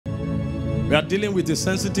We are dealing with a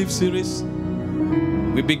sensitive series.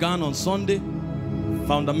 We began on Sunday,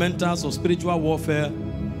 Fundamentals of Spiritual Warfare,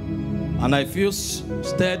 and I feel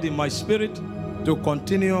stirred in my spirit to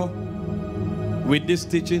continue with this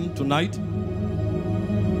teaching tonight.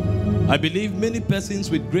 I believe many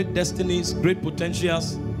persons with great destinies, great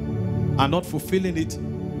potentials are not fulfilling it,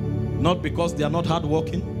 not because they are not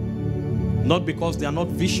hardworking, not because they are not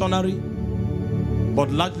visionary,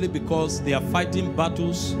 but largely because they are fighting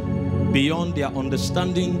battles beyond their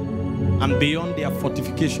understanding and beyond their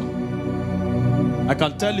fortification. I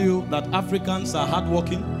can tell you that Africans are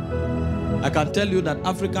hardworking. I can tell you that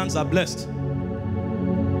Africans are blessed.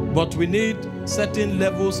 But we need certain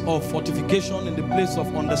levels of fortification in the place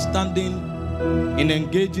of understanding, in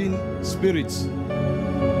engaging spirits,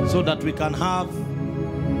 so that we can have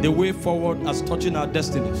the way forward as touching our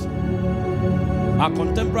destinies. Our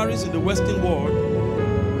contemporaries in the Western world,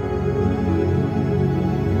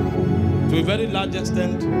 to a very large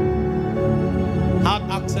extent, had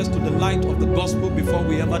access to the light of the gospel before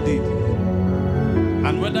we ever did.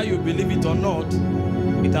 And whether you believe it or not,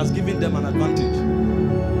 it has given them an advantage.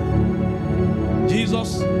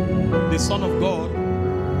 Jesus, the Son of God,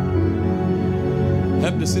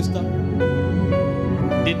 help the sister,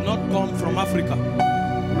 did not come from Africa.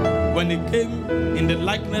 When he came in the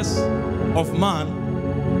likeness of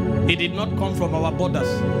man, he did not come from our borders.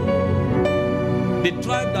 The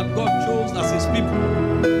tribe that God chose as his people,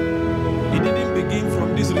 it didn't begin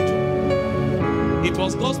from this region. It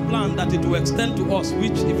was God's plan that it will extend to us,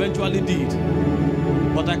 which eventually did.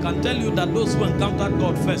 But I can tell you that those who encountered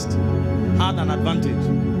God first had an advantage.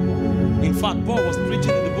 In fact, Paul was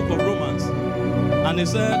preaching in the book of Romans, and he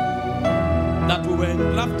said that we were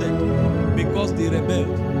engrafted because they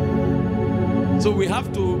rebelled. So we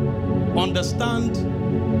have to understand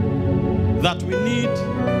that we need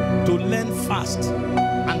to learn fast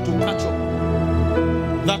and to catch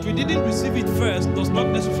up. That we didn't receive it first does not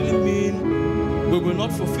necessarily mean we will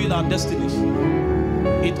not fulfill our destinies.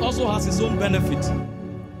 It also has its own benefit,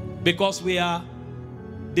 because we are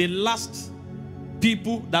the last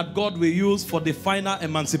people that God will use for the final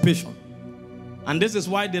emancipation. And this is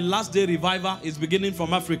why the last day revival is beginning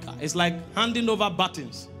from Africa. It's like handing over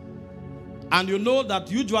batons. And you know that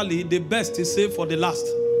usually the best is saved for the last.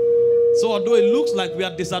 So although it looks like we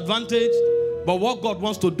are disadvantaged, but what God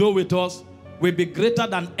wants to do with us will be greater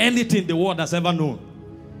than anything the world has ever known.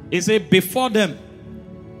 He said, before them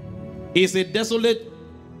is a desolate,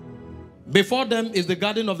 before them is the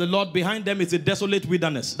garden of the Lord, behind them is a desolate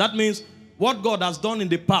wilderness. That means what God has done in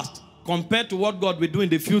the past compared to what God will do in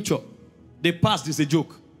the future, the past is a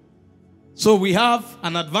joke. So we have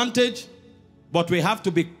an advantage, but we have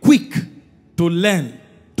to be quick to learn,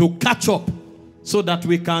 to catch up, so that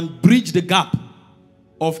we can bridge the gap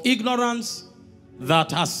of ignorance that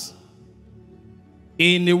has,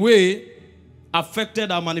 in a way, affected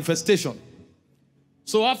our manifestation.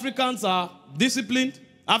 So Africans are disciplined,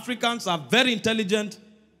 Africans are very intelligent,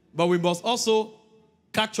 but we must also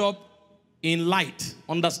catch up in light,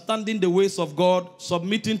 understanding the ways of God,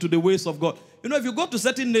 submitting to the ways of God. You know, if you go to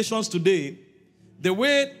certain nations today, the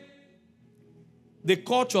way the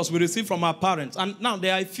cultures we receive from our parents, and now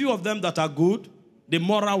there are a few of them that are good, the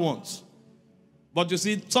moral ones. But you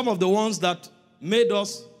see, some of the ones that made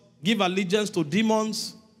us give allegiance to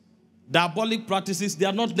demons, diabolic practices, they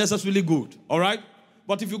are not necessarily good, all right?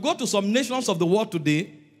 But if you go to some nations of the world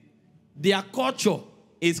today, their culture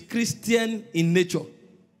is Christian in nature.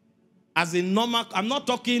 As a normal, I'm not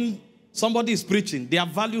talking somebody is preaching, their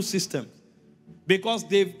value system. Because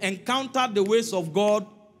they've encountered the ways of God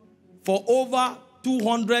for over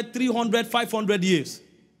 200, 300, 500 years.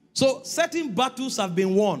 So certain battles have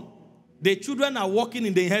been won. The children are walking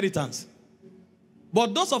in the inheritance.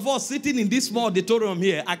 But those of us sitting in this small auditorium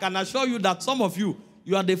here, I can assure you that some of you,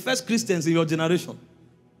 you are the first Christians in your generation.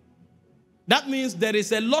 That means there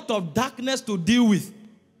is a lot of darkness to deal with.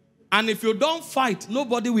 And if you don't fight,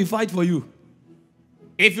 nobody will fight for you.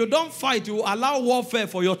 If you don't fight, you allow warfare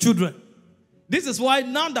for your children. This is why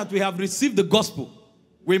now that we have received the gospel,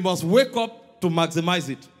 we must wake up to maximize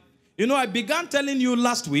it. You know, I began telling you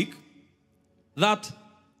last week that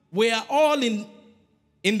we are all in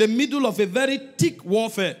the middle of a very thick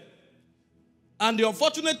warfare. And the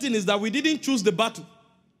unfortunate thing is that we didn't choose the battle.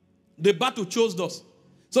 The battle chose us.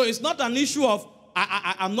 So it's not an issue of,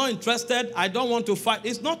 I'm not interested, I don't want to fight.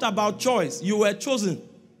 It's not about choice. You were chosen.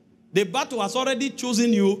 The battle has already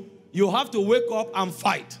chosen you. You have to wake up and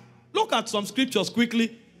fight. Look at some scriptures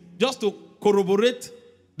quickly, just to corroborate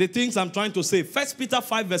the things I'm trying to say. 1 Peter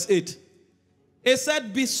 5 verse 8. It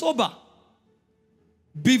said, be sober,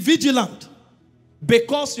 be vigilant.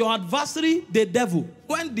 Because your adversary, the devil,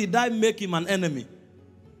 when did I make him an enemy?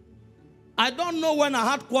 I don't know when I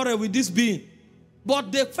had quarrel with this being.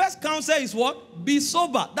 But the first counsel is what? Be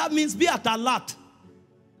sober. That means be at alert.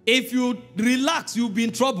 If you relax, you'll be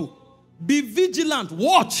in trouble. Be vigilant.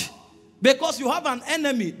 Watch. Because you have an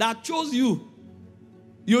enemy that chose you.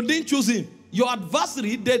 You didn't choose him. Your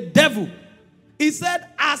adversary, the devil. He said,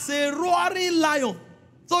 as a roaring lion.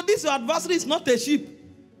 So this your adversary is not a sheep.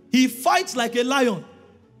 He fights like a lion.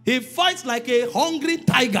 He fights like a hungry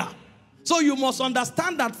tiger. So you must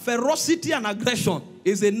understand that ferocity and aggression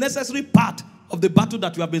is a necessary part of the battle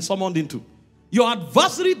that you have been summoned into. Your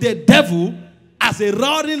adversary, the devil, as a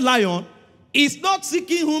roaring lion, is not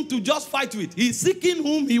seeking whom to just fight with. He's seeking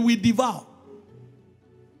whom he will devour.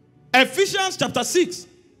 Ephesians chapter 6,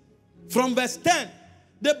 from verse 10,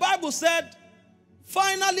 the Bible said,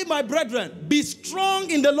 finally, my brethren, be strong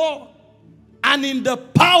in the Lord and in the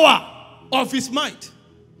power of his might.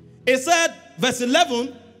 It said, verse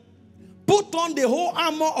 11, put on the whole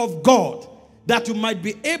armor of God, that you might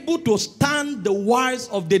be able to stand the wiles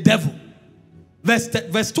of the devil.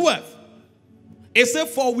 Verse 12. It said,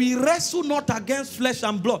 for we wrestle not against flesh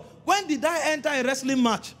and blood. When did I enter a wrestling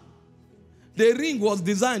match? The ring was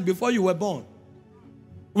designed before you were born.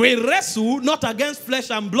 We wrestle not against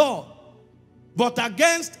flesh and blood, but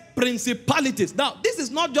against principalities. Now, this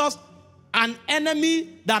is not just an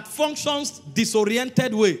enemy that functions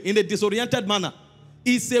disoriented way, in a disoriented manner.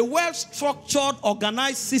 It's a well-structured,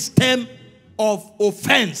 organized system of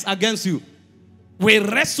offense against you. We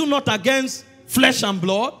wrestle not against flesh and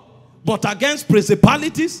blood, but against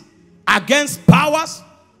principalities, against powers,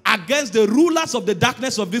 against the rulers of the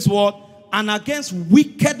darkness of this world, and against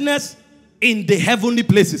wickedness in the heavenly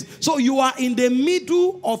places. So you are in the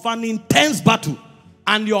middle of an intense battle,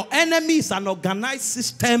 and your enemy is an organized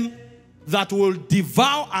system that will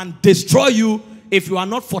devour and destroy you if you are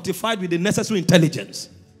not fortified with the necessary intelligence.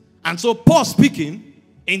 And so Paul speaking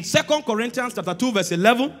in 2 Corinthians chapter 2 verse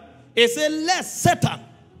 11, he said, lest Satan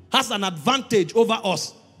has an advantage over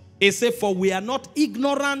us. He said, for we are not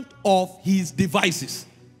ignorant of his devices.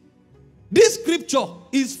 This scripture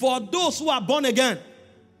is for those who are born again.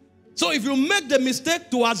 So if you make the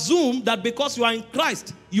mistake to assume that because you are in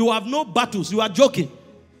Christ, you have no battles, you are joking.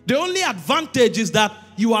 The only advantage is that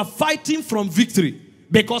you are fighting from victory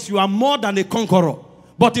because you are more than a conqueror.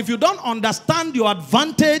 But if you don't understand your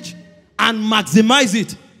advantage and maximize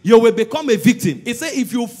it, you will become a victim. It says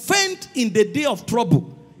if you faint in the day of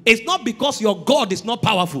trouble, it's not because your God is not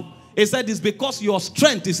powerful. It said it's because your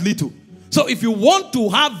strength is little. So if you want to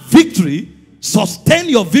have victory, sustain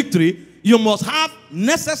your victory, you must have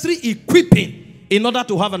necessary equipping in order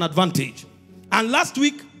to have an advantage. And last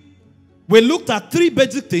week, we looked at three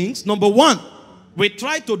basic things. Number one, we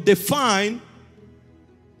tried to define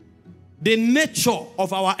the nature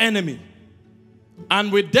of our enemy.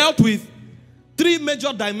 And we dealt with three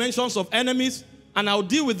major dimensions of enemies, and I'll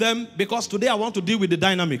deal with them because today I want to deal with the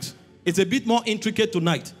dynamics. It's a bit more intricate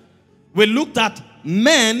tonight. We looked at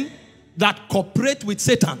men that cooperate with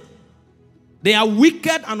Satan. They are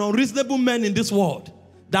wicked and unreasonable men in this world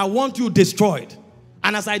that want you destroyed.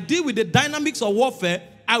 And as I deal with the dynamics of warfare,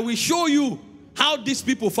 I will show you how these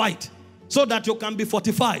people fight so that you can be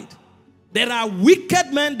fortified. There are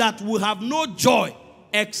wicked men that will have no joy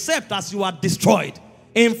except as you are destroyed.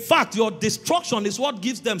 In fact, your destruction is what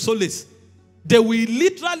gives them solace. They will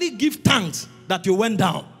literally give thanks that you went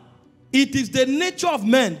down. It is the nature of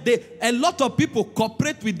men. A lot of people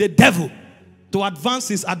cooperate with the devil to advance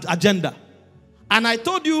his agenda. And I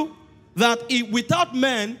told you that without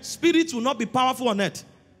men, spirits will not be powerful on earth.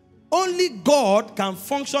 Only God can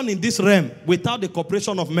function in this realm without the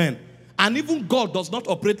cooperation of men. And even God does not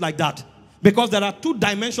operate like that. Because there are two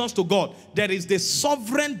dimensions to God. There is the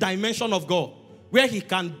sovereign dimension of God, where he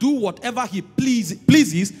can do whatever he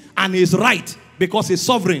pleases and is right because he's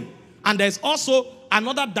sovereign. And there's also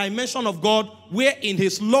another dimension of God where in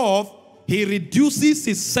his love, he reduces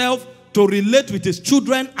himself to relate with his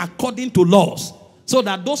children according to laws. So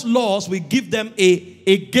that those laws will give them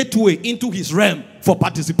a gateway into his realm for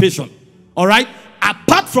participation. All right?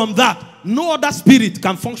 Apart from that, no other spirit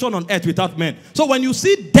can function on earth without men. So when you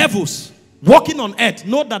see devils walking on earth,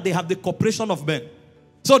 know that they have the cooperation of men.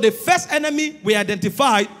 So the first enemy we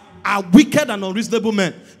identified are wicked and unreasonable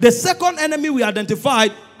men. The second enemy we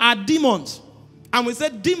identified are demons. And we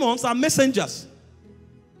said demons are messengers.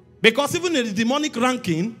 Because even in the demonic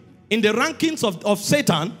ranking, in the rankings of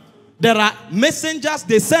Satan, there are messengers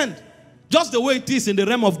they send. Just the way it is in the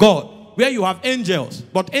realm of God, where you have angels.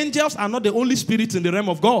 But angels are not the only spirits in the realm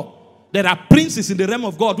of God. There are princes in the realm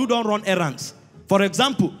of God who don't run errands. For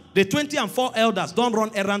example, the 20 and 4 elders don't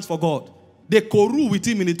run errands for God. they co-rule with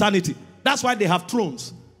him in eternity. That's why they have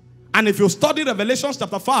thrones. And if you study Revelation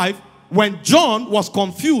chapter 5, when John was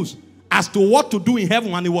confused as to what to do in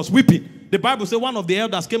heaven and he was weeping, the Bible says one of the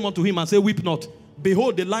elders came unto him and said, weep not.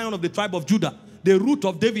 Behold, the Lion of the tribe of Judah, the root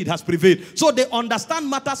of David has prevailed. So they understand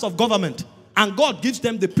matters of government. And God gives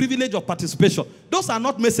them the privilege of participation. Those are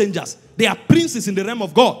not messengers. They are princes in the realm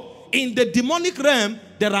of God. In the demonic realm,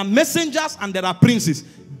 there are messengers and there are princes.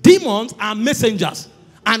 Demons are messengers.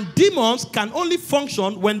 And demons can only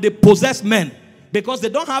function when they possess men, because they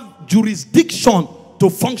don't have jurisdiction to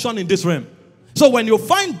function in this realm. So when you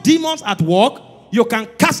find demons at work, you can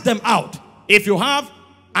cast them out if you have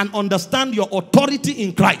and understand your authority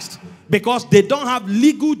in Christ, because they don't have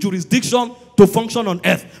legal jurisdiction to function on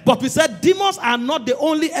earth. But we said demons are not the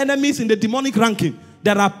only enemies in the demonic ranking.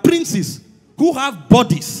 There are princes who have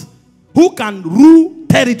bodies, who can rule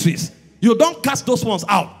territories. You don't cast those ones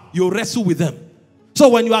out. You wrestle with them. So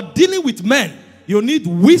when you are dealing with men, you need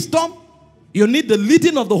wisdom. You need the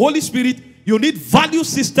leading of the Holy Spirit. You need value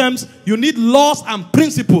systems. You need laws and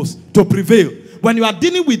principles to prevail. When you are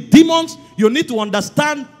dealing with demons, you need to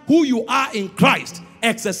understand who you are in Christ,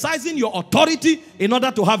 exercising your authority in order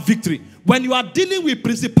to have victory. When you are dealing with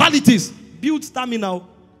principalities, build stamina,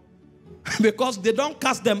 because they don't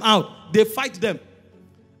cast them out. They fight them.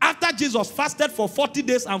 After Jesus fasted for 40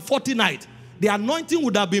 days and 40 nights, the anointing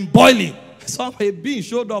would have been boiling. Some being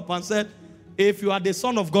showed up and said, if you are the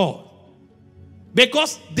Son of God.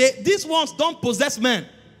 Because these ones don't possess men.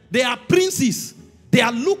 They are princes. They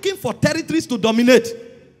are looking for territories to dominate.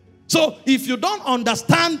 So if you don't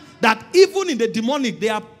understand that even in the demonic,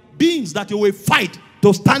 there are beings that you will fight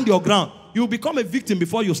to stand your ground, you will become a victim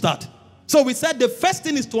before you start. So we said the first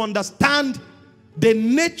thing is to understand the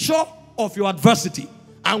nature of your adversity.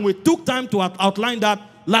 And we took time to outline that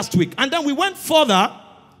last week. And then we went further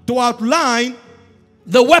to outline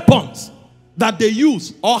the weapons that they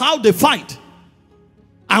use or how they fight.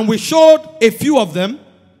 And we showed a few of them.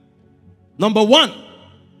 Number one,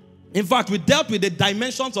 in fact, we dealt with the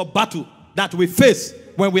dimensions of battle that we face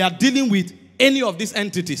when we are dealing with any of these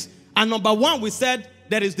entities. And number one, we said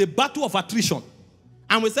there is the battle of attrition.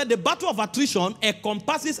 And we said the battle of attrition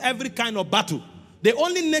encompasses every kind of battle. The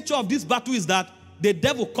only nature of this battle is that the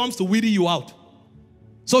devil comes to weary you out.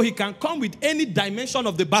 So he can come with any dimension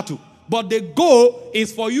of the battle. But the goal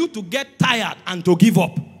is for you to get tired and to give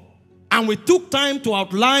up. And we took time to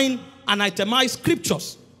outline and itemize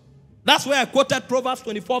scriptures. That's where I quoted Proverbs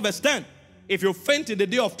 24 verse 10. If you faint in the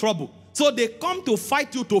day of trouble. So they come to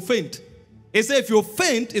fight you to faint. They say if you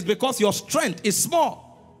faint, it's because your strength is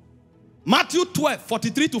small. Matthew 12,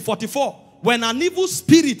 43 to 44. When an evil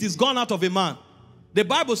spirit is gone out of a man, the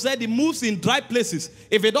Bible said it moves in dry places.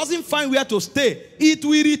 If it doesn't find where to stay, it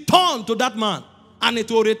will return to that man. And it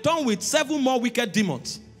will return with 7 more wicked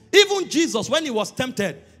demons. Even Jesus, when he was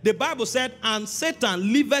tempted, the Bible said, and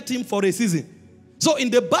Satan leaveth him for a season. So in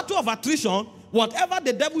the battle of attrition, whatever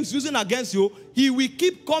the devil is using against you, he will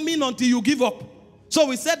keep coming until you give up. So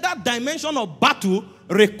we said that dimension of battle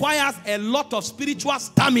requires a lot of spiritual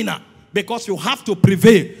stamina, because you have to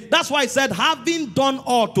prevail. That's why it said, having done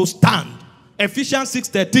all to stand. Ephesians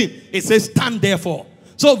 6:13, it says, stand therefore.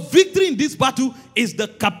 So victory in this battle is the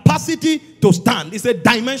capacity to stand. It's a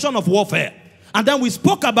dimension of warfare. And then we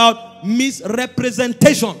spoke about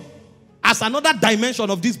misrepresentation as another dimension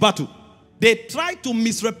of this battle. They try to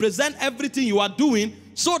misrepresent everything you are doing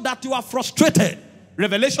so that you are frustrated.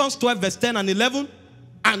 Revelations 12 verse 10 and 11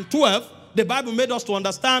 and 12, the Bible made us to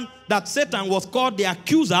understand that Satan was called the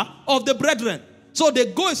accuser of the brethren. So the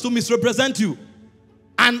goal is to misrepresent you.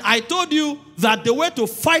 And I told you that the way to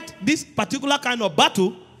fight this particular kind of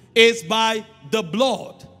battle is by the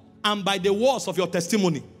blood and by the words of your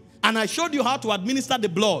testimony. And I showed you how to administer the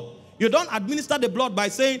blood. You don't administer the blood by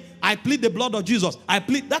saying, I plead the blood of Jesus. I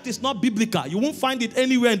plead. That is not biblical. You won't find it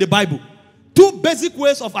anywhere in the Bible. 2 basic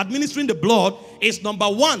ways of administering the blood is, number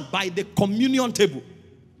one, by the communion table.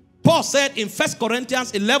 Paul said in 1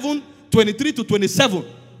 Corinthians 11, 23 to 27,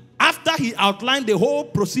 after he outlined the whole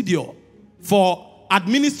procedure for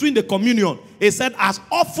administering the communion, he said, as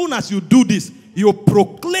often as you do this, you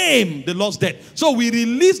proclaim the Lord's death. So we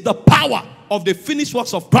release the power of the finished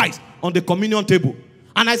works of Christ on the communion table.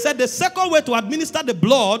 And I said the second way to administer the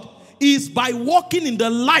blood is by walking in the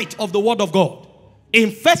light of the word of God.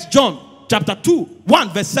 In 1 John chapter 2, 1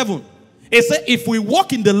 verse 7, it said, if we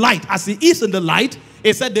walk in the light as he is in the light,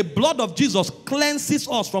 it said the blood of Jesus cleanses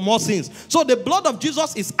us from all sins. So the blood of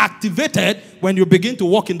Jesus is activated when you begin to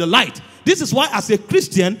walk in the light. This is why as a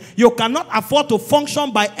Christian, you cannot afford to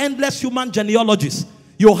function by endless human genealogies.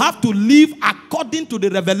 You have to live according to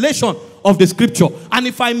the revelation of the scripture. And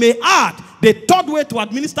if I may add, the third way to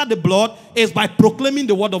administer the blood is by proclaiming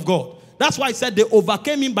the word of God. That's why I said they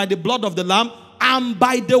overcame him by the blood of the Lamb and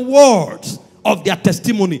by the words of their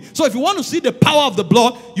testimony. So if you want to see the power of the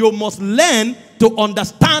blood, you must learn to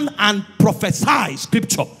understand and prophesy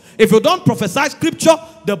scripture. If you don't prophesy scripture,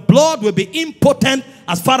 the blood will be impotent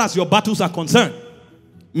as far as your battles are concerned.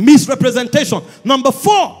 Misrepresentation.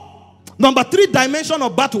 Number 3 dimension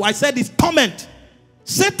of battle, I said, is torment.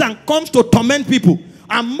 Satan comes to torment people.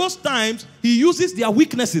 And most times, he uses their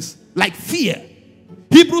weaknesses, like fear.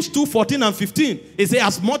 Hebrews 2:14 and 15. It says,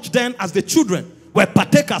 as much then as the children were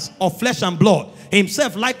partakers of flesh and blood,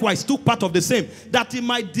 himself likewise took part of the same, that he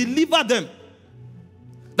might deliver them.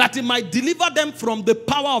 That he might deliver them from the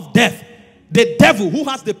power of death. The devil who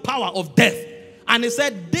has the power of death. And he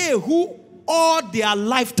said, they who all their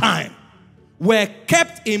lifetime were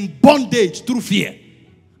kept in bondage through fear.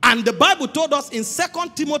 And the Bible told us in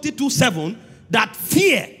 2 Timothy 2:7 that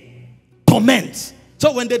fear torments.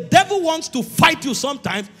 So when the devil wants to fight you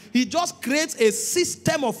sometimes, he just creates a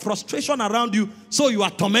system of frustration around you so you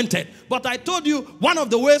are tormented. But I told you, one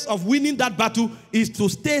of the ways of winning that battle is to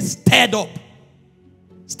stay stirred up.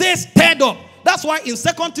 Stay stirred up. That's why in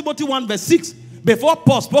 2 Timothy 1 verse 6, before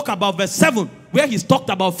Paul spoke about verse 7, where he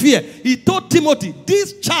talked about fear, he told Timothy,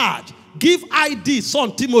 this charge give I thee,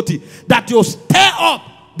 son Timothy, that you stir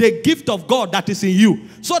up the gift of God that is in you,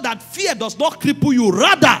 so that fear does not cripple you,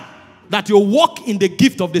 rather that you walk in the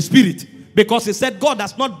gift of the Spirit. Because he said God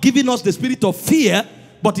has not given us the spirit of fear,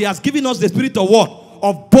 but he has given us the spirit of what?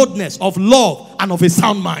 Of boldness, of love, and of a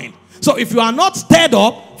sound mind. So if you are not stirred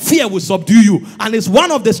up, fear will subdue you. And it's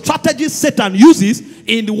one of the strategies Satan uses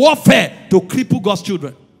in the warfare to cripple God's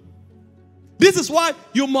children. This is why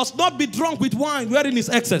you must not be drunk with wine wherein is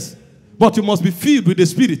excess, but you must be filled with the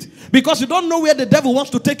Spirit. Because you don't know where the devil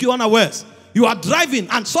wants to take you unawares. You are driving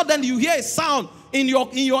and suddenly you hear a sound in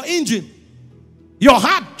your engine. Your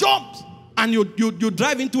heart jumps and you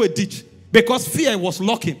drive into a ditch because fear was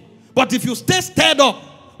locking. But if you stay stirred up,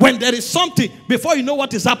 when there is something, before you know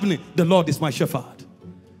what is happening, the Lord is my shepherd.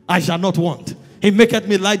 I shall not want. He maketh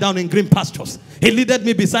me lie down in green pastures. He leadeth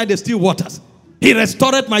me beside the still waters. He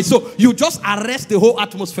restored my soul. You just arrest the whole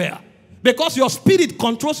atmosphere. Because your spirit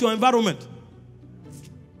controls your environment.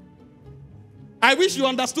 I wish you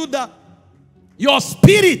understood that. Your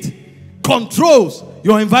spirit controls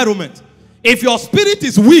your environment. If your spirit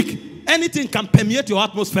is weak, anything can permeate your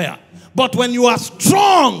atmosphere. But when you are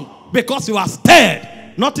strong, because you are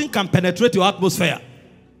stirred, nothing can penetrate your atmosphere.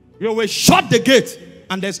 You will shut the gate,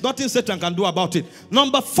 and there's nothing Satan can do about it.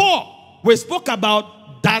 Number 4, we spoke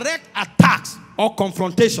about direct attacks or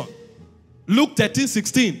confrontation. Luke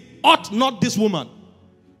 13:16. Ought not this woman,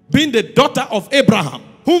 being the daughter of Abraham,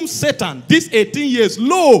 whom Satan, this 18 years,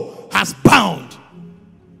 lo, has bound.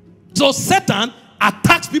 So Satan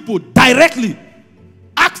attacks people directly.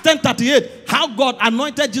 Acts 10:38, how God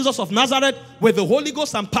anointed Jesus of Nazareth with the Holy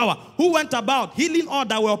Ghost and power, who went about healing all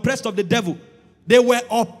that were oppressed of the devil. They were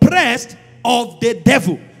oppressed of the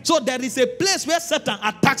devil. So there is a place where Satan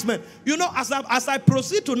attacks men. You know, as I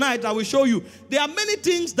proceed tonight, I will show you. There are many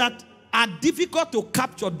things that are difficult to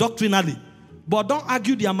capture doctrinally. But don't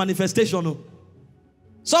argue their manifestation. No.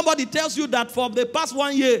 Somebody tells you that for the past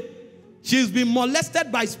 1 year, she's been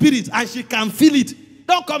molested by spirits and she can feel it.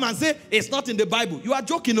 Don't come and say, it's not in the Bible. You are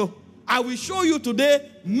joking. No. I will show you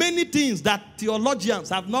today many things that theologians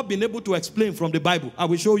have not been able to explain from the Bible. I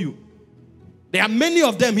will show you. There are many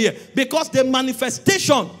of them here because the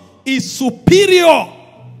manifestation is superior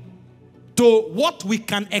to what we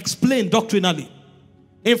can explain doctrinally.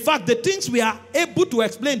 In fact, the things we are able to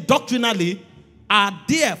explain doctrinally are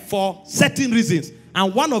there for certain reasons.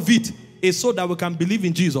 And one of it is so that we can believe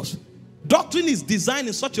in Jesus. Doctrine is designed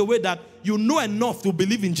in such a way that you know enough to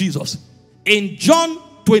believe in Jesus. In John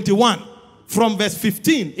 21, from verse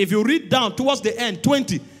 15, if you read down towards the end,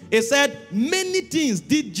 20, it said, many things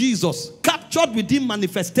did Jesus, captured within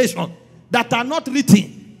manifestation, that are not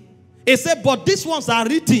written. It said, but these ones are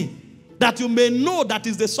written, that you may know that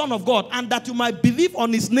is the Son of God, and that you might believe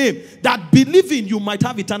on his name, that believing you might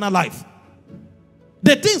have eternal life.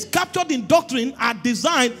 The things captured in doctrine are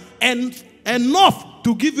designed enough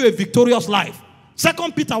to give you a victorious life.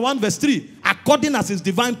 2 Peter 1 verse 3, according as his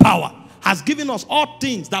divine power has given us all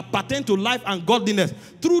things that pertain to life and godliness,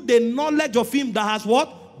 through the knowledge of him that has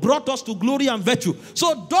what? Brought us to glory and virtue.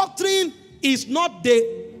 So doctrine is not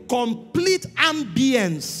the complete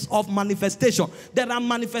ambience of manifestation. There are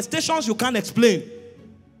manifestations you can't explain.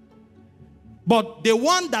 But the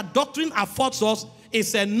one that doctrine affords us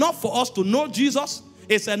is enough for us to know Jesus.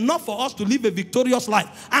 It's enough for us to live a victorious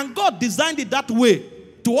life. And God designed it that way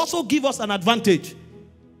to also give us an advantage.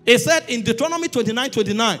 He said in Deuteronomy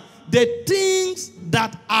 29:29, the things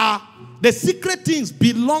that are, the secret things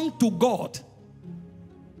belong to God.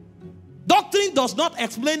 Doctrine does not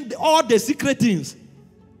explain all the secret things.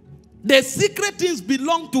 The secret things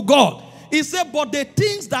belong to God. He said, but the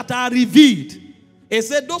things that are revealed, he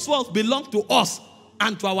said, those ones belong to us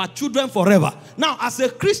and to our children forever. Now, as a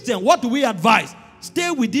Christian, what do we advise? Stay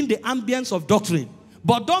within the ambience of doctrine.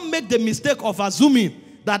 But don't make the mistake of assuming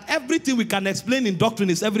that everything we can explain in doctrine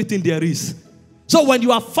is everything there is. So when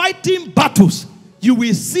you are fighting battles, you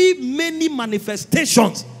will see many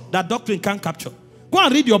manifestations that doctrine can't capture. Go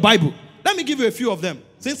and read your Bible. Let me give you a few of them,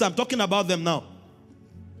 since I'm talking about them now.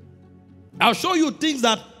 I'll show you things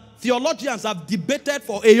that theologians have debated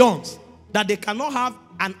for aeons, that they cannot have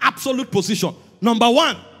an absolute position. Number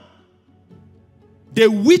one, the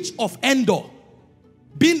witch of Endor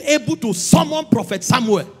being able to summon Prophet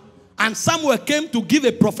Samuel. And Samuel came to give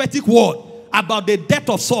a prophetic word about the death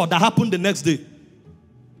of Saul that happened the next day.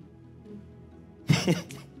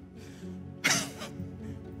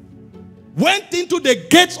 Went into the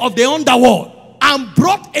gates of the underworld and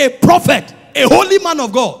brought a prophet, a holy man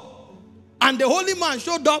of God. And the holy man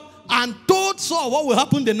showed up and told Saul what will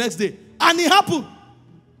happen the next day. And it happened.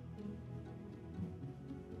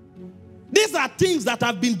 These are things that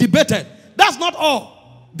have been debated. That's not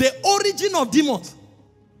all. The origin of demons.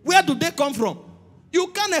 Where do they come from? You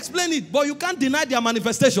can't explain it, but you can't deny their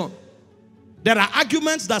manifestation. There are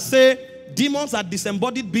arguments that say demons are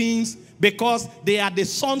disembodied beings because they are the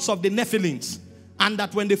sons of the Nephilims. And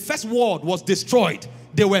that when the first world was destroyed,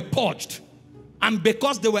 they were purged. And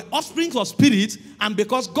because they were offspring of spirits, and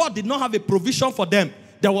because God did not have a provision for them,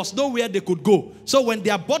 there was nowhere they could go. So when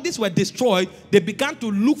their bodies were destroyed, they began to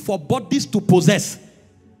look for bodies to possess.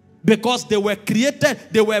 Because they were created,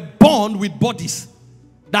 they were born with bodies.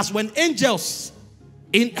 That's when angels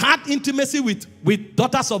had intimacy with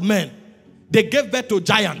daughters of men. They gave birth to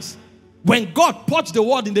giants. When God purged the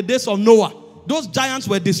world in the days of Noah, those giants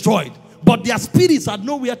were destroyed. But their spirits had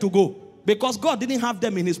nowhere to go because God didn't have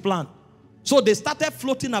them in his plan. So they started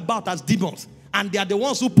floating about as demons. And they are the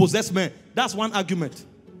ones who possess men. That's one argument.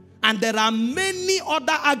 And there are many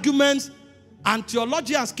other arguments, and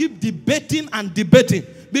theologians keep debating and debating.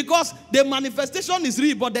 Because the manifestation is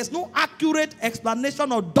real, but there's no accurate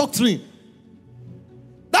explanation of doctrine.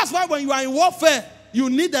 That's why when you are in warfare, you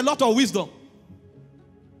need a lot of wisdom.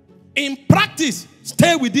 In practice,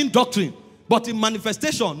 stay within doctrine. But in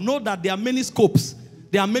manifestation, know that there are many scopes.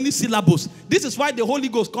 There are many syllables. This is why the Holy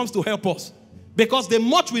Ghost comes to help us. Because the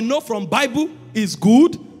much we know from Bible is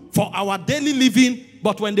good for our daily living.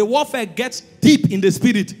 But when the warfare gets deep in the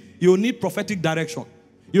spirit, you need prophetic direction.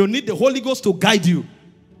 You need the Holy Ghost to guide you.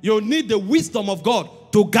 You need the wisdom of God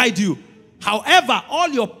to guide you. However, all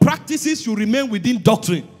your practices should remain within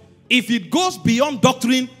doctrine. If it goes beyond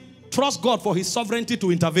doctrine, trust God for his sovereignty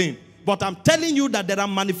to intervene. But I'm telling you that there are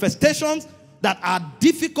manifestations that are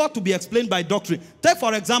difficult to be explained by doctrine. Take,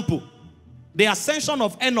 for example, the ascension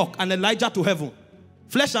of Enoch and Elijah to heaven.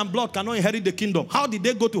 Flesh and blood cannot inherit the kingdom. How did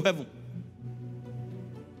they go to heaven?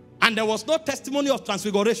 And there was no testimony of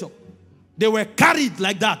transfiguration. They were carried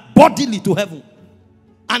like that, bodily to heaven.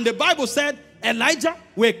 And the Bible said Elijah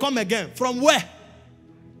will come again. From where?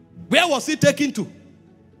 Where was he taken to?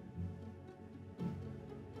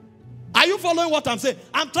 Are you following what I'm saying?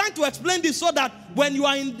 I'm trying to explain this so that when you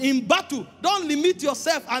are in battle, don't limit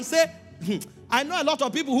yourself and say, I know a lot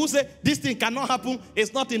of people who say, this thing cannot happen,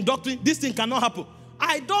 it's not in doctrine, this thing cannot happen.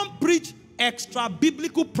 I don't preach extra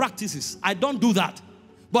biblical practices. I don't do that.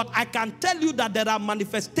 But I can tell you that there are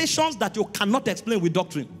manifestations that you cannot explain with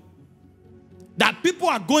doctrine. That people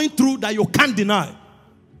are going through that you can't deny.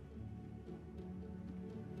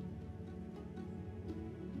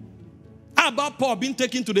 How about Paul being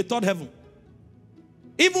taken to the third heaven?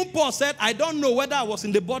 Even Paul said, I don't know whether I was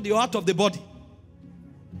in the body or out of the body.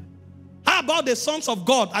 How about the sons of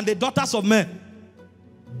God and the daughters of men?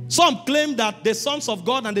 Some claim that the sons of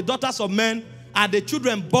God and the daughters of men are the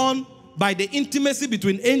children born by the intimacy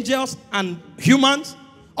between angels and humans.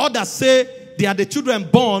 Others say they are the children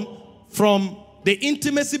born from the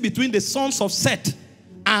intimacy between the sons of Seth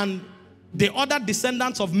and the other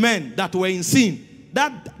descendants of men that were in sin.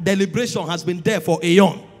 That deliberation has been there for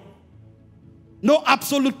aeon. No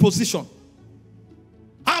absolute position.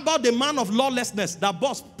 How about the man of lawlessness that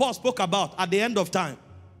Paul spoke about at the end of time?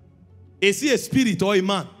 Is he a spirit or a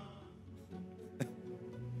man?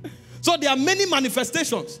 So there are many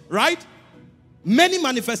manifestations, right? Many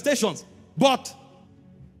manifestations. But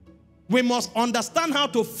we must understand how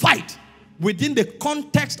to fight within the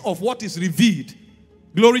context of what is revealed.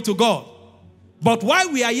 Glory to God. But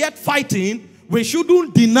while we are yet fighting, we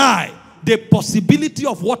shouldn't deny the possibility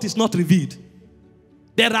of what is not revealed.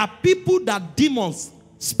 There are people that demons,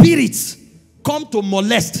 spirits, come to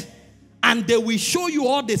molest, and they will show you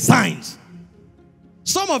all the signs.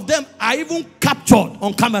 Some of them are even captured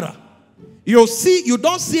on camera. You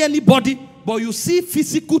don't see anybody, but you see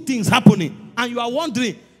physical things happening, and you are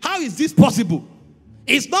wondering, how is this possible?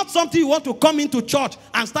 It's not something you want to come into church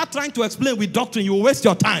and start trying to explain with doctrine. You will waste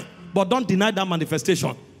your time, but don't deny that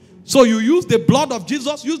manifestation. So you use the blood of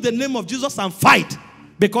Jesus, use the name of Jesus, and fight,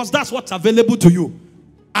 because that's what's available to you.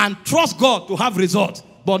 And trust God to have results,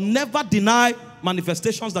 but never deny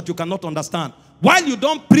manifestations that you cannot understand. While you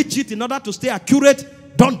don't preach it in order to stay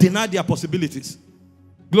accurate, don't deny their possibilities.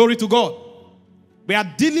 Glory to God. We are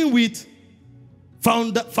dealing with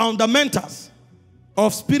fundamentals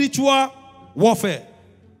of spiritual warfare.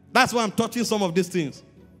 That's why I'm touching some of these things.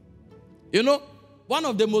 You know, one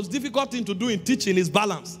of the most difficult things to do in teaching is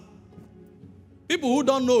balance. People who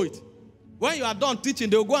don't know it, when you are done teaching,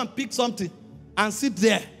 they'll go and pick something and sit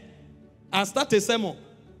there and start a sermon.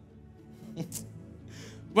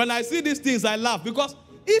 When I see these things, I laugh, because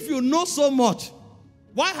if you know so much,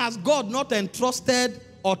 why has God not entrusted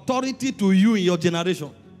authority to you in your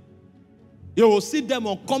generation? You will see them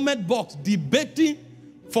on comment box debating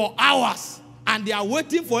for hours, and they are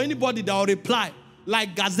waiting for anybody that will reply,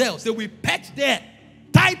 like gazelles. They will perch there,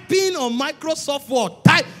 typing on Microsoft Word.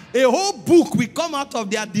 A whole book will come out of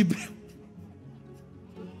their debate.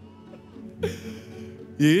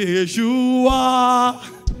 Yeshua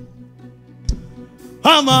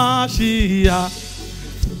HaMashiach,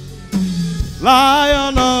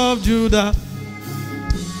 Lion of Judah,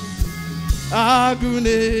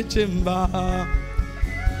 Agune Chemba.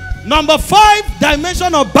 Number 5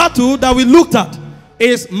 dimension of battle that we looked at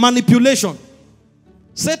is manipulation.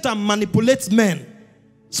 Satan manipulates men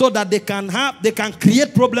so that they can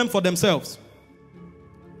create problem for themselves.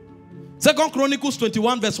 2 Chronicles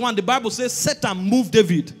 21 verse 1, the Bible says Satan moved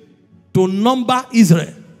David to number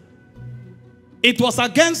Israel. It was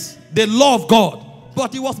against the law of God,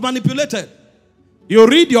 but he was manipulated. You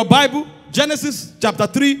read your Bible, Genesis chapter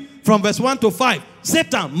 3 from verse 1 to 5.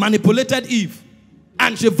 Satan manipulated Eve,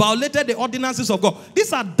 and she violated the ordinances of God.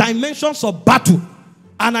 These are dimensions of battle.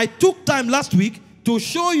 And I took time last week to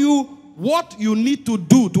show you what you need to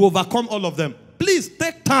do to overcome all of them. Please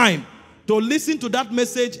take time to listen to that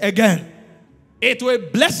message again. It will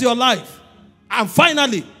bless your life. And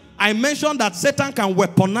finally, I mentioned that Satan can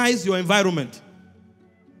weaponize your environment.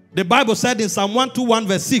 The Bible said in Psalm 121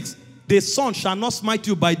 verse 6, the sun shall not smite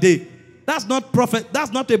you by day. That's not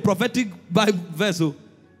a prophetic verse.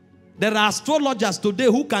 There are astrologers today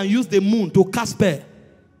who can use the moon to cast spell.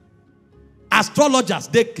 Astrologers,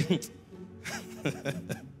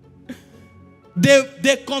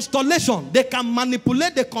 the constellation, they can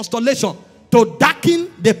manipulate the constellation to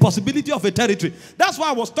darken the possibility of a territory. That's why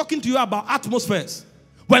I was talking to you about atmospheres.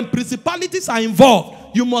 When principalities are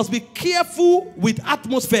involved, you must be careful with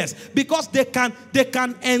atmospheres, because they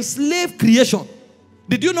can enslave creation.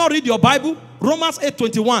 Did you not read your Bible? Romans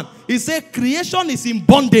 8:21. It says creation is in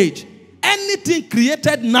bondage. Anything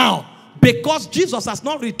created now, because Jesus has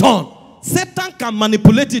not returned, Satan can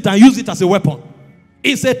manipulate it and use it as a weapon.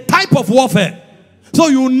 It's a type of warfare. So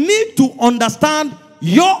you need to understand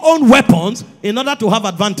your own weapons in order to have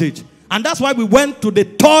advantage. And that's why we went to the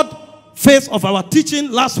third phase of our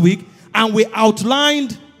teaching last week, and we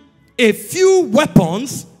outlined a few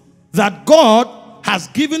weapons that God has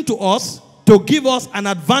given to us to give us an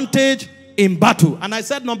advantage in battle. And I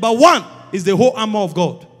said number 1 is the whole armor of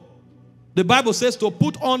God. The Bible says to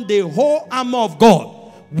put on the whole armor of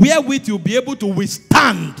God, wherewith you'll be able to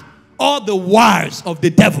withstand all the wiles of the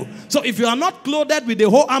devil. So if you are not clothed with the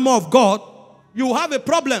whole armor of God, you have a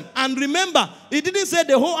problem. And remember, it didn't say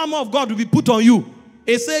the whole armor of God will be put on you.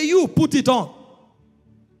 It said you put it on.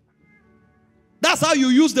 That's how you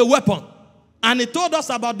use the weapon. And it told us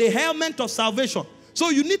about the helmet of salvation. So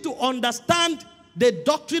you need to understand the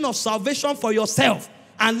doctrine of salvation for yourself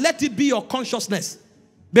and let it be your consciousness.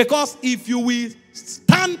 Because if you will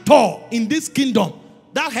stand tall in this kingdom,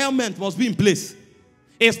 that helmet must be in place.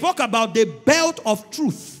 It spoke about the belt of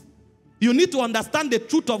truth. You need to understand the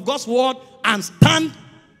truth of God's word and stand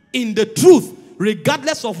in the truth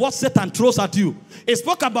regardless of what Satan throws at you. It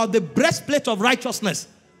spoke about the breastplate of righteousness.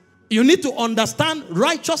 You need to understand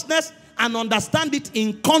righteousness and understand it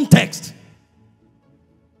in context.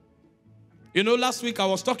 You know, last week I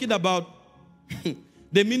was talking about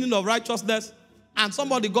the meaning of righteousness, and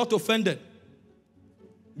somebody got offended.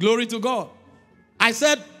 Glory to God. I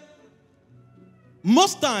said,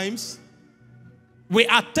 most times we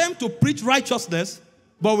attempt to preach righteousness,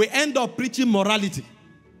 but we end up preaching morality.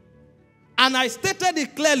 And I stated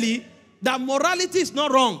it clearly that morality is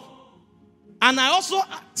not wrong. And I also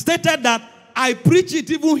stated that I preach it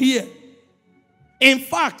even here. In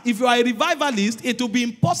fact, if you are a revivalist, it will be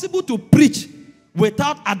impossible to preach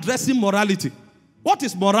without addressing morality. What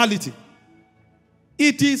is morality?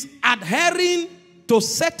 It is adhering to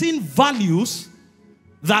certain values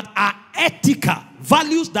that are ethical,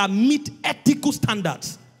 values that meet ethical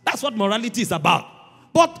standards. That's what morality is about.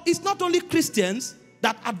 But it's not only Christians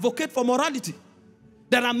that advocate for morality.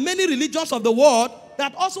 There are many religions of the world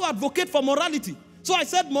that also advocate for morality. So I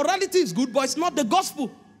said morality is good, but it's not the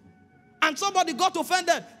gospel. And somebody got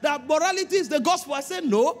offended that morality is the gospel. I said,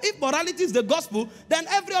 no, if morality is the gospel, then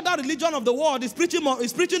every other religion of the world is preaching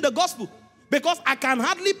the gospel. Because I can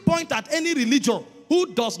hardly point at any religion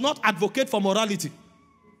who does not advocate for morality.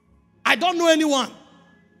 I don't know anyone.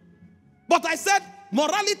 But I said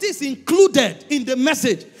morality is included in the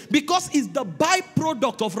message because it's the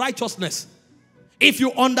byproduct of righteousness. If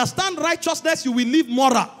you understand righteousness, you will live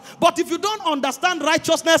moral. But if you don't understand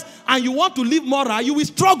righteousness and you want to live moral, you will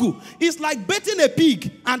struggle. It's like baiting a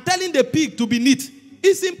pig and telling the pig to be neat.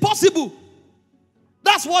 It's impossible.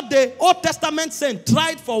 That's what the Old Testament saints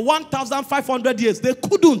tried for 1,500 years. They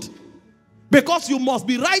couldn't. Because you must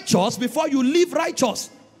be righteous before you live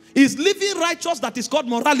righteous. It's living righteous that is called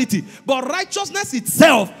morality. But righteousness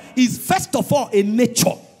itself is first of all a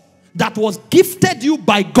nature that was gifted you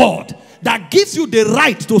by God, that gives you the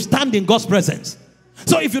right to stand in God's presence.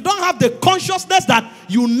 So if you don't have the consciousness that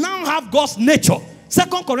you now have God's nature, 2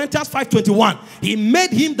 Corinthians 5:21, he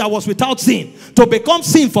made him that was without sin to become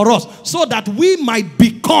sin for us, so that we might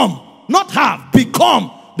become, not have,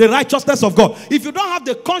 become the righteousness of God. If you don't have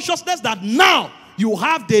the consciousness that now you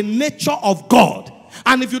have the nature of God,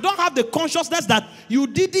 and if you don't have the consciousness that you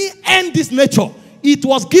didn't earn this nature, it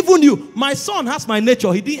was given you. My son has my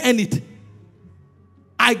nature, he didn't earn it.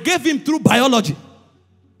 I gave him through biology.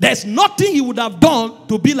 There's nothing he would have done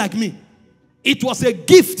to be like me. It was a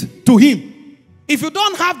gift to him. If you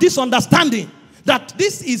don't have this understanding that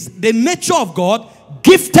this is the nature of God,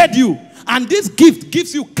 gifted you, and this gift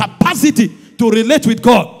gives you capacity to relate with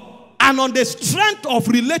God, and on the strength of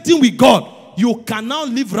relating with God, you can now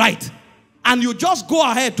live right, and you just go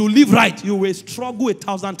ahead to live right, you will struggle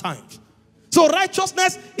 1,000 times. So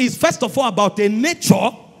righteousness is first of all about a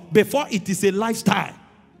nature before it is a lifestyle.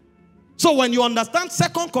 So when you understand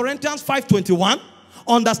 2 Corinthians 5:21,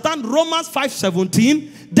 understand Romans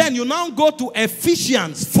 5:17, then you now go to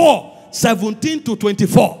Ephesians 4:17 to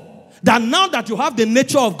 24. That now that you have the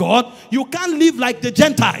nature of God, you can't live like the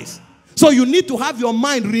Gentiles. So you need to have your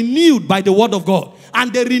mind renewed by the word of God.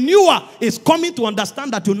 And the renewer is coming to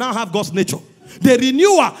understand that you now have God's nature. The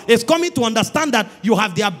renewer is coming to understand that you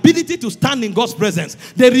have the ability to stand in God's presence.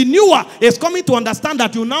 The renewer is coming to understand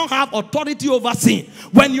that you now have authority over sin.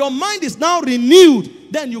 When your mind is now renewed,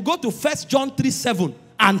 then you go to 1 John 3:7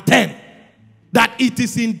 and 10. That it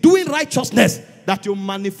is in doing righteousness that you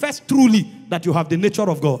manifest truly that you have the nature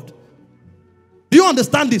of God. Do you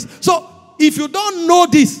understand this? So, if you don't know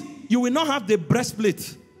this, you will not have the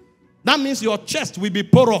breastplate. That means your chest will be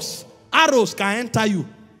porous. Arrows can enter you.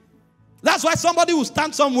 That's why somebody will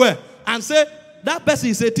stand somewhere and say, that person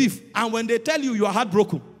is a thief. And when they tell you, you are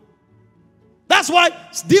heartbroken. That's why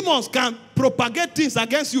demons can propagate things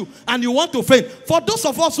against you and you want to faint. For those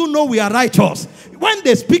of us who know we are righteous, when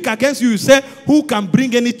they speak against you, you say, who can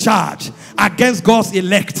bring any charge against God's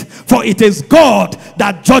elect? For it is God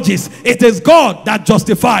that judges. It is God that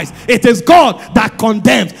justifies. It is God that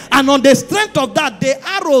condemns. And on the strength of that, the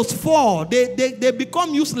arrows fall. They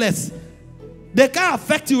become useless. They can't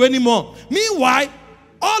affect you anymore. Meanwhile,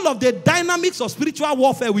 all of the dynamics of spiritual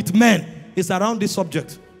warfare with men is around this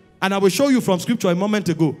subject. And I will show you from scripture a moment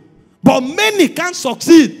ago. But many can't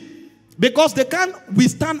succeed because they can't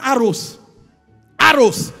withstand arrows.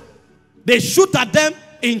 Arrows. They shoot at them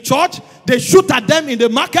in church. They shoot at them in the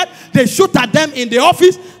market. They shoot at them in the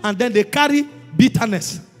office. And then they carry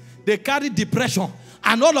bitterness. They carry depression.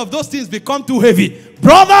 And all of those things become too heavy.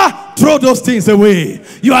 Brother, throw those things away.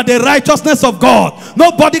 You are the righteousness of God.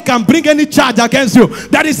 Nobody can bring any charge against you.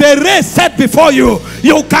 There is a race set before you.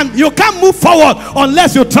 You can't move forward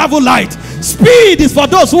unless you travel light. Speed is for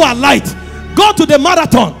those who are light. Go to the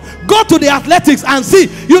marathon. Go to the athletics and see.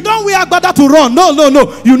 You don't wear agbada to run. No.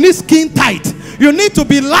 You need skin tight. You need to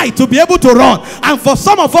be light to be able to run. And for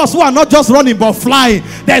some of us who are not just running but flying,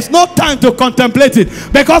 there's no time to contemplate it.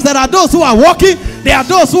 Because there are those who are walking, there are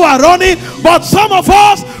those who are running, but some of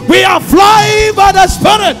us, we are flying by the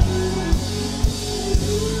Spirit.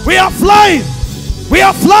 We are flying. We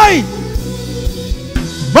are flying.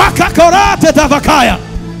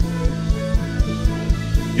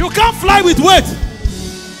 You can't fly with weight.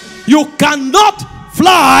 You cannot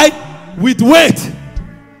fly with weight.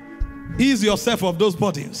 Ease yourself of those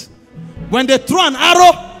burdens. When they throw an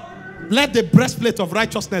arrow, let the breastplate of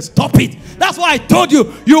righteousness stop it. That's why I told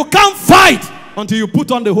you, you can't fight until you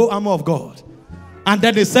put on the whole armor of God. And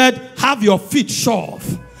then they said, have your feet shod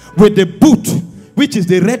with the boot, which is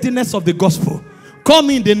the readiness of the gospel.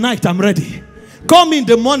 Come in the night, I'm ready. Come in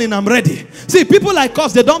the morning, I'm ready. See, people like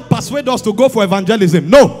us, they don't persuade us to go for evangelism.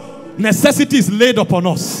 No. Necessity is laid upon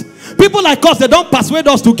us. People like us, they don't persuade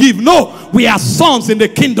us to give. No, we are sons in the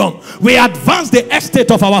kingdom. We advance the estate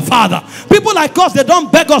of our Father. People like us, they don't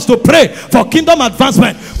beg us to pray for kingdom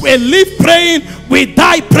advancement. We live praying, we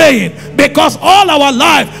die praying, because all our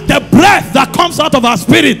life, the breath that comes out of our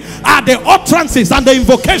spirit are the utterances and the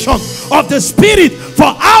invocations of the Spirit.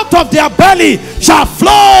 For out of their belly shall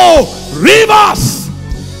flow rivers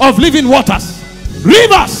of living waters.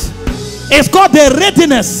 Rivers. It's called the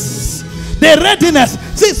readiness. The readiness.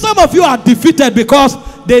 See, some of you are defeated because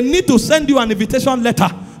they need to send you an invitation letter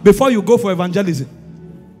before you go for evangelism.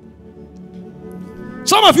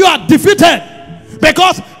 Some of you are defeated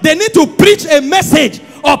because they need to preach a message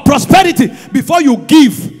of prosperity before you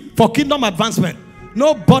give for kingdom advancement.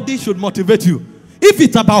 Nobody should motivate you. If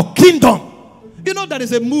it's about kingdom, you know there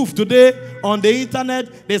is a move today on the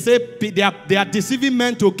internet. They say they are deceiving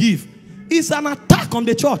men to give. It's an attack on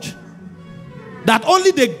the church that only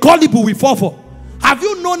the gullible will fall for. Have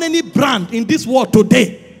you known any brand in this world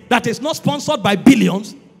today that is not sponsored by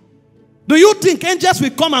billions? Do you think angels will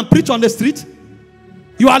come and preach on the street?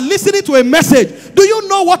 You are listening to a message. Do you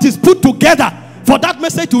know what is put together for that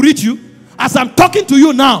message to reach you? As I'm talking to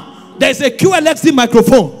you now, there is a QLXD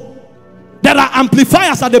microphone. There are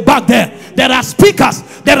amplifiers at the back there. There are speakers.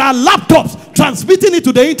 There are laptops transmitting it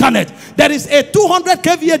to the internet. There is a 200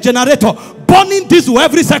 kVA generator burning diesel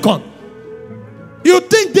every second. You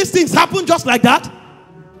think these things happen just like that?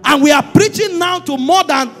 And we are preaching now to more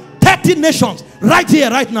than 30 nations right here,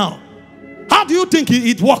 right now. How do you think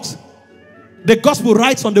it works? The gospel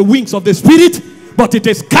rides on the wings of the Spirit, but it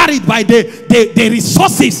is carried by the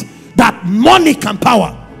resources that money can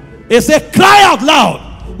power. It says, cry out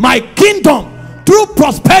loud, my kingdom through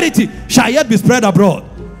prosperity shall yet be spread abroad.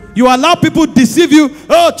 You allow people to deceive you.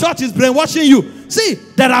 Oh, church is brainwashing you. See,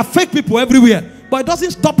 there are fake people everywhere, but it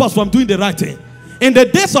doesn't stop us from doing the right thing. In the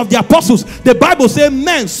days of the apostles, the Bible says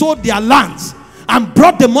men sold their lands and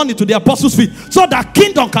brought the money to the apostles' feet so that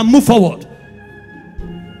kingdom can move forward.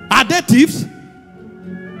 Are they thieves?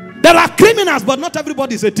 There are criminals, but not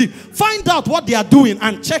everybody is a thief. Find out what they are doing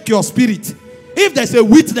and check your spirit. If there's a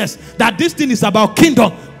witness that this thing is about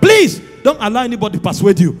kingdom, please don't allow anybody to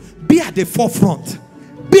persuade you. Be at the forefront.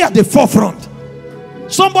 Be at the forefront.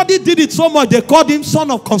 Somebody did it so much they called him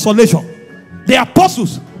son of consolation. The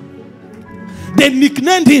apostles, they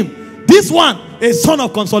nicknamed him, this one is son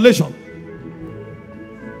of consolation.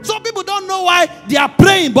 Some people don't know why they are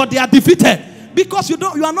praying but they are defeated, because you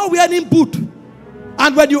are not wearing boot.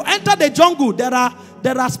 And when you enter the jungle, there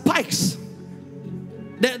are spikes.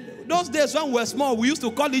 Those days when we were small, we used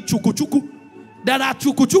to call it chuku chuku. There are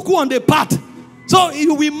chuku chuku on the path. So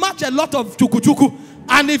you will match a lot of chuku chuku,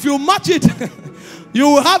 and if you match it you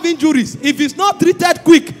will have injuries. If it's not treated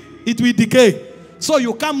quick, it will decay, so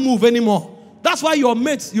you can't move anymore. That's why your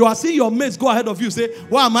mates, you are seeing your mates go ahead of you, say,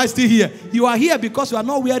 why am I still here? You are here because you are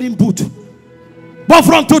not wearing boot. But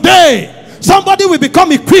from today, somebody will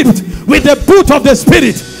become equipped with the boot of the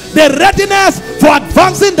Spirit, the readiness for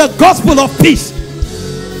advancing the gospel of peace.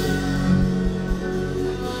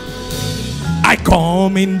 I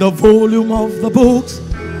come in the volume of the books,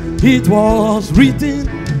 it was written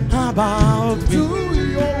about me.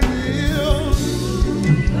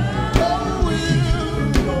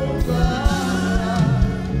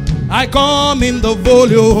 I come in the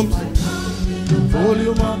volume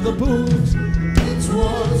of the books. It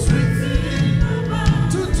was written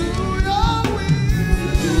to do your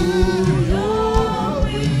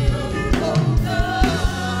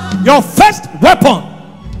will. Your first weapon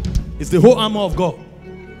is the whole armor of God.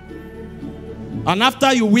 And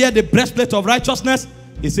after you wear the breastplate of righteousness,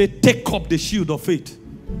 he said, take up the shield of faith.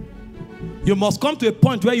 You must come to a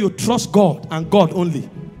point where you trust God and God only.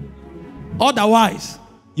 Otherwise,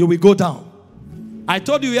 you will go down. I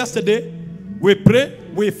told you yesterday, we pray,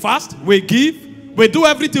 we fast, we give, we do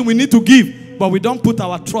everything we need to give, but we don't put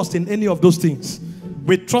our trust in any of those things.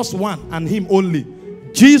 We trust one and him only.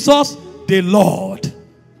 Jesus the Lord.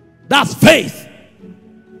 That's faith.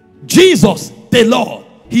 Jesus the Lord.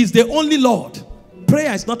 He is the only Lord.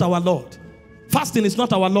 Prayer is not our Lord. Fasting is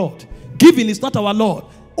not our Lord. Giving is not our Lord.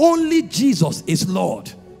 Only Jesus is Lord.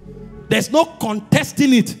 There's no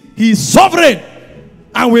contesting it. He is sovereign.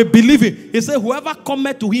 and we believe him. He said, whoever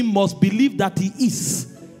cometh to him must believe that he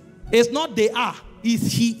is. It's not they are,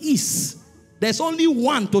 it's he is. There's only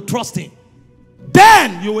one to trust in.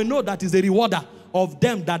 Then you will know that is the rewarder of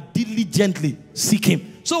them that diligently seek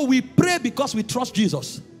him. So we pray because we trust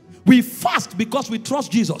Jesus. We fast because we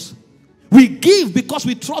trust Jesus. We give because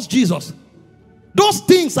we trust Jesus. Those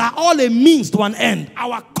things are all a means to an end.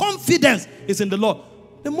 Our confidence is in the Lord.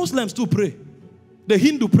 The Muslims too pray. The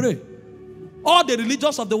Hindu pray. All the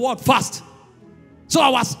religions of the world fast. So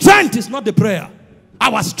our strength is not the prayer.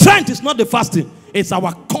 Our strength is not the fasting. It's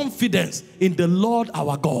our confidence in the Lord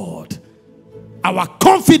our God. Our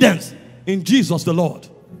confidence in Jesus the Lord.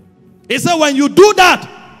 He said when you do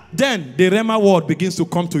that, then the Rhema word begins to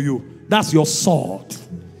come to you. That's your sword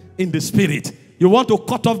in the spirit. You want to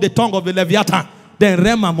cut off the tongue of the Leviathan, then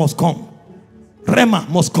Rhema must come. Rhema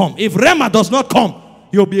must come. If Rhema does not come,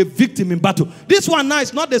 you'll be a victim in battle. This one now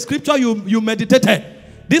is not the scripture you meditated.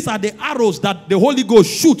 These are the arrows that the Holy Ghost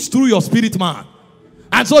shoots through your spirit man.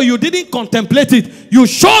 And so you didn't contemplate it. You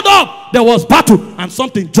showed up, there was battle, and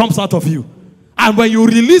something jumps out of you. And when you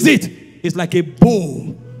release it, it's like a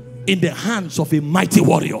bow in the hands of a mighty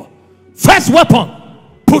warrior. First weapon,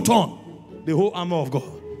 put on the whole armor of God.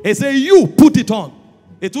 He said, you put it on.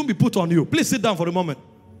 It won't be put on you. Please sit down for a moment.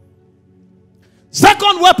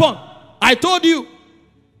 Second weapon, I told you,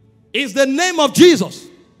 is the name of Jesus.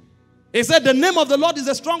 He said, the name of the Lord is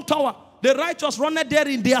a strong tower. The righteous runneth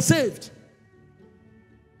therein, they are saved.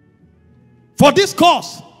 For this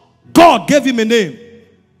cause, God gave him a name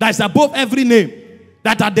that is above every name.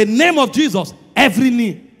 That at the name of Jesus, every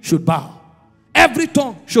knee should bow. Every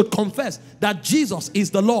tongue should confess that Jesus is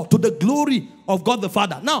the Lord to the glory of God the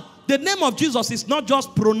Father. Now, the name of Jesus is not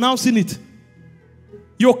just pronouncing it.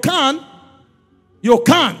 You can,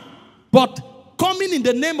 but coming in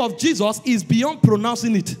the name of Jesus is beyond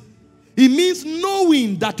pronouncing it. It means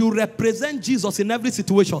knowing that you represent Jesus in every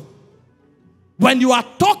situation. When you are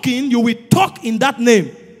talking, you will talk in that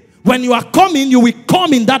name. When you are coming, you will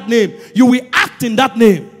come in that name. You will act in that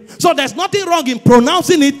name. So there's nothing wrong in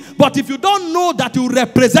pronouncing it, but if you don't know that you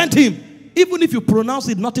represent him, even if you pronounce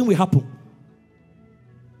it, nothing will happen.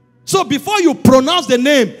 So before you pronounce the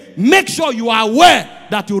name, make sure you are aware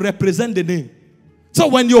that you represent the name. So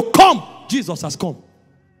when you come, Jesus has come.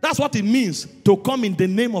 That's what it means to come in the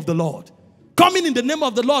name of the Lord. Coming in the name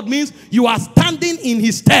of the Lord means you are standing in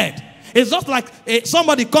his stead. It's just like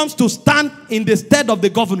somebody comes to stand in the stead of the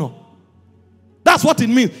governor. That's what it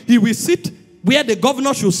means. He will sit where the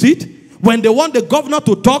governor should sit. When they want the governor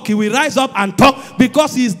to talk, he will rise up and talk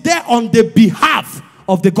because he is there on the behalf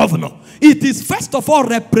of the governor. It is first of all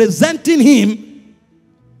representing him,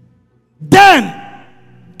 then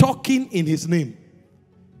talking in his name.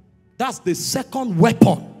 That's the second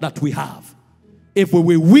weapon that we have. If we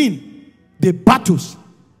will win the battles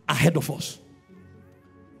ahead of us.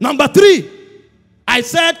 Number 3, I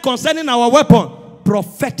said concerning our weapon,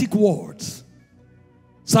 prophetic words.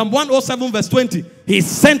 Psalm 107 verse 20. He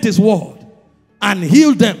sent his word and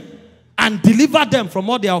healed them and delivered them from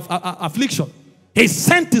all their affliction. He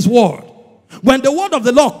sent his word. When the word of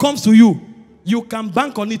the Lord comes to you, you can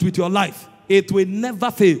bank on it with your life. It will never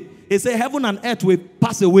fail. He said heaven and earth will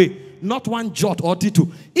pass away, not one jot or tittle.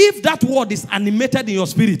 If that word is animated in your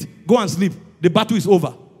spirit, go and sleep. The battle is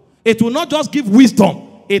over. It will not just give wisdom.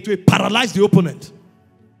 It will paralyze the opponent.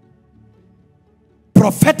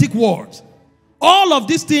 Prophetic words. All of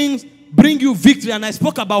these things bring you victory. And I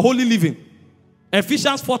spoke about holy living.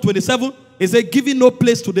 Ephesians 4:27 is a giving no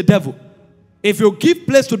place to the devil. If you give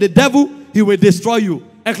place to the devil, he will destroy you.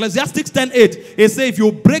 Ecclesiastes 10:8 it says if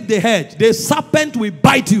you break the hedge, the serpent will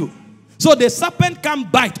bite you. So the serpent can't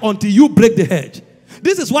bite until you break the hedge.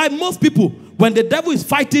 This is why most people, when the devil is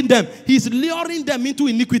fighting them, he's luring them into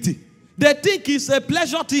iniquity. They think it's a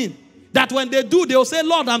pleasure thing. That when they do, they will say,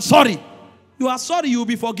 Lord, I'm sorry. You are sorry, you will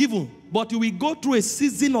be forgiven. But you will go through a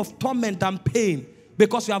season of torment and pain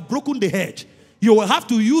because you have broken the hedge. You will have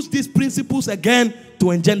to use these principles again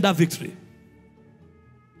to engender victory.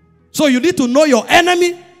 So you need to know your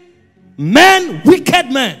enemy, men,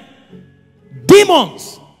 wicked men,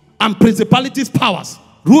 demons, and principalities, powers,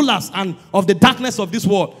 rulers, and of the darkness of this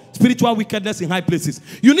world, spiritual wickedness in high places.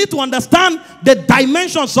 You need to understand the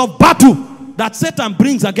dimensions of battle that Satan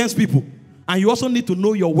brings against people. And you also need to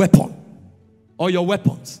know your weapon or your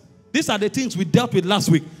weapons. These are the things we dealt with last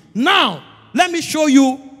week. Now, let me show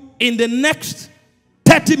you in the next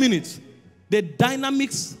 30 minutes the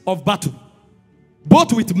dynamics of battle.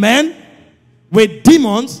 Both with men, with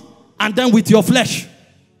demons, and then with your flesh.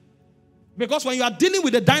 Because when you are dealing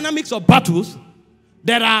with the dynamics of battles,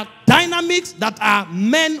 there are dynamics that are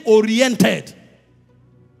men-oriented.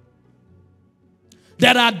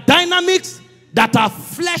 There are dynamics that are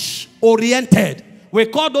flesh-oriented. We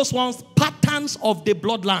call those ones patterns of the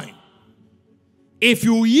bloodline. If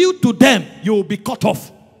you yield to them, you will be cut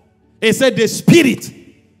off. It said the spirit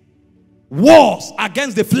wars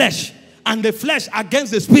against the flesh, and the flesh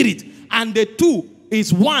against the spirit, and the two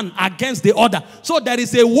is one against the other. So there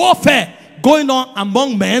is a warfare going on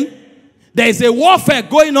among men. There is a warfare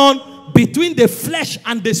going on between the flesh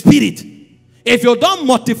and the spirit. If you don't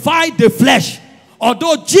mortify the flesh,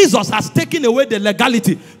 although Jesus has taken away the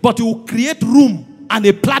legality, but he will create room and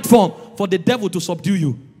a platform for the devil to subdue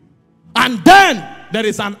you. And then there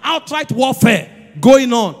is an outright warfare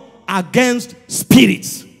going on against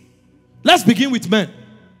spirits. Let's begin with men.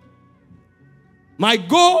 My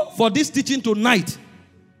goal for this teaching tonight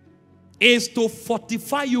is to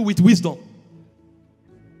fortify you with wisdom.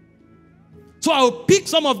 So I will pick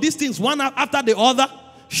some of these things one after the other,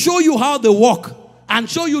 show you how they work, and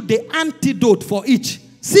show you the antidote for each.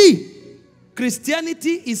 See,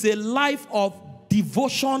 Christianity is a life of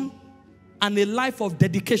devotion and a life of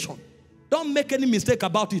dedication. Don't make any mistake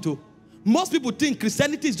about it. Most people think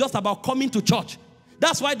Christianity is just about coming to church.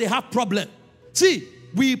 That's why they have problem. See,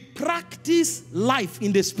 we practice life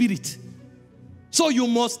in the spirit. So you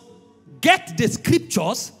must get the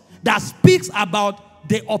scriptures that speaks about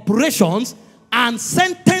the operations and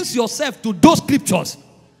sentence yourself to those scriptures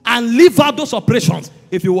and live out those operations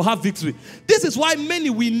if you will have victory. This is why many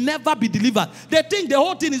will never be delivered. They think the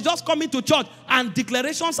whole thing is just coming to church and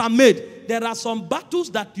declarations are made. There are some battles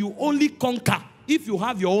that you only conquer if you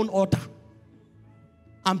have your own altar.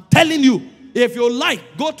 I'm telling you, if you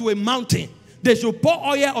like, go to a mountain. They should pour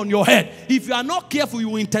oil on your head. If you are not careful, you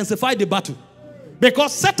will intensify the battle.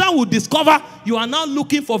 Because Satan will discover you are now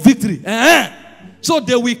looking for victory. So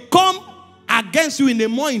they will come against you in a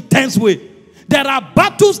more intense way. There are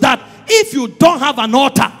battles that if you don't have an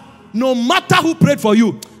altar, no matter who prayed for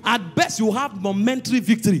you, at best you have momentary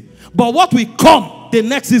victory. But what will come the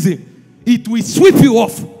next season, it will sweep you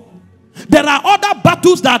off. There are other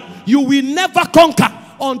battles that you will never conquer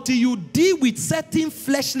until you deal with certain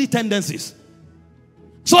fleshly tendencies.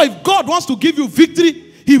 So if God wants to give you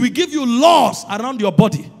victory, he will give you laws around your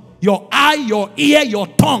body, your eye, your ear, your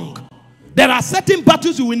tongue. There are certain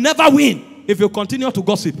battles you will never win if you continue to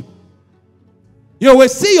gossip. You will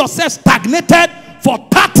see yourself stagnated for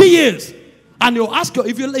 30 years. And you ask you,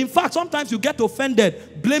 in fact, sometimes you get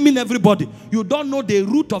offended, blaming everybody. You don't know the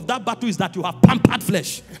root of that battle is that you have pampered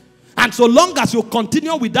flesh. And so long as you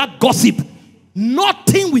continue with that gossip,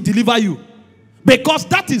 nothing will deliver you. Because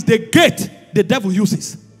that is the gate the devil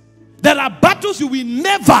uses. There are battles you will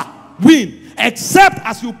never win except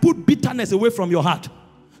as you put bitterness away from your heart.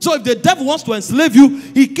 So if the devil wants to enslave you,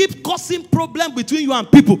 he keeps causing problems between you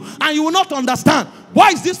and people. And you will not understand. Why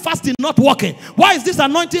is this fasting not working? Why is this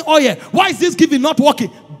anointing oil? Why is this giving not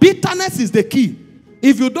working? Bitterness is the key.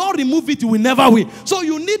 If you don't remove it, you will never win. So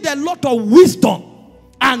you need a lot of wisdom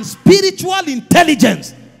and spiritual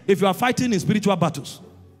intelligence if you are fighting in spiritual battles.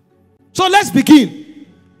 So let's begin.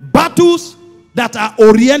 Battles that are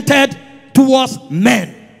oriented towards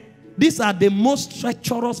men. These are the most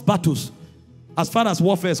treacherous battles as far as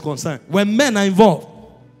warfare is concerned. When men are involved.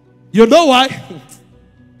 You know why?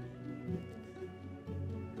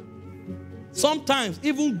 Sometimes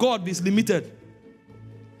even God is limited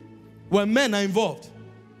when men are involved.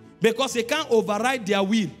 Because they can't override their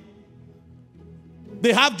will.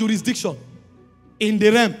 They have jurisdiction in the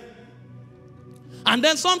realm. And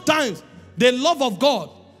then sometimes the love of God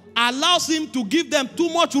allows him to give them too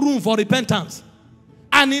much room for repentance.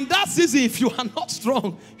 And in that season, if you are not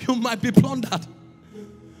strong, you might be plundered.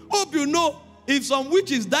 Hope you know, if some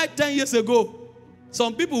witches died 10 years ago,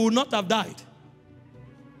 some people would not have died.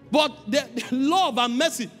 But the love and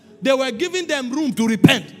mercy, they were giving them room to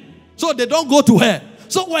repent. So they don't go to hell.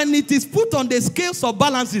 So when it is put on the scales of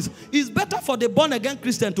balances, it's better for the born-again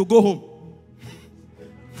Christian to go home.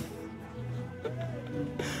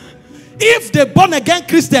 If the born-again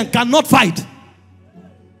Christian cannot fight,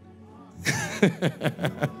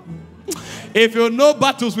 if you know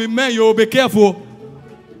battles with men, you will be careful.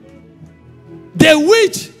 The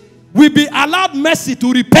witch will be allowed mercy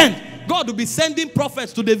to repent. God will be sending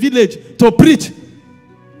prophets to the village to preach.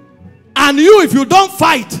 And you, if you don't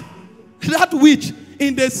fight that witch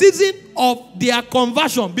in the season of their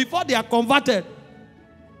conversion, before they are converted,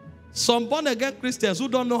 some born-again Christians who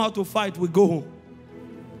don't know how to fight will go home.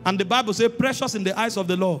 And the Bible says, precious in the eyes of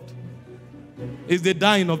the Lord is the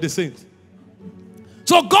dying of the saints.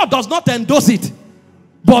 So God does not endorse it.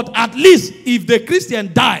 But at least if the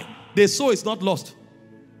Christian die, the soul is not lost.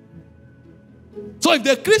 So if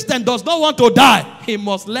the Christian does not want to die, he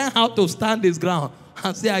must learn how to stand his ground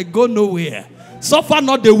and say, I go nowhere Suffer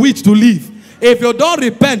not the witch to live. If you don't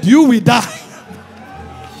repent, you will die.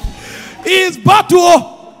 It's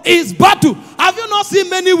battle. It's battle. Have you not seen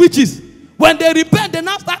many witches? When they repent, they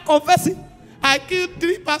now start confessing. I killed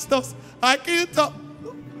 3 pastors. I killed 2.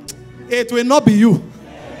 It will not be you.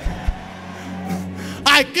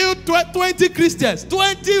 I killed 20 Christians.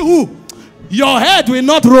 20 who? Your head will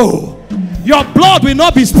not roll. Your blood will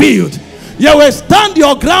not be spilled. You will stand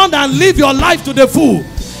your ground and live your life to the full.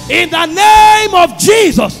 In the name of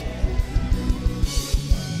Jesus.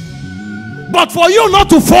 But for you not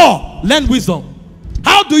to fall, learn wisdom.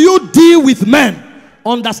 How do you deal with men?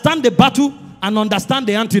 Understand the battle and understand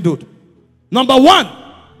the antidote. Number 1,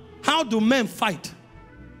 how do men fight?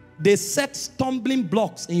 They set stumbling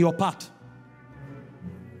blocks in your path.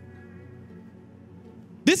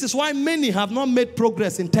 This is why many have not made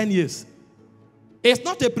progress in 10 years. It's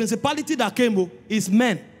not a principality that came, it's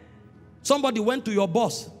men. Somebody went to your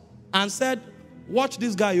boss and said, watch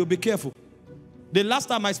this guy, you'll be careful. The last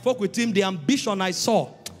time I spoke with him, the ambition I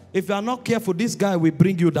saw, if you are not careful, this guy will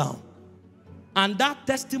bring you down. And that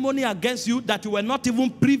testimony against you that you were not even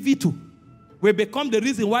privy to will become the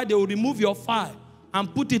reason why they will remove your file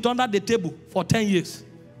and put it under the table for 10 years.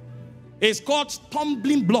 It's called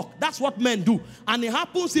stumbling block. That's what men do. And it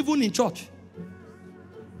happens even in church.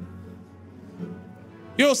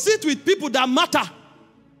 You sit with people that matter.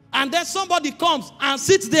 And then somebody comes and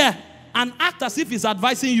sits there and acts as if he's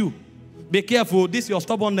advising you. Be careful, this is your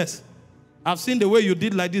stubbornness. I've seen the way you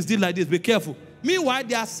did like this, be careful. Meanwhile,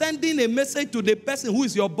 they are sending a message to the person who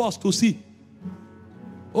is your boss to see.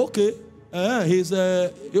 Okay.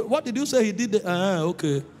 What did you say he did?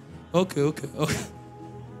 Okay.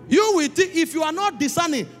 You will think, if you are not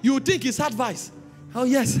discerning, you will think it's advice. Oh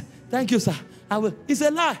yes, thank you, sir. I will. It's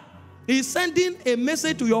a lie. He's sending a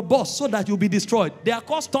message to your boss so that you'll be destroyed. They are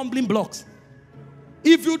called stumbling blocks.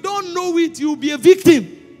 If you don't know it, you'll be a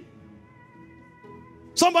victim.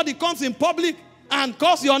 Somebody comes in public and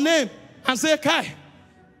calls your name and say, Kai,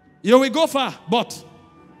 you will go far, but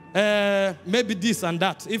maybe this and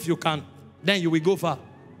that. If you can, then you will go far.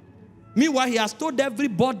 Meanwhile, he has told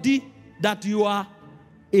everybody that you are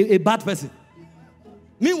a bad person.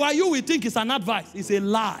 Meanwhile, you will think it's an advice. It's a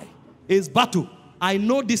lie. It's battle. I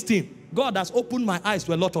know this thing. God has opened my eyes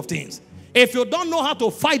to a lot of things. If you don't know how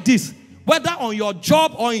to fight this, whether on your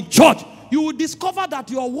job or in church, you will discover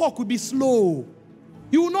that your work will be slow.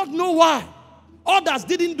 You will not know why. Others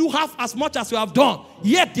didn't do half as much as you have done,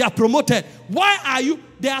 yet they are promoted. Why are you?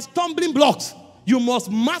 They are stumbling blocks. You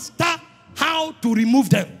must master how to remove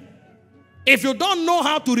them. If you don't know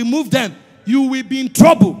how to remove them, you will be in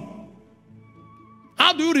trouble.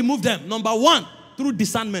 How do you remove them? Number 1, through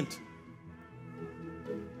discernment.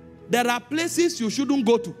 There are places you shouldn't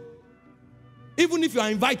go to, even if you are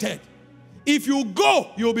invited. If you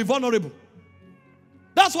go, you will be vulnerable.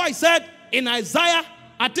 That's why I said in Isaiah,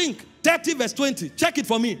 I think 30 verse 20, check it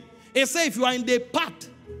for me. It says if you are in the path,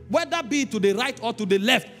 whether be to the right or to the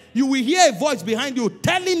left, you will hear a voice behind you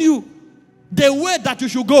telling you the way that you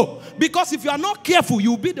should go. Because if you are not careful,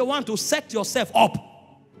 you will be the one to set yourself up.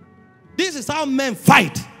 This is how men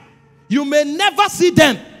fight. You may never see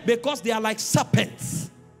them because they are like serpents.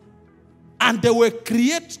 And they will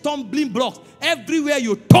create stumbling blocks. Everywhere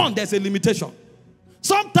you turn, there's a limitation.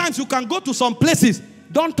 Sometimes you can go to some places,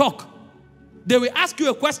 don't talk. They will ask you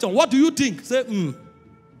a question. What do you think? Say,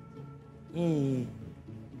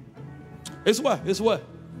 It's where? It's where?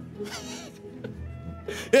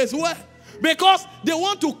 It's where? Because they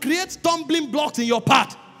want to create stumbling blocks in your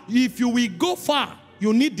path. If you will go far,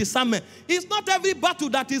 you need discernment. It's not every battle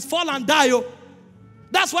that is fall and die.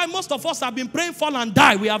 That's why most of us have been praying fall and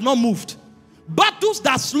die. We have not moved. Battles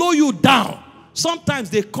that slow you down, sometimes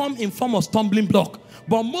they come in form of stumbling block.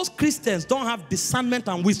 But most Christians don't have discernment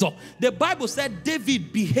and wisdom. The Bible said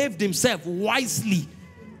David behaved himself wisely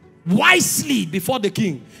before the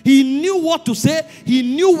king. He knew what to say. He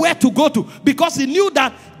knew where to go to, because he knew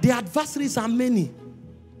that the adversaries are many.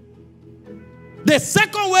 The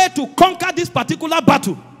second way to conquer this particular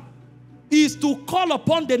battle is to call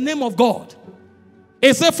upon the name of God.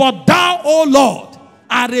 It says, for thou, O Lord,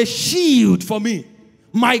 are a shield for me,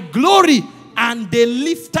 my glory and the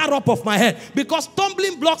lifter up of my head. Because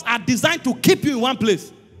stumbling blocks are designed to keep you in one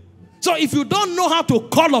place. So if you don't know how to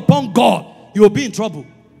call upon God, you will be in trouble.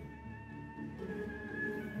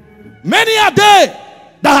 Many are they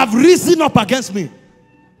that have risen up against me,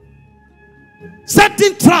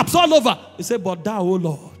 setting traps all over. He said, but thou, O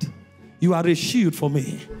Lord, you are a shield for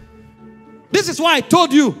me. This is why I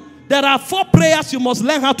told you there are 4 prayers you must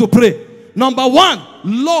learn how to pray. Number 1,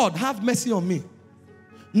 Lord, have mercy on me.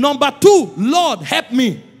 Number 2, Lord, help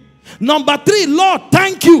me. Number 3, Lord,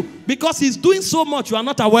 thank you Because he's doing so much you are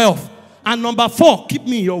not aware of. And number 4, keep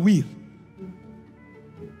me in your will.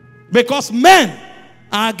 Because men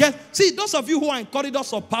are against. See, those of you who are in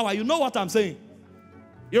corridors of power, you know what I'm saying.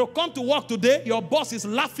 You come to work today, your boss is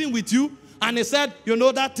laughing with you, and he said, you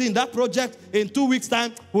know that thing, that project, in 2 weeks'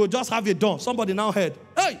 time, we'll just have it done. Somebody now heard.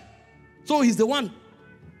 Hey! So he's the one.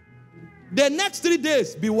 The next 3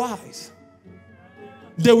 days, be wise.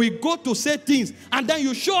 They will go to say things, and then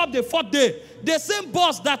you show up the 4th day. The same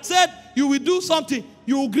boss that said you will do something,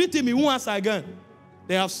 you will greet him, he won't answer again.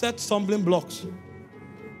 They have set stumbling blocks.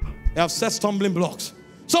 They have set stumbling blocks.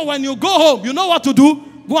 So when you go home, you know what to do?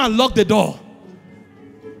 Go and lock the door.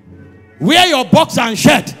 Wear your boxer and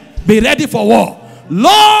shirt. Be ready for war.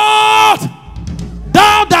 Lord,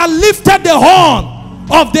 thou that lifted the horn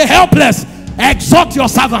of the helpless, exhort your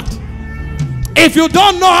servant. If you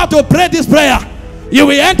don't know how to pray this prayer, you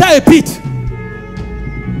will enter a pit.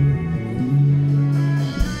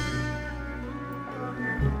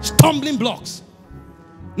 Stumbling blocks.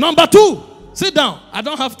 Number 2, sit down. I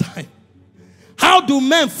don't have time. How do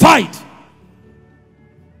men fight?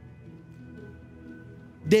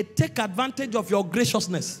 They take advantage of your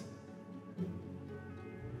graciousness.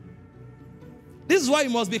 This is why you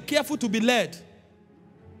must be careful to be led.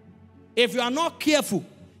 If you are not careful,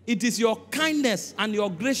 it is your kindness and your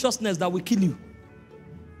graciousness that will kill you.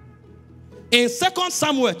 In 2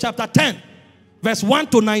 Samuel chapter 10, verse 1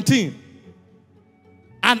 to 19,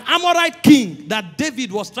 an Amorite king that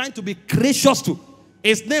David was trying to be gracious to,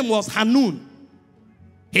 his name was Hanun.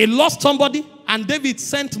 He lost somebody, and David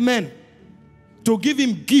sent men to give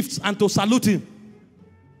him gifts and to salute him.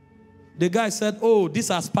 The guy said, oh,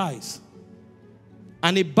 these are spies.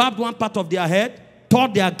 And he barbed one part of their head, tore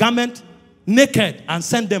their garment naked, and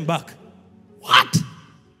sent them back. What?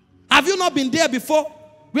 Have you not been there before?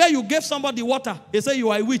 Where you gave somebody water, they say you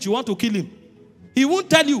are a witch, you want to kill him. He won't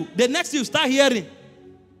tell you. The next you start hearing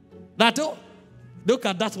that, oh, look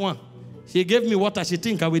at that one. She gave me water, she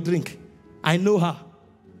think I will drink. I know her.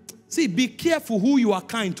 See, be careful who you are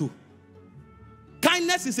kind to.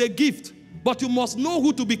 Kindness is a gift, but you must know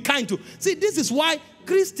who to be kind to. See, this is why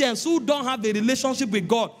Christians who don't have a relationship with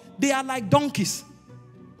God, they are like donkeys.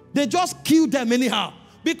 They just kill them anyhow.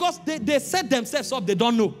 Because they set themselves up, they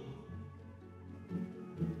don't know.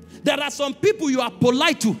 There are some people you are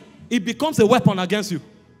polite to, it becomes a weapon against you.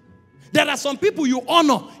 There are some people you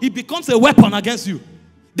honor, it becomes a weapon against you.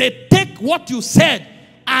 They take what you said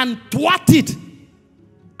and thwart it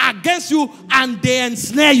against you, and they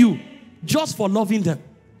ensnare you just for loving them,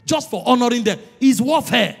 just for honoring them. It's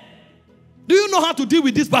warfare. Do you know how to deal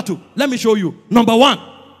with this battle? Let me show you. Number 1,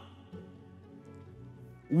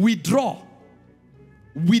 withdraw.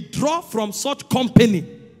 Withdraw from such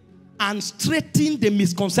company and straighten the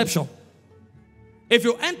misconception. If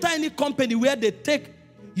you enter any company where they take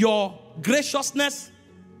your graciousness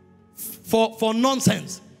for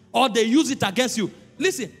nonsense, or they use it against you,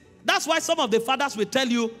 listen, that's why some of the fathers will tell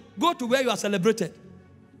you, go to where you are celebrated.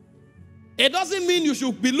 It doesn't mean you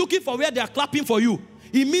should be looking for where they are clapping for you.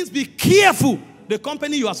 It means be careful the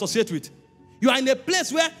company you associate with. You are in a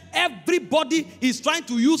place where everybody is trying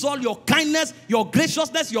to use all your kindness, your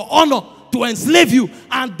graciousness, your honor to enslave you,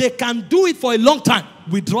 and they can do it for a long time.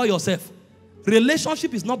 Withdraw yourself.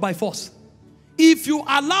 Relationship is not by force. If you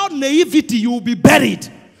allow naivety, you will be buried.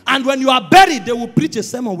 And when you are buried, they will preach a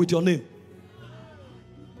sermon with your name.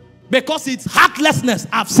 Because it's heartlessness.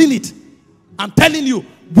 I've seen it. I'm telling you,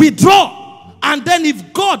 withdraw. And then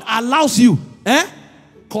if God allows you,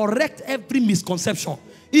 correct every misconception.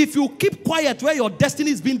 If you keep quiet where your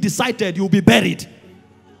destiny is being decided, you'll be buried.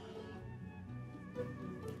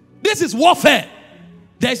 This is warfare.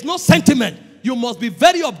 There is no sentiment. You must be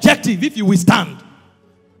very objective if you will stand.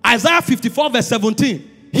 Isaiah 54 verse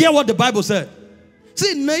 17. Hear what the Bible said.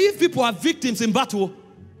 See, naive people are victims in battle.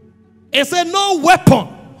 It said, no weapon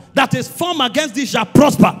that is formed against thee shall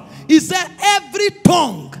prosper. He said, every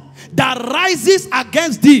tongue that rises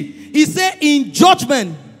against thee, he said, in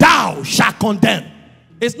judgment thou shalt condemn.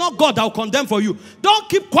 It's not God that will condemn for you. Don't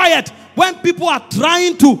keep quiet when people are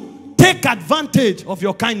trying to take advantage of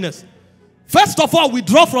your kindness. First of all,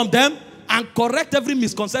 withdraw from them and correct every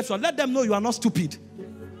misconception. Let them know you are not stupid.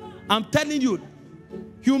 I'm telling you,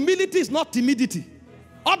 humility is not timidity.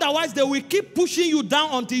 Otherwise, they will keep pushing you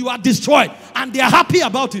down until you are destroyed. And they are happy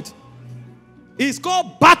about it. It's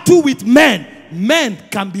called battle with men. Men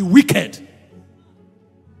can be wicked.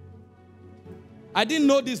 I didn't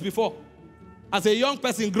know this before. As a young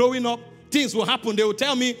person growing up, things will happen. They will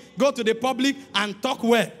tell me, go to the public and talk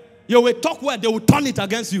well. You will talk well, they will turn it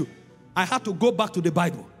against you. I had to go back to the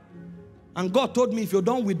Bible. And God told me, if you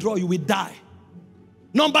don't withdraw, you will die.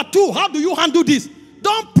 Number 2, how do you handle this?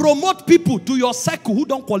 Don't promote people to your circle who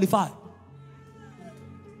don't qualify.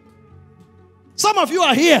 Some of you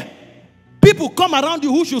are here. People come around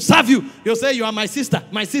you who should serve you. You say, you are my sister,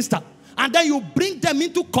 my sister. And then you bring them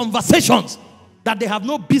into conversations that they have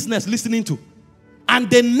no business listening to. And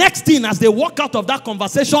the next thing, as they walk out of that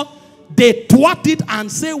conversation, they twat it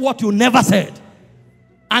and say what you never said.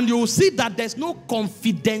 And you will see that there's no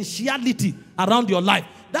confidentiality around your life.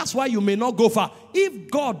 That's why you may not go far. If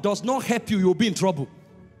God does not help you, you'll be in trouble.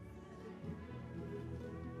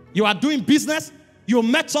 You are doing business. You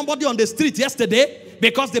met somebody on the street yesterday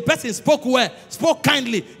because the person spoke well, spoke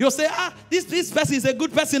kindly. You say, this person is a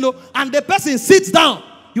good person. And the person sits down.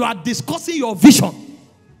 You are discussing your vision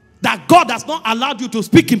that God has not allowed you to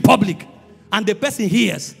speak in public. And the person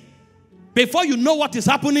hears. Before you know what is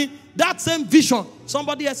happening, that same vision,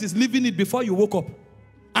 somebody else is living it before you woke up.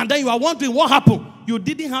 And then you are wondering what happened. You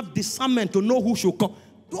didn't have discernment to know who should come.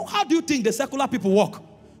 How do you think the secular people work?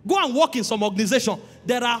 Go and work in some organization.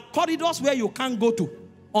 There are corridors where you can't go to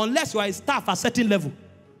unless you are a staff at a certain level.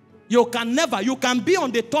 You can be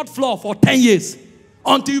on the 3rd floor for 10 years.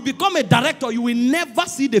 Until you become a director, you will never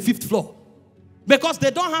see the 5th floor. Because they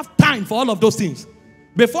don't have time for all of those things.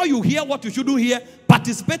 Before you hear what you shouldn't hear,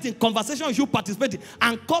 participate in conversation you should participate in,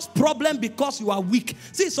 and cause problem because you are weak.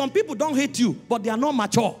 See, some people don't hate you, but they are not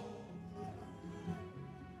mature.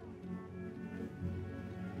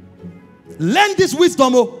 Learn this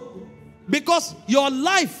wisdom, because your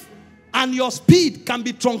life and your speed can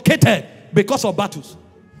be truncated because of battles.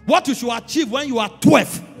 What you should achieve when you are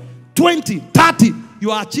 12, 20, 30,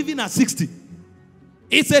 you are achieving at 60.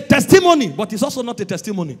 It's a testimony, but it's also not a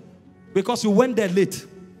testimony because you went there late.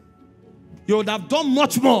 You would have done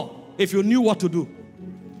much more if you knew what to do.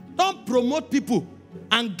 Don't promote people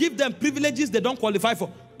and give them privileges they don't qualify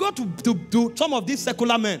for. Go to some of these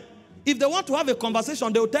secular men. If they want to have a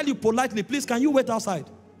conversation, they will tell you politely, please, can you wait outside?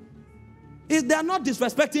 If they are not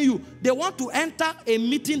disrespecting you, they want to enter a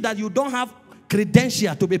meeting that you don't have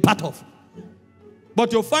credential to be part of.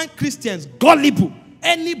 But you'll find Christians gullible.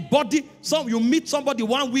 Anybody, you meet somebody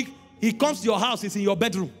 1 week, he comes to your house, he's in your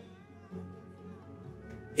bedroom.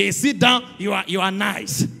 He sit down, you are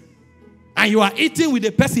nice. And you are eating with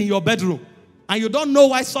the person in your bedroom. And you don't know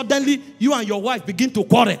why suddenly you and your wife begin to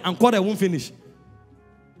quarrel, and quarrel won't finish.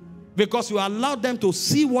 Because you allow them to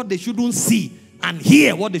see what they shouldn't see and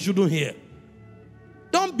hear what they shouldn't hear.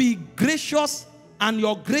 Don't be gracious, and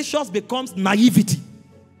your gracious becomes naivety.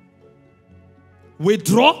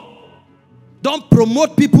 Withdraw. Don't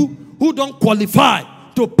promote people who don't qualify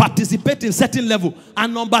to participate in certain level.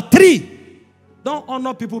 And number 3, don't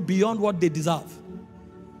honor people beyond what they deserve.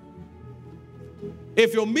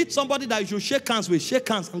 If you meet somebody that you should shake hands with, shake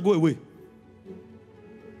hands and go away.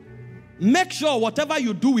 Make sure whatever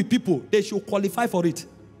you do with people, they should qualify for it.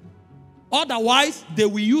 Otherwise, they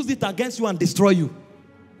will use it against you and destroy you.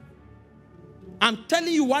 I'm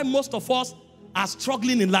telling you why most of us are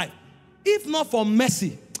struggling in life. If not for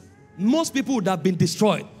mercy, most people would have been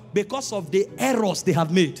destroyed because of the errors they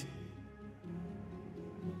have made.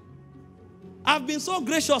 I've been so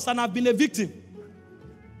gracious and I've been a victim.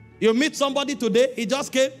 You meet somebody today, he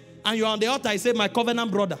just came, and you're on the altar, he said, my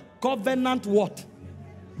covenant brother. Covenant what?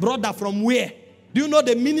 Brother from where? Do you know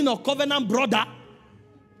the meaning of covenant brother?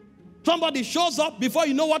 Somebody shows up, before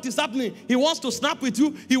you know what is happening, he wants to snap with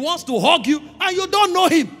you, he wants to hug you, and you don't know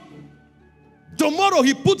him. Tomorrow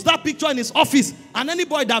he puts that picture in his office, and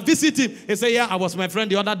anybody that visits him, he say, yeah, I was my friend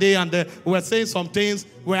the other day, and we were saying some things,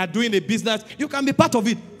 we are doing a business, you can be part of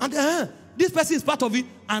it. And this person is part of it,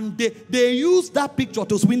 and they use that picture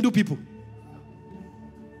to swindle people.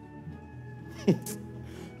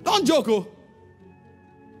 Don't joke, oh.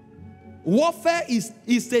 Warfare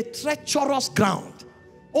is a treacherous ground.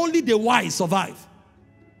 Only the wise survive.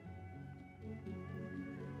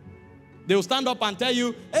 They will stand up and tell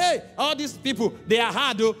you, hey, all these people, they are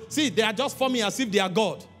hard. Oh. See, they are just forming as if they are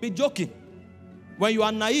God. Be joking. When you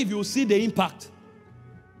are naive, you will see the impact.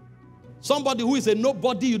 Somebody who is a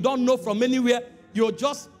nobody, you don't know from anywhere, you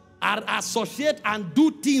just associate and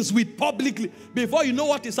do things with publicly. Before you know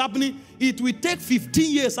what is happening, it will take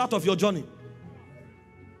 15 years out of your journey.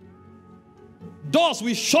 Doors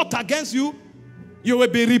will shut against you. You will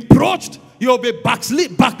be reproached. You will be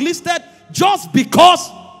backlisted just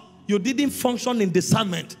because you didn't function in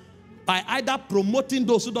discernment by either promoting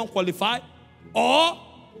those who don't qualify or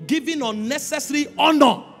giving unnecessary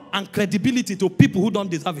honor and credibility to people who don't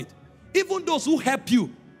deserve it. Even those who help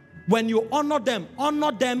you, when you honor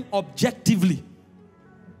them objectively.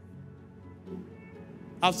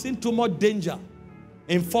 I've seen too much danger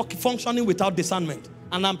in functioning without discernment.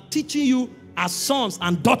 And I'm teaching you as sons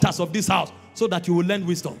and daughters of this house so that you will learn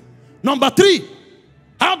wisdom. Number 3,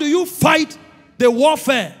 How do you fight the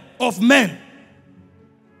warfare of men?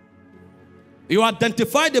 You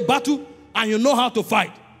identify the battle and you know how to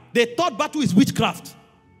fight. The third battle is witchcraft.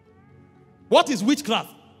 What is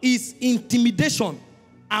witchcraft? It's intimidation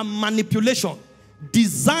and manipulation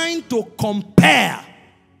designed to compare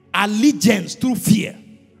allegiance through fear.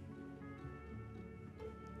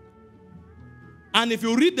 And if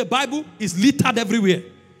you read the Bible, it's littered everywhere.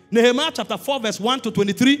 Nehemiah chapter 4 verse 1 to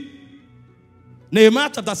 23. Nehemiah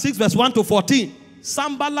chapter 6 verse 1 to 14.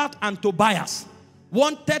 Sanballat and Tobias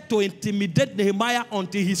wanted to intimidate Nehemiah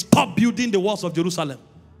until he stopped building the walls of Jerusalem.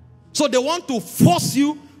 So they want to force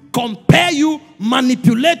you, compare you,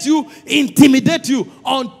 manipulate you, intimidate you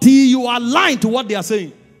until you align to what they are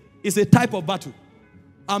saying. It's a type of battle.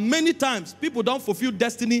 And many times, people don't fulfill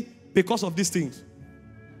destiny because of these things.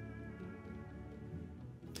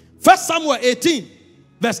 1 Samuel 18,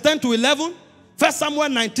 verse 10 to 11. 1 Samuel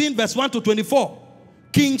 19, verse 1 to 24.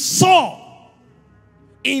 King Saul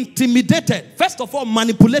intimidated, first of all,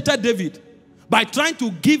 manipulated David by trying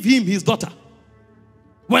to give him his daughter.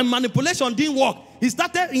 When manipulation didn't work, he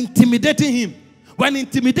started intimidating him. When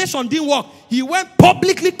intimidation didn't work, he went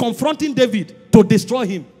publicly confronting David to destroy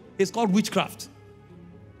him. It's called witchcraft.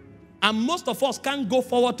 And most of us can't go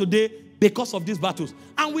forward today because of these battles.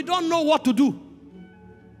 And we don't know what to do.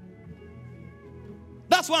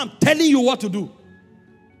 That's why I'm telling you what to do.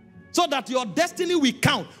 So that your destiny will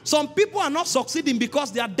count. Some people are not succeeding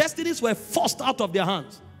because their destinies were forced out of their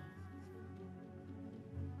hands.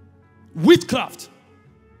 Witchcraft.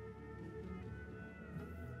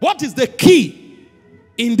 What is the key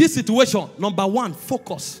in this situation? Number one,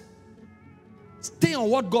 focus. Stay on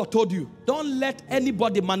what God told you. Don't let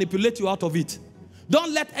anybody manipulate you out of it.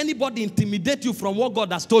 Don't let anybody intimidate you from what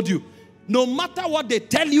God has told you. No matter what they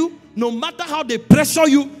tell you, no matter how they pressure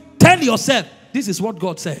you, tell yourself, this is what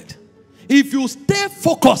God said. If you stay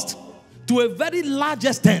focused to a very large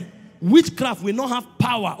extent, witchcraft will not have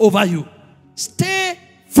power over you. Stay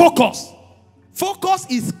focused. Focus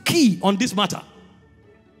is key on this matter.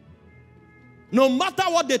 No matter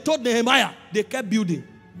what they told Nehemiah, they kept building.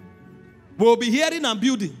 We'll be hearing and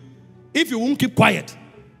building if you won't keep quiet.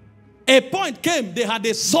 A point came, they had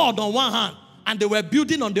a sword on one hand and they were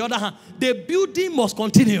building on the other hand. The building must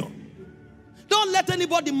continue. Don't let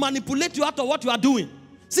anybody manipulate you out of what you are doing.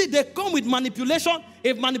 See, they come with manipulation.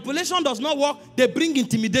 If manipulation does not work, they bring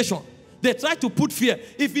intimidation. They try to put fear.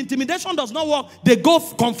 If intimidation does not work, they go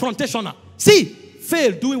confrontational. See,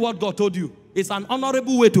 fail doing what God told you. It's an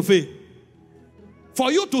honorable way to fail. For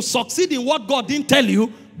you to succeed in what God didn't tell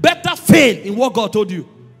you, better fail in what God told you.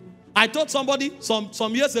 I told somebody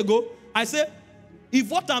some years ago, I said, if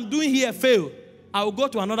what I'm doing here fail, I will go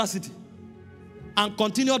to another city and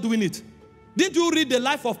continue doing it. Did you read the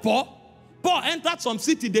life of Paul? Paul entered some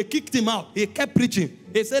city, they kicked him out. He kept preaching.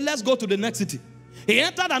 He said, let's go to the next city. He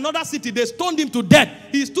entered another city, they stoned him to death.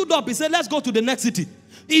 He stood up, he said, let's go to the next city.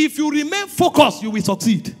 If you remain focused, you will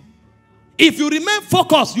succeed. If you remain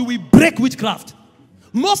focused, you will break witchcraft.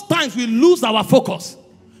 Most times we lose our focus.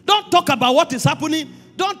 Don't talk about what is happening.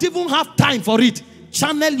 Don't even have time for it.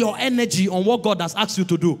 Channel your energy on what God has asked you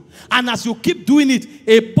to do. And as you keep doing it,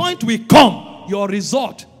 a point will come. Your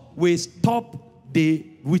result will stop the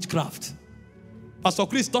witchcraft. Pastor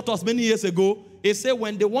Chris taught us many years ago. He said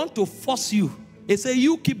when they want to force you, he said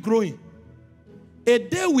you keep growing. A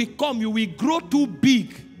day will come, you will grow too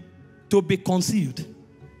big to be concealed.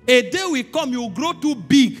 A day will come, you will grow too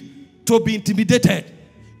big to be intimidated.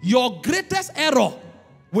 Your greatest error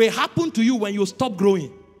will happen to you when you stop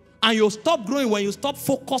growing. And you'll stop growing when you stop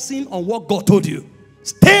focusing on what God told you.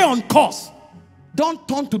 Stay on course. Don't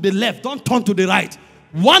turn to the left. Don't turn to the right.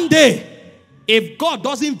 One day, if God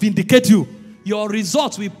doesn't vindicate you, your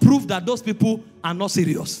results will prove that those people are not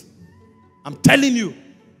serious. I'm telling you.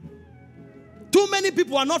 Too many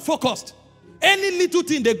people are not focused. Any little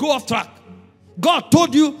thing, they go off track. God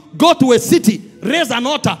told you, go to a city, raise an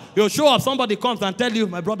altar. You'll show up, somebody comes and tell you,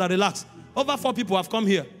 my brother, relax. Over 4 people have come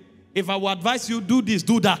here. If I would advise you, do this,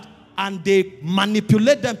 do that. And they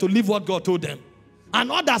manipulate them to live what God told them.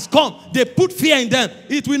 And others come, they put fear in them.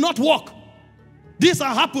 It will not work. This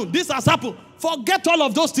has happened, this has happened. Forget all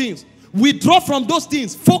of those things. Withdraw from those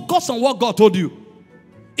things. Focus on what God told you.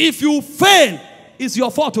 If you fail, it's your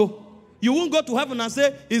fault. Oh. You won't go to heaven and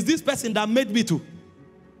say, is this person that made me to?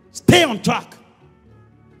 Stay on track.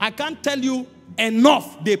 I can't tell you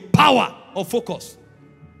enough the power of focus.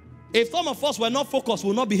 If some of us were not focused, we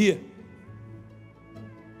will not be here.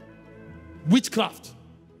 Witchcraft.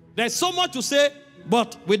 There's so much to say,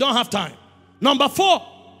 but we don't have time. Number 4,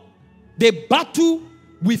 the battle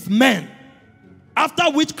with men. After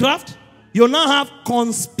witchcraft, you now have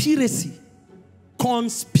conspiracy.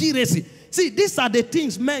 conspiracy. See, these are the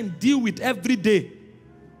things men deal with every day.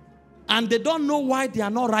 And they don't know why they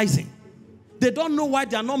are not rising. They don't know why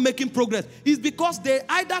they are not making progress. It's because they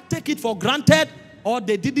either take it for granted or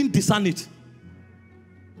they didn't discern it.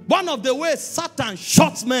 One of the ways Satan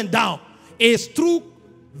shuts men down is through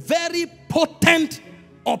very potent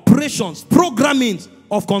operations, programmings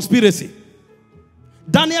of conspiracy.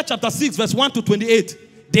 Daniel chapter 6 verse 1 to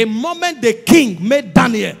 28. The moment the king made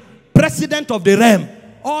Daniel president of the realm,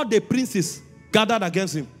 all the princes gathered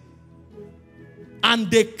against him. And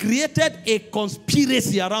they created a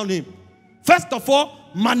conspiracy around him. First of all,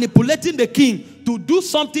 manipulating the king to do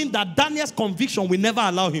something that Daniel's conviction will never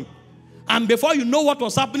allow him. And before you know what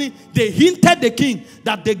was happening, they hinted the king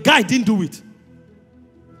that the guy didn't do it,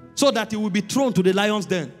 so that he will be thrown to the lion's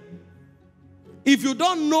den. If you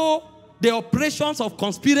don't know the operations of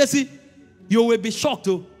conspiracy, you will be shocked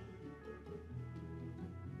too.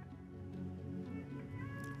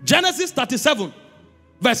 Genesis 37,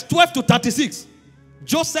 verse 12 to 36.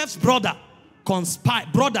 Joseph's brothers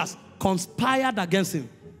conspired against him.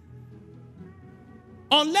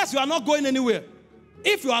 Unless you are not going anywhere.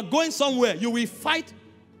 If you are going somewhere, you will fight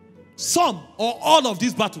some or all of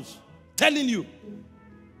these battles. Telling you.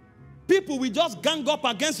 People will just gang up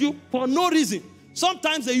against you for no reason.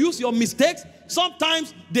 Sometimes they use your mistakes.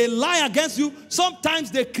 Sometimes they lie against you. Sometimes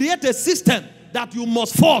they create a system that you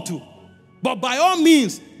must fall to. But by all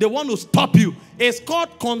means, they want to stop you. It's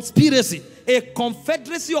called conspiracy. A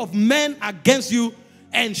confederacy of men against you,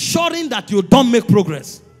 ensuring that you don't make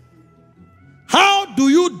progress. How do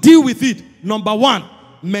you deal with it? Number one,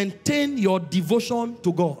 maintain your devotion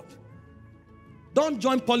to God. Don't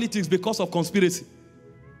join politics because of conspiracy.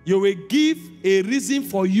 You will give a reason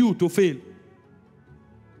for you to fail.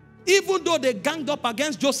 Even though they ganged up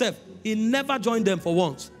against Joseph, he never joined them for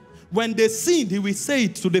once. When they sinned, he will say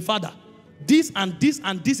it to the father. This and this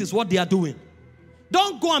and this is what they are doing.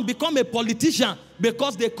 Don't go and become a politician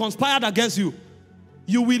because they conspired against you.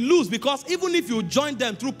 You will lose, because even if you join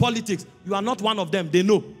them through politics, you are not one of them. They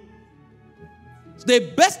know.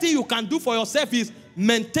 The best thing you can do for yourself is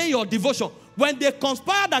maintain your devotion. When they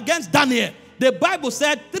conspired against Daniel, the Bible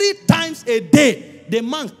said 3 times a day, the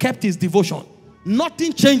man kept his devotion.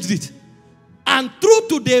 Nothing changed it. And true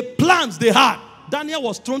to the plans they had, Daniel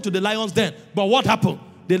was thrown to the lion's den. But what happened?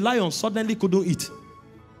 The lion suddenly couldn't eat.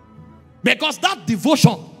 Because that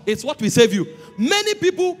devotion is what will save you. Many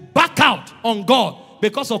people back out on God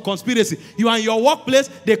because of conspiracy. You are in your workplace,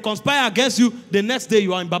 they conspire against you. The next day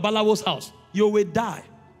you are in Babalawo's house. You will die.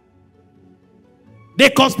 They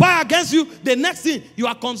conspire against you. The next thing, you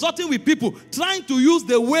are consulting with people, trying to use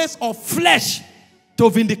the ways of flesh to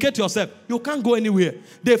vindicate yourself. You can't go anywhere.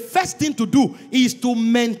 The first thing to do is to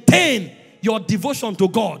maintain your devotion to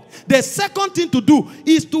God. The second thing to do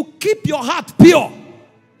is to keep your heart pure.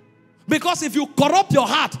 Because if you corrupt your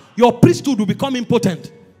heart, your priesthood will become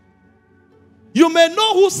impotent. You may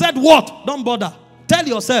know who said what. Don't bother. Tell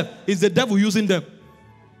yourself it's the devil using them.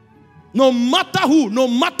 No matter who, no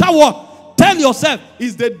matter what, tell yourself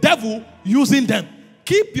it's the devil using them.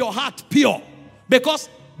 Keep your heart pure. Because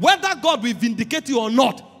whether God will vindicate you or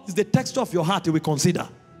not, is the texture of your heart he will consider.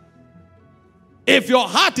 If your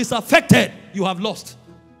heart is affected, you have lost.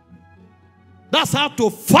 That's how to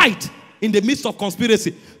fight in the midst of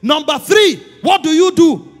conspiracy. Number 3, what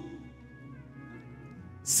do?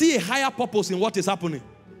 See a higher purpose in what is happening.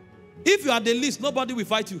 If you are the least, nobody will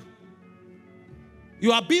fight you.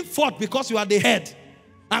 You are being fought because you are the head.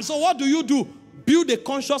 And so what do? Build a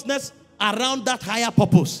consciousness around that higher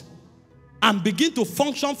purpose. And begin to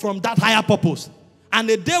function from that higher purpose. And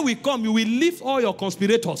the day will come, you will lift all your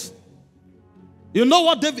conspirators. You know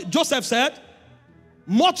what Joseph said?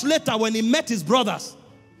 Much later when he met his brothers,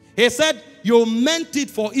 he said, you meant it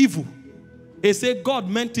for evil. He said, God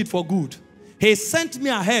meant it for good. He sent me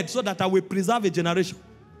ahead so that I will preserve a generation.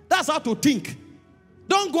 That's how to think.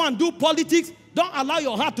 Don't go and do politics. Don't allow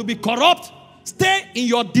your heart to be corrupt. Stay in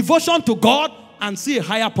your devotion to God and see a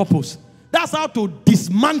higher purpose. That's how to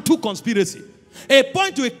dismantle conspiracy. A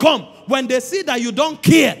point will come when they see that you don't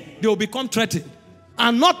care, they will become threatened.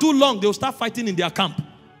 And not too long, they will start fighting in their camp.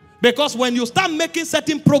 Because when you start making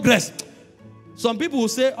certain progress, some people will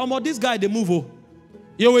say, oh, this guy, they move. Oh.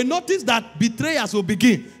 You will notice that betrayers will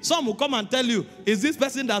begin. Some will come and tell you, is this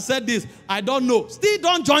person that said this? I don't know. Still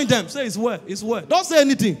don't join them. Say, it's where? It's where? Don't say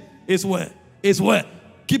anything. It's where? It's where?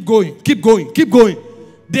 Keep going. Keep going. Keep going.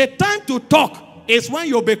 The time to talk is when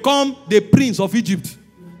you become the prince of Egypt.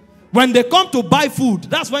 When they come to buy food,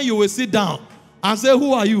 that's when you will sit down and say,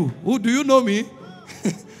 who are you? Who do you know me?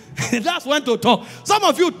 That's when to talk. Some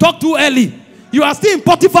of you talk too early. You are still in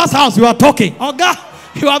Potiphar's house. You are talking. Oh God,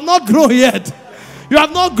 you have not grown yet. You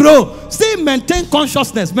have not grown. Still maintain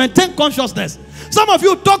consciousness. Maintain consciousness. Some of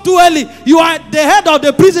you talk too early. You are the head of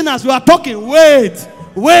the prisoners. You are talking. Wait.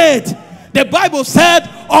 Wait. The Bible said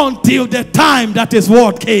until the time that his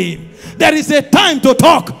word came. There is a time to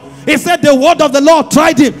talk. It said the word of the Lord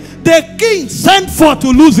tried him. The king sent for to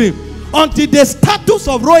lose him. Until the status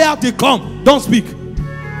of royalty come, don't speak.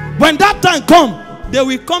 When that time come, they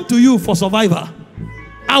will come to you for survival.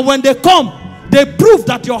 And when they come, they prove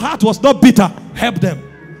that your heart was not bitter. Help them.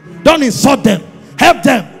 Don't insult them. Help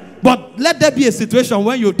them. But let there be a situation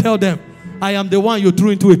when you tell them, I am the one you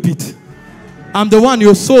threw into a pit. I'm the one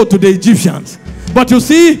you sold to the Egyptians. But you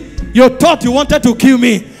see, you thought you wanted to kill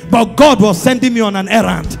me, but God was sending me on an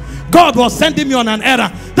errand. God was sending me on an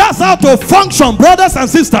errand. That's how to function, brothers and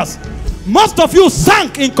sisters. Most of you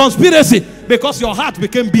sank in conspiracy because your heart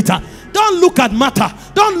became bitter. Don't look at Martha.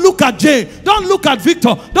 Don't look at Jane. Don't look at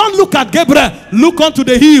Victor. Don't look at Gabriel. Look unto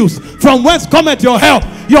the hills, from whence cometh your help.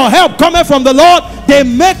 Your help cometh from the Lord, the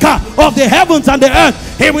maker of the heavens and the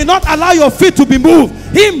earth. He will not allow your feet to be moved.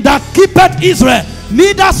 Him that keepeth Israel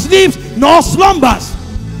neither sleeps nor slumbers.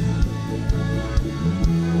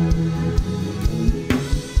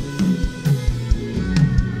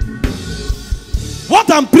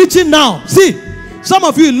 What I'm preaching now, see, some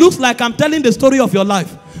of you, it looks like I'm telling the story of your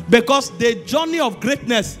life, because the journey of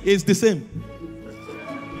greatness is the same.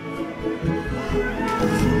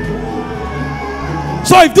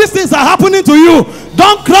 So if these things are happening to you,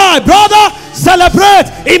 don't cry, brother. Celebrate.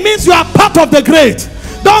 It means you are part of the great.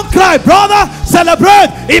 Don't cry, brother. Celebrate.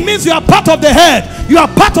 It means you are part of the head. You are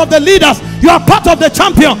part of the leaders. You are part of the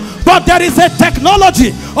champion. But there is a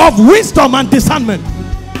technology of wisdom and discernment.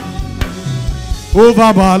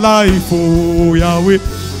 Over my life, oh Yahweh.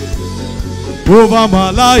 Over my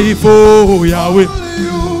life, oh Yahweh.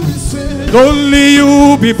 Only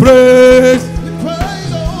you be praised.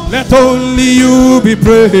 Let only you be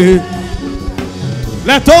praised.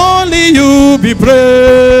 Let only you be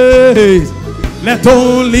praised. Let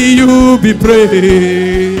only you be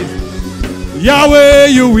praised. Yahweh,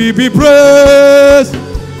 you will be praised.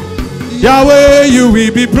 Yahweh, you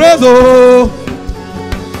will be praised. Oh,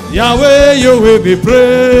 Yahweh, you will be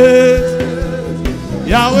praised.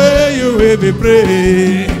 Yahweh, you will be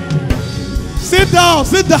praised. Sit down,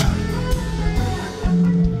 sit down.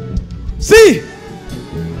 See,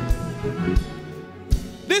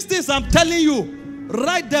 these things I'm telling you,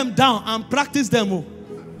 write them down and practice them.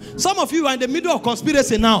 Some of you are in the middle of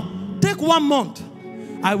conspiracy now. Take 1 month.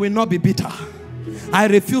 I will not be bitter. I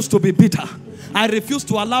refuse to be bitter. I refuse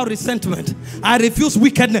to allow resentment. I refuse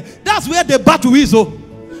wickedness. That's where the battle is. Oh,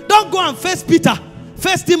 don't go and face Peter,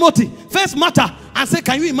 face Timothy, face Martha and say,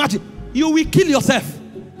 can you imagine? You will kill yourself.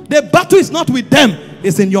 The battle is not with them,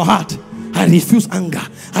 it's in your heart. I refuse anger.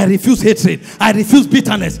 I refuse hatred. I refuse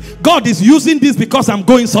bitterness. God is using this because I'm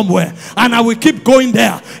going somewhere, and I will keep going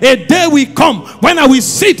there. A day will come when I will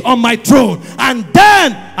sit on my throne, and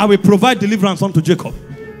then I will provide deliverance unto Jacob.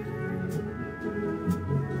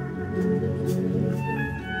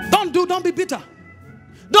 Don't be bitter.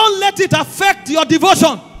 Don't let it affect your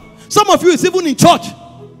devotion. Some of you is even in church.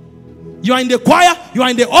 You are in the choir. You are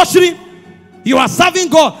in the ushering. You are serving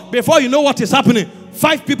God. Before you know what is happening,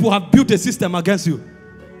 5 people have built a system against you,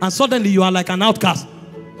 and suddenly you are like an outcast.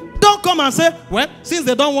 Don't come and say, well, since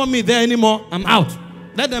they don't want me there anymore, I'm out.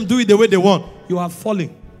 Let them do it the way they want. You are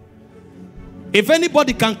falling. If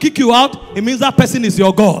anybody can kick you out, it means that person is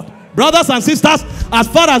your God. Brothers and sisters, as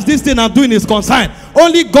far as this thing I'm doing is concerned,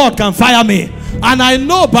 only God can fire me. And I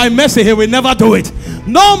know by mercy he will never do it.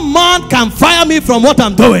 No man can fire me from what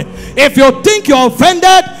I'm doing. If you think you're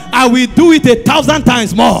offended, I will do it 1,000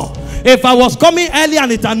 times more. If I was coming early and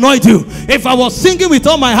it annoyed you, if I was singing with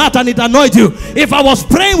all my heart and it annoyed you, if I was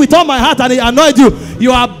praying with all my heart and it annoyed you,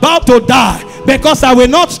 you are about to die, because I will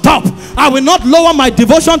not stop. I will not lower my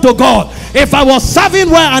devotion to God. If I was serving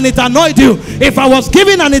well and it annoyed you, if I was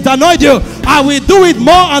giving and it annoyed you, I will do it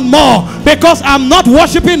more and more, because I'm not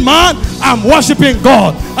worshiping man, I'm worshiping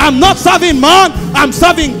God. I'm not serving man, I'm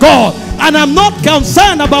serving God. And I'm not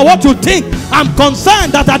concerned about what you think. I'm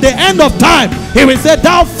concerned that at the end of time, he will say,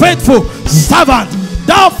 thou faithful servant,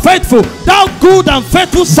 thou faithful, thou good and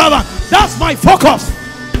faithful servant. That's my focus.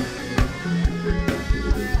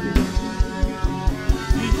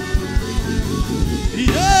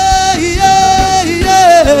 Yeah, yeah,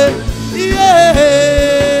 yeah, yeah.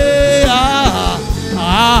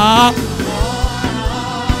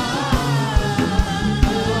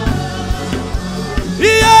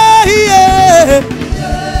 Yeah, yeah,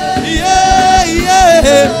 yeah,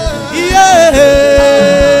 yeah, yeah.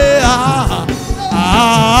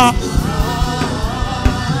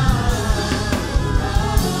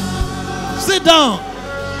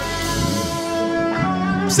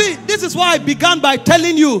 this is why I began by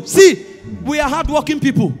telling you, see, we are hardworking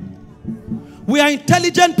people. We are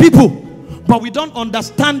intelligent people, but we don't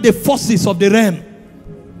understand the forces of the realm.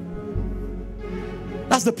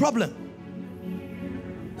 That's the problem.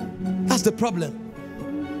 That's the problem.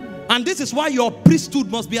 And this is why your priesthood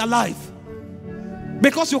must be alive.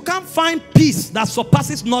 Because you can't find peace that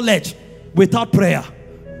surpasses knowledge without prayer.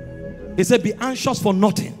 He said, be anxious for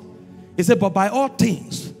nothing. He said, but by all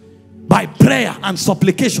things, by prayer and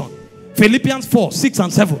supplication. Philippians 4, 6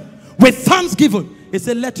 and 7. With thanksgiving, he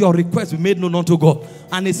said, let your requests be made known unto God.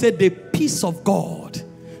 And he said, the peace of God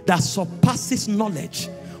that surpasses knowledge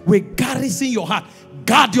will garrison your heart.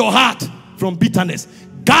 Guard your heart from bitterness.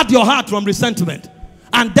 Guard your heart from resentment.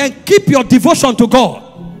 And then keep your devotion to God.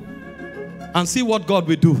 And see what God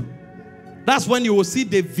will do. That's when you will see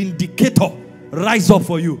the vindicator rise up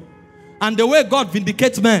for you. And the way God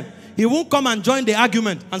vindicates men, he won't come and join the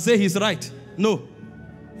argument and say he's right. No.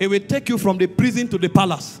 He will take you from the prison to the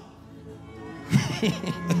palace.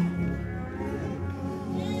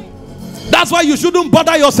 That's why you shouldn't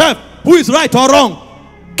bother yourself who is right or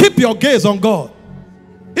wrong. Keep your gaze on God.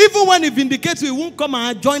 Even when he vindicates you, he won't come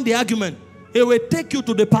and join the argument. He will take you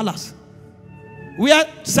to the palace where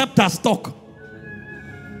scepters talk.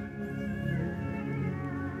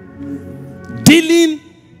 Dealing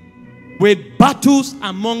with battles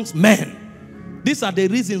amongst men. These are the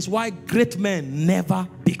reasons why great men never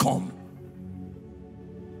become.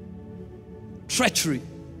 Treachery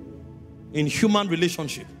in human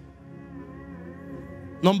relationship.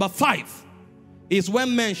 Number 5 is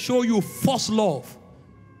when men show you false love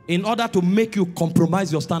in order to make you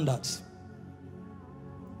compromise your standards.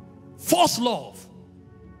 False love.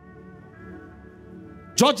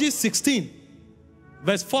 Judges 16,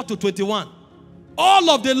 verse 4 to 21. All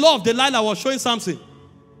of the love Delilah was showing Samson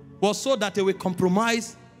was so that he will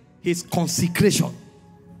compromise his consecration.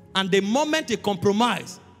 And the moment he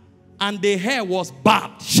compromised and the hair was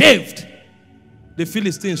barbed, shaved, the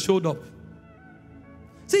Philistines showed up.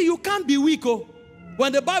 See, you can't be weak. Oh.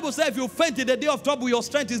 When the Bible says if you faint in the day of trouble, your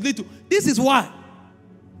strength is little. This is why.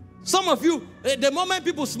 Some of you, the moment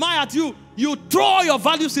people smile at you, you throw your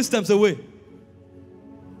value systems away.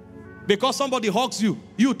 Because somebody hugs you,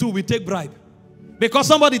 you too will take bribe. Because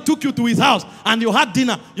somebody took you to his house and you had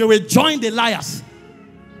dinner, you will join the liars.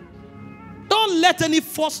 Don't let any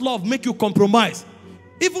false love make you compromise.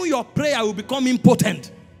 Even your prayer will become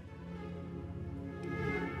impotent.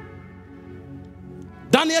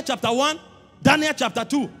 Daniel chapter 1, Daniel chapter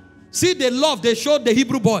 2. See the love they showed the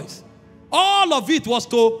Hebrew boys. All of it was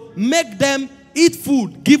to make them eat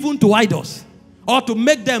food given to idols, or to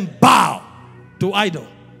make them bow to idol.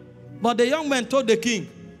 But the young man told the king,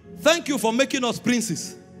 thank you for making us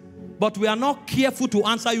princes, but we are not careful to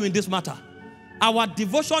answer you in this matter. Our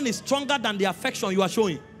devotion is stronger than the affection you are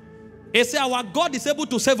showing. He said our God is able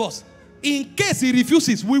to save us. In case he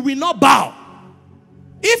refuses, we will not bow.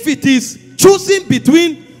 If it is choosing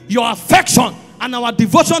between your affection and our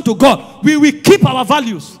devotion to God, we will keep our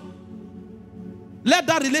values. Let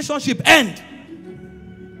that relationship end.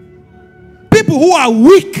 People who are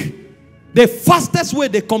weak, the fastest way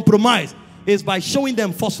they compromise is by showing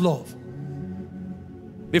them false love.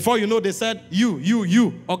 Before you know, they said,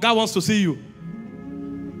 you, or God wants to see you.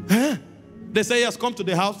 Huh? They say, yes, come to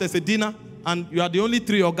the house. There's a dinner, and you are the only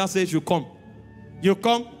 3 or God says you come. You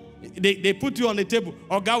come, they put you on the table,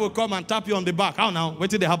 or God will come and tap you on the back. How now? What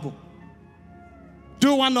did they happen?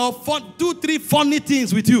 Do 1 or 2, 3 funny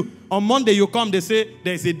things with you. On Monday you come, they say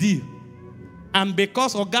there's a deal. And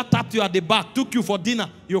because God tapped you at the back, took you for dinner,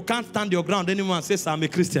 you can't stand your ground anymore and say, I'm a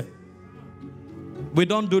Christian. We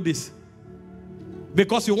don't do this.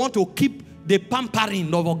 Because you want to keep the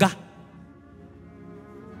pampering of God.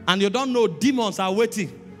 And you don't know demons are waiting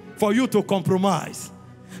for you to compromise.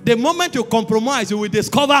 The moment you compromise, you will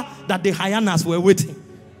discover that the hyenas were waiting.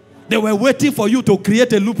 They were waiting for you to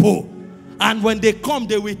create a loophole. And when they come,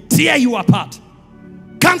 they will tear you apart.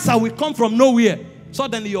 Cancer will come from nowhere.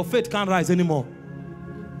 Suddenly your faith can't rise anymore.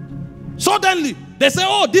 Suddenly, they say,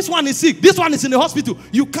 oh, this one is sick. This one is in the hospital.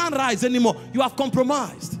 You can't rise anymore. You have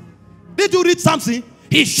compromised. Did you read Samson?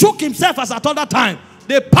 He shook himself as at other time.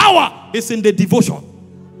 The power is in the devotion.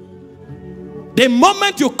 The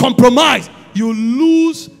moment you compromise, you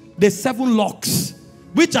lose the 7 locks,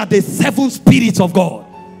 which are the 7 spirits of God.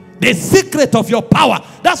 The secret of your power.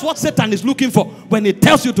 That's what Satan is looking for when he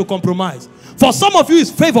tells you to compromise. For some of you,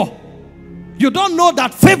 it's favor. You don't know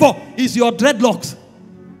that favor is your dreadlocks.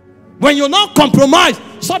 When you not compromise,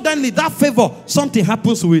 suddenly that favor, something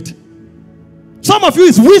happens to it. Some of you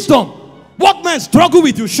is wisdom. What men struggle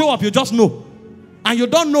with, you show up, you just know. And you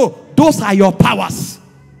don't know, those are your powers.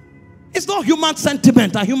 It's not human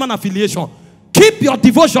sentiment and human affiliation. Keep your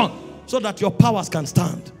devotion so that your powers can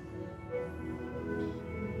stand.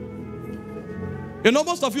 You know,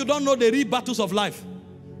 most of you don't know the real battles of life.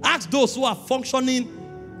 Ask those who are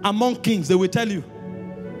functioning among kings, they will tell you.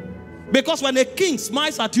 Because when a king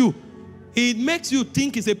smiles at you, it makes you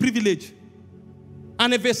think it's a privilege.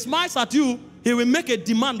 And if he smiles at you, he will make a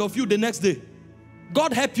demand of you the next day.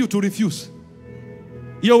 God help you to refuse.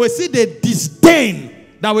 You will see the disdain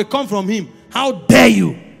that will come from him. How dare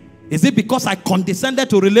you? Is it because I condescended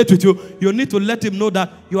to relate with you? You need to let him know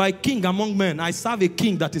that you are a king among men. I serve a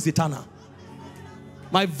king that is eternal.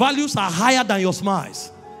 My values are higher than your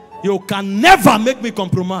smiles. You can never make me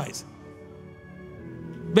compromise.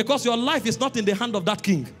 Because your life is not in the hand of that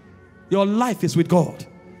king. Your life is with God.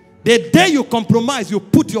 The day you compromise, you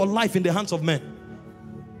put your life in the hands of men.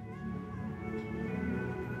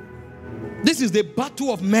 This is the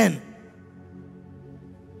battle of men.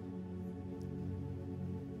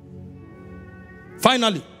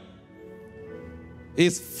 Finally,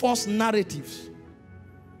 is false narratives.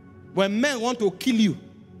 When men want to kill you,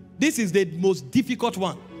 this is the most difficult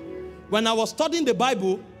one. When I was studying the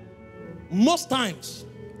Bible, most times,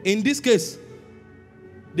 in this case,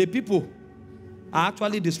 the people are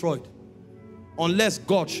actually destroyed unless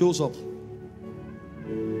God shows up.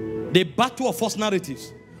 The battle of false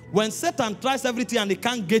narratives. When Satan tries everything and he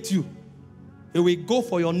can't get you, he will go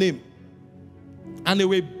for your name. And he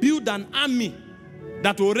will build an army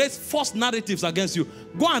that will raise false narratives against you.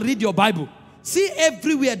 Go and read your Bible. See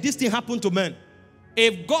everywhere this thing happened to men.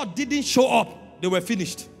 If God didn't show up, they were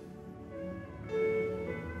finished.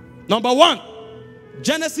 Number one,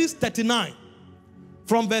 Genesis 39,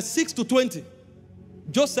 from verse 6 to 20.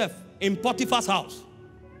 Joseph in Potiphar's house.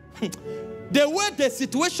 The way the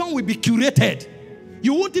situation will be curated,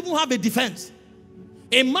 you won't even have a defense.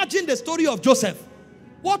 Imagine the story of Joseph.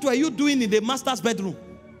 What were you doing in the master's bedroom?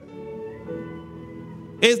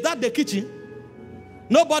 Is that the kitchen?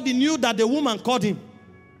 Nobody knew that the woman called him.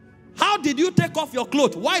 How did you take off your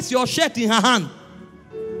clothes? Why is your shirt in her hand?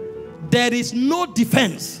 There is no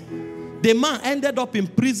defense. The man ended up in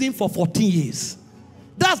prison for 14 years.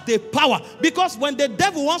 That's the power. Because when the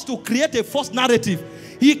devil wants to create a false narrative,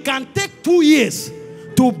 he can take 2 years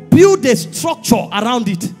to build a structure around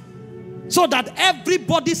it, so that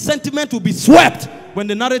everybody's sentiment will be swept when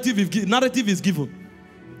the narrative is given.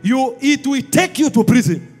 It will take you to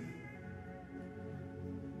prison.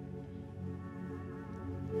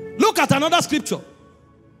 Look at another scripture.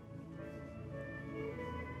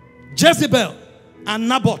 Jezebel and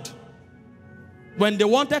Naboth, when they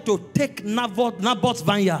wanted to take Naboth's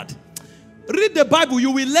vineyard. Read the Bible,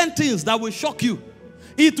 you will learn things that will shock you.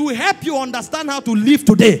 It will help you understand how to live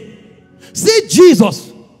today. See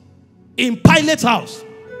Jesus in Pilate's house.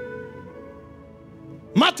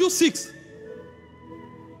 Matthew 6,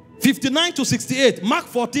 59 to 68. Mark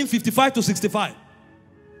 14, 55 to 65.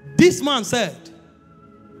 This man said,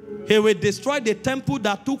 he will destroy the temple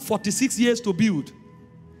that took 46 years to build.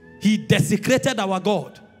 He desecrated our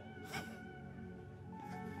God.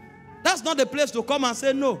 That's not the place to come and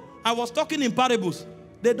say, no, I was talking in parables.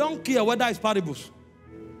 They don't care whether it's parables.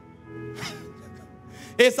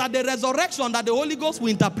 It's at the resurrection that the Holy Ghost will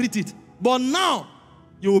interpret it. But now,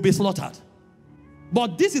 you will be slaughtered.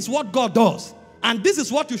 But this is what God does. And this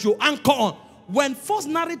is what you should anchor on. When false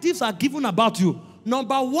narratives are given about you,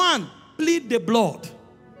 number one, plead the blood.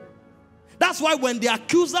 That's why when the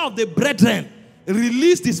accuser of the brethren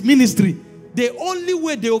released his ministry, the only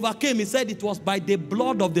way they overcame, he said it was by the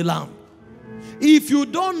blood of the Lamb. If you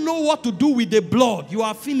don't know what to do with the blood, you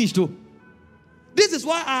are finished too. This is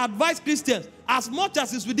why I advise Christians, as much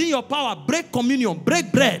as it's within your power, break communion,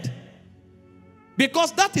 break bread.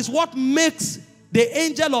 Because that is what makes the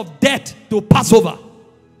angel of death to pass over.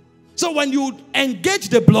 So when you engage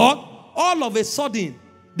the blood, all of a sudden,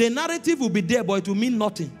 the narrative will be there, but it will mean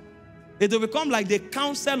nothing. It will become like the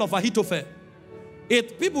counsel of Ahithophel.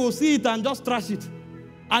 People will see it and just trash it.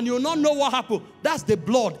 And you will not know what happened. That's the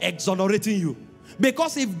blood exonerating you.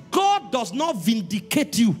 Because if God does not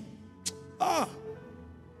vindicate you,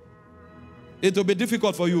 it will be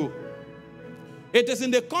difficult for you. It is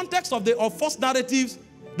in the context of false narratives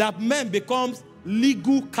that men become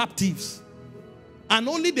legal captives. And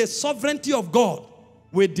only the sovereignty of God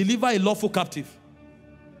will deliver a lawful captive.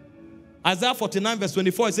 Isaiah 49 verse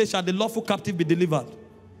 24, it says, shall the lawful captive be delivered?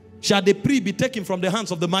 Shall the prey be taken from the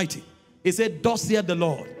hands of the mighty? It said, thus saith the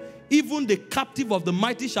Lord, even the captive of the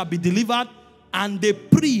mighty shall be delivered, and the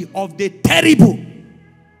prey of the terrible.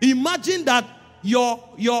 Imagine that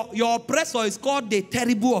your oppressor is called the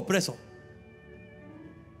terrible oppressor.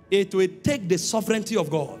 It will take the sovereignty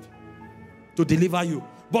of God to deliver you.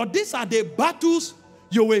 But these are the battles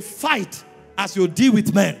you will fight as you deal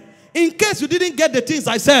with men. In case you didn't get the things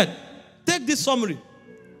I said, take this summary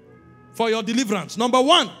for your deliverance. Number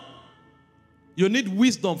one, you need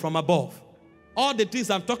wisdom from above. All the things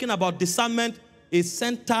I'm talking about, discernment, is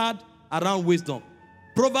centered around wisdom.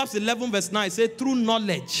 Proverbs 11 verse 9 says, through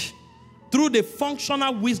knowledge, through the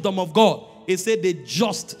functional wisdom of God, it said the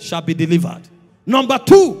just shall be delivered. Number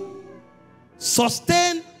two,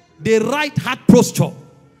 sustain the right heart posture.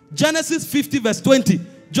 Genesis 50 verse 20,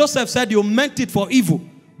 Joseph said you meant it for evil,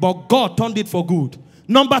 but God turned it for good.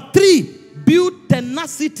 Number three, build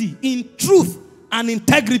tenacity in truth and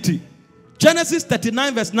integrity. Genesis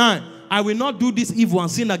 39 verse 9, I will not do this evil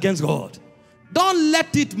and sin against God. Don't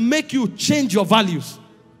let it make you change your values.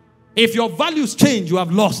 If your values change, you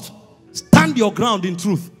have lost. Stand your ground in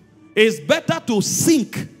truth. It's better to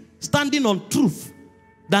sink standing on truth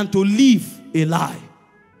than to live a lie.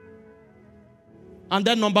 And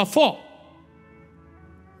then number four,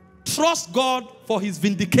 trust God for his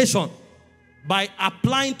vindication by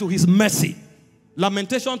applying to his mercy.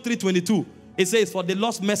 Lamentation 3:22, it says, for the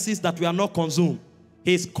lost mercies that we are not consumed,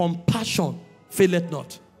 his compassion faileth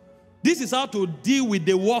not. This is how to deal with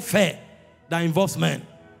the warfare that involves men.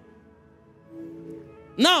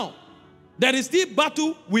 Now, there is still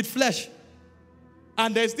battle with flesh.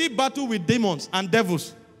 And there is still battle with demons and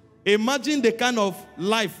devils. Imagine the kind of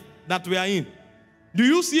life that we are in. Do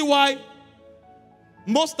you see why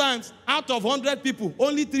most times out of 100 people,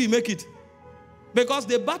 only 3 make it? Because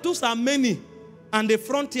the battles are many and the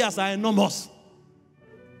frontiers are enormous.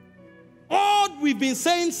 All we've been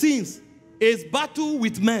saying since is battle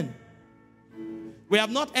with men. We have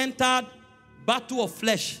not entered battle of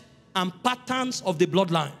flesh and patterns of the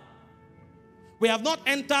bloodline. We have not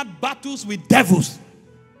entered battles with devils.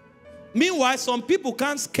 Meanwhile, some people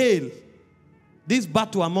can't scale this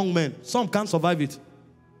battle among men. Some can't survive it.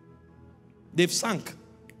 They've sunk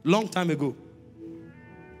long time ago.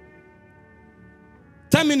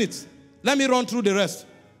 10 minutes. Let me run through the rest.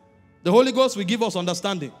 The Holy Ghost will give us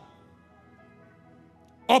understanding.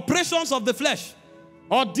 Operations of the flesh,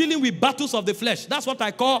 or dealing with battles of the flesh. That's what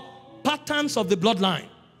I call patterns of the bloodline.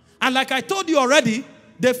 And like I told you already,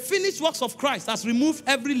 the finished works of Christ has removed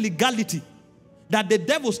every legality that the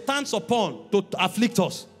devil stands upon to afflict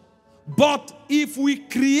us. But if we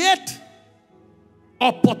create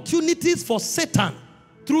opportunities for Satan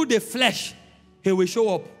through the flesh, he will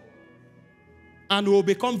show up and we will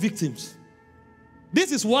become victims.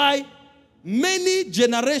 This is why many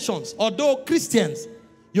generations, although Christians,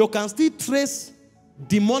 you can still trace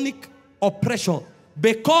demonic oppression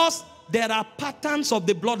because there are patterns of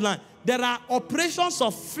the bloodline. There are operations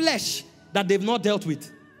of flesh that they've not dealt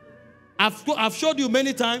with. I've showed you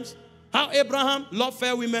many times how Abraham loved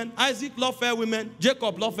fair women, Isaac loved fair women,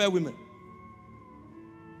 Jacob loved fair women.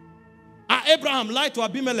 Abraham lied to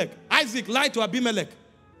Abimelech, Isaac lied to Abimelech.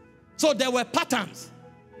 So there were patterns.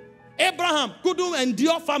 Abraham couldn't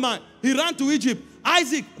endure famine. He ran to Egypt.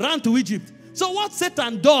 Isaac ran to Egypt. So what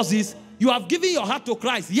Satan does is, you have given your heart to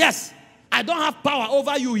Christ. Yes, I don't have power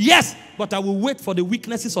over you. Yes, but I will wait for the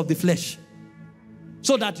weaknesses of the flesh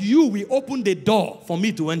so that you will open the door for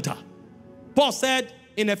me to enter. Paul said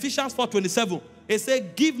in Ephesians 4:27, he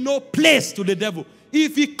said, give no place to the devil.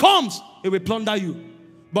 If he comes, he will plunder you.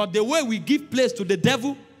 But the way we give place to the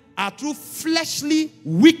devil are through fleshly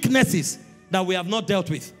weaknesses that we have not dealt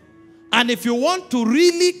with. And if you want to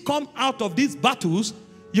really come out of these battles,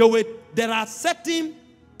 there are certain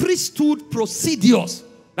priesthood procedures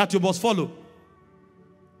that you must follow.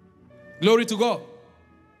 Glory to God.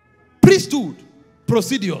 Priesthood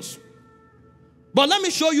procedures. But let me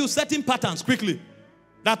show you certain patterns quickly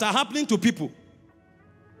that are happening to people.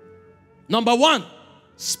 Number one,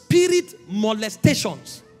 spirit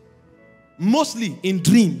molestations, mostly in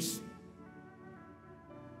dreams.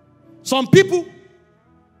 Some people,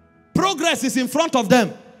 progress is in front of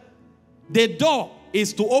them. The door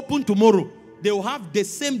is to open tomorrow. They will have the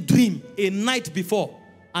same dream a night before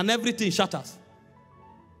and everything shatters.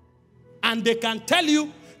 And they can tell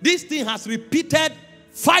you this thing has repeated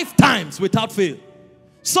 5 times without fail.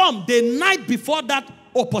 Some, the night before that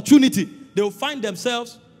opportunity, they will find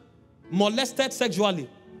themselves molested sexually.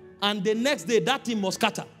 And the next day, that thing must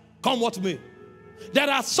scatter. Come what may. There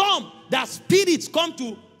are some that spirits come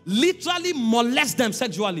to literally molest them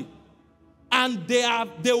sexually. And they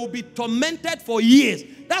will be tormented for years.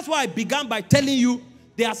 That's why I began by telling you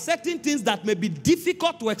there are certain things that may be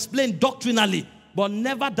difficult to explain doctrinally, but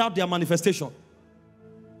never doubt their manifestation.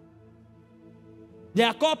 They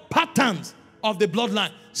are called patterns of the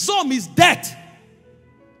bloodline. Some is death.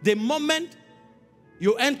 The moment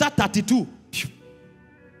you enter 32,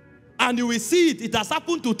 And you will see it. It has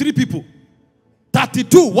happened to 3 people.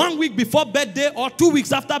 32, 1 week before birthday or 2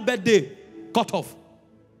 weeks after birthday, cut off.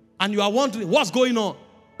 And you are wondering, what's going on?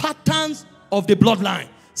 Patterns of the bloodline.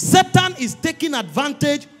 Satan is taking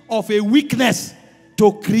advantage of a weakness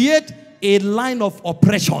to create a line of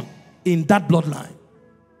oppression in that bloodline.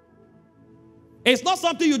 It's not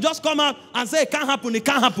something you just come out and say, it can't happen, it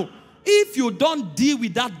can't happen. If you don't deal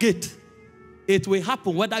with that gate, it will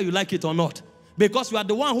happen whether you like it or not. Because you are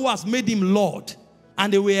the one who has made him Lord,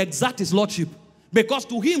 and they will exact his lordship. Because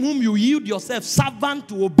to him whom you yield yourself servant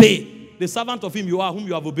to obey, the servant of him you are whom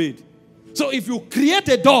you have obeyed. So if you create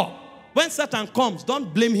a door, when Satan comes,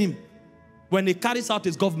 don't blame him when he carries out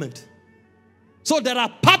his government. So there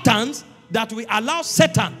are patterns that we allow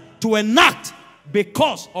Satan to enact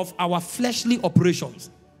because of our fleshly operations.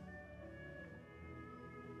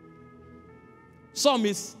 Some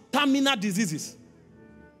is terminal diseases.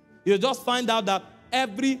 You just find out that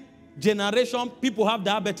every generation people have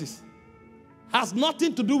diabetes. Has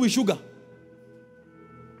nothing to do with sugar.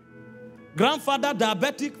 Grandfather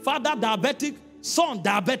diabetic, father diabetic, son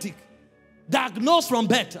diabetic. Diagnosed from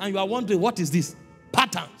birth, and you are wondering, what is this?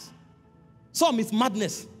 Patterns. Some is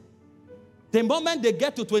madness. The moment they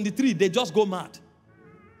get to 23, they just go mad.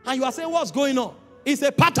 And you are saying, what's going on? It's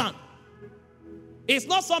a pattern. It's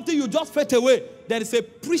not something you just fade away. There is a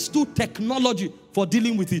priesthood technology for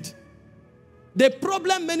dealing with it. The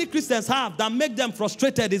problem many Christians have that make them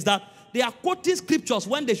frustrated is that they are quoting scriptures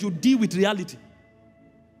when they should deal with reality.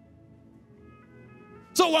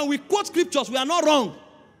 So when we quote scriptures, we are not wrong.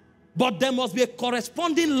 But there must be a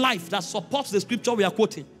corresponding life that supports the scripture we are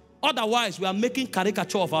quoting. Otherwise, we are making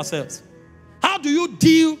caricature of ourselves. How do you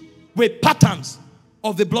deal with patterns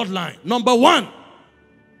of the bloodline? Number one,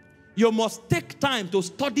 you must take time to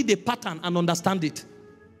study the pattern and understand it.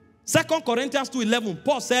 2 Corinthians 2:11,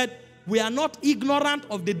 Paul said, we are not ignorant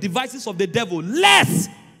of the devices of the devil, lest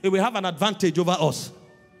he will have an advantage over us.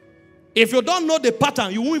 If you don't know the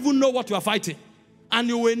pattern, you won't even know what you are fighting. And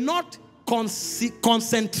you will not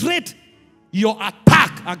concentrate your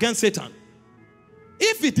attack against Satan.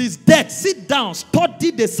 If it is death, sit down,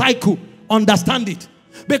 study the cycle, understand it.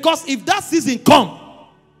 Because if that season comes,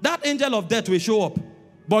 that angel of death will show up.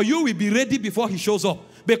 But you will be ready before he shows up.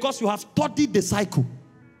 Because you have studied the cycle.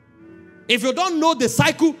 If you don't know the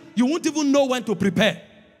cycle, you won't even know when to prepare.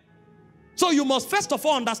 So you must first of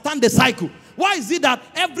all understand the cycle. Why is it that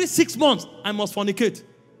every 6 months I must fornicate?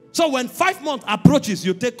 So when 5 months approaches,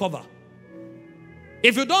 you take cover.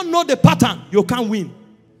 If you don't know the pattern, you can't win.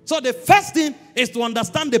 So the first thing is to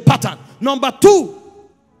understand the pattern. Number 2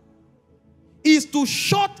 is to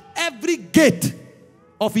shut every gate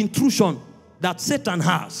of intrusion that Satan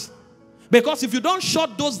has. Because if you don't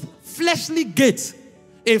shut those fleshly gates,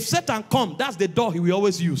 if Satan comes, that's the door he will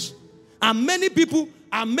always use. And many people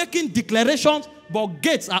are making declarations, but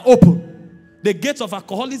gates are open. The gate of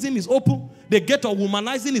alcoholism is open. The gate of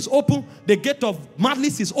womanizing is open. The gate of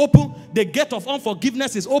malice is open. The gate of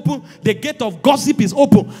unforgiveness is open. The gate of gossip is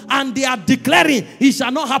open. And they are declaring, it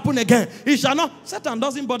shall not happen again. It shall not. Satan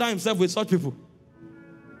doesn't bother himself with such people.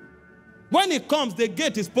 When he comes, the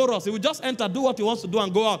gate is porous. He will just enter, do what he wants to do,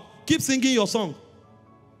 and go out. Keep singing your song.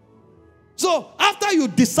 So, after you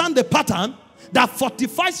discern the pattern that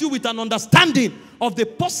fortifies you with an understanding of the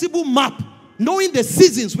possible map, knowing the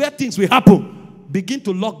seasons where things will happen, begin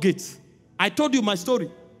to lock gates. I told you my story.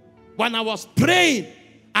 When I was praying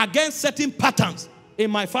against certain patterns in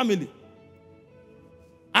my family,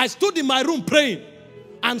 I stood in my room praying,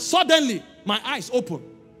 and suddenly my eyes opened.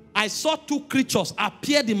 I saw 2 creatures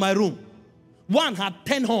appeared in my room. One had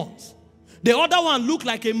 10 horns. The other one looked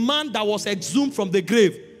like a man that was exhumed from the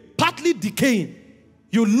grave, partly decaying.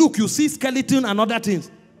 You look, you see skeleton and other things.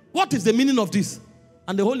 What is the meaning of this?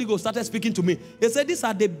 And the Holy Ghost started speaking to me. He said, these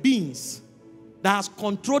are the beings that has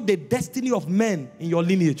controlled the destiny of men in your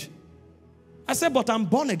lineage. I said, but I'm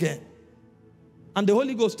born again. And the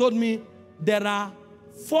Holy Ghost told me, there are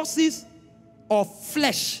forces of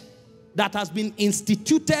flesh that has been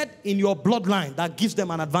instituted in your bloodline that gives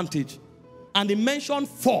them an advantage. And he mentioned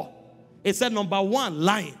 4. He said, number 1,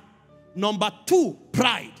 lying. Number 2,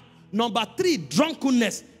 pride. Number 3,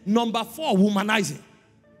 drunkenness. Number 4, womanizing.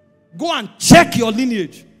 Go and check your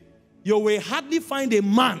lineage. You will hardly find a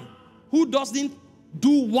man who doesn't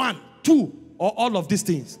do 1, 2, or all of these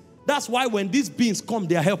things. That's why when these beings come,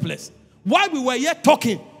 they are helpless. While we were here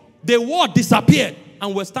talking, the word disappeared,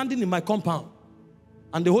 and we're standing in my compound.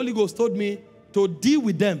 And the Holy Ghost told me to deal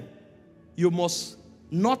with them. You must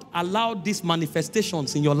not allow these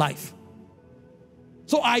manifestations in your life.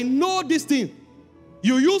 So I know this thing.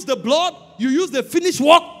 You use the blood, you use the finished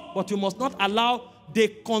work, but you must not allow the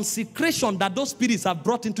consecration that those spirits have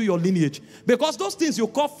brought into your lineage. Because those things you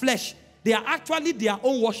call flesh, they are actually their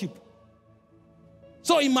own worship.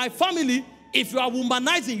 So in my family, if you are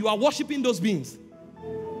womanizing, you are worshiping those beings.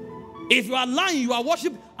 If you are lying, you are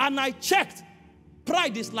worshiping. And I checked,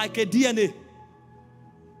 pride is like a DNA.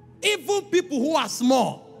 Even people who are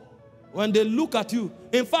small, when they look at you,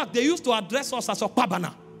 in fact, they used to address us as a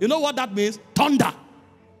pabana. You know what that means? Thunder.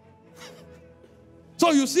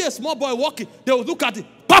 So you see a small boy walking, they will look at it,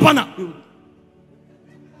 pabana.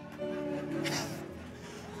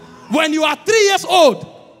 When you are 3 years old,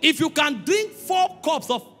 if you can drink 4 cups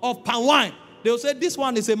of palm wine, they will say, this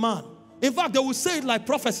one is a man. In fact, they will say it like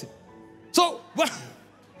prophecy. So,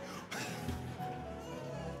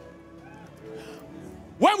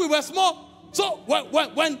 when we were small, so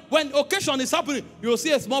when occasion is happening, you will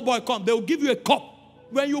see a small boy come, they will give you a cup.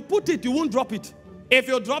 When you put it, you won't drop it. If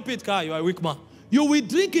you drop it, you are a weak man. You will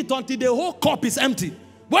drink it until the whole cup is empty.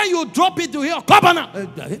 When you drop it, you hear,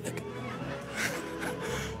 Kabana.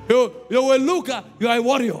 You will look, you are a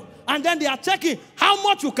warrior. And then they are checking how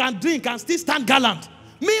much you can drink and still stand gallant.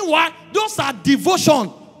 Meanwhile, those are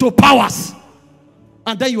devotion to powers.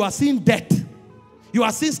 And then you are seeing death. You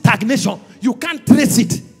are seeing stagnation. You can't trace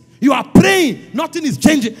it. You are praying, nothing is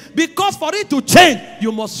changing. Because for it to change,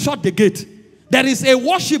 you must shut the gate. There is a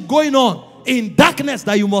worship going on in darkness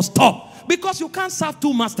that you must stop. Because you can't serve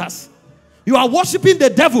 2 masters. You are worshiping the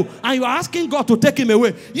devil and you are asking God to take him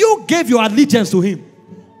away. You gave your allegiance to him.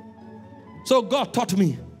 So God taught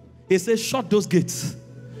me. He says, shut those gates.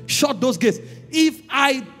 Shut those gates. If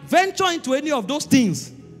I venture into any of those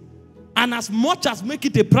things, and as much as make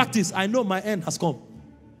it a practice, I know my end has come.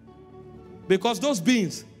 Because those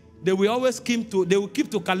beings, they will always keep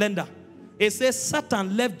to calendar. It says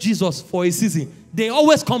Satan left Jesus for a season. They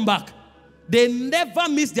always come back. They never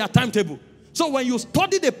miss their timetable. So when you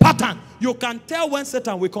study the pattern, you can tell when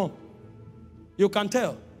Satan will come. You can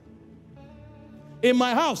tell. In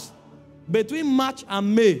my house, between March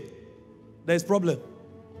and May, there is problem.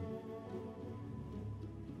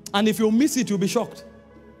 And if you miss it, you'll be shocked.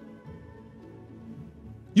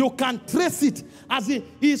 You can trace it. As in,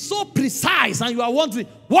 it's so precise and you are wondering,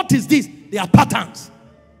 what is this? They are patterns.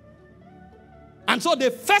 And so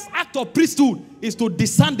the first act of priesthood is to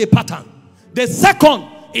discern the pattern. The second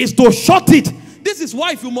is to shut it. This is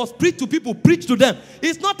why if you must preach to people, preach to them.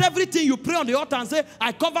 It's not everything you pray on the altar and say,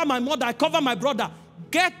 I cover my mother, I cover my brother.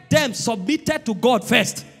 Get them submitted to God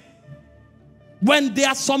first. When they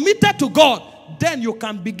are submitted to God, then you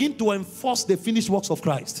can begin to enforce the finished works of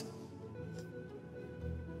Christ.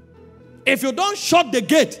 If you don't shut the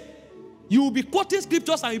gate, you will be quoting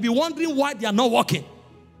scriptures and you'll be wondering why they are not working.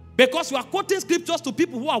 Because you are quoting scriptures to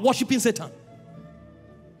people who are worshiping Satan.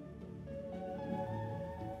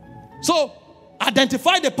 So,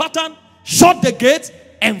 identify the pattern, shut the gate,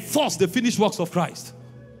 enforce the finished works of Christ.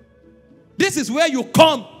 This is where you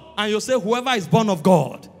come and you say, whoever is born of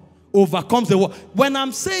God overcomes the world. When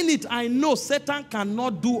I'm saying it, I know Satan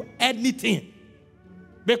cannot do anything.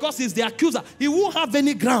 Because he's the accuser. He won't have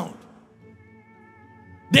any ground.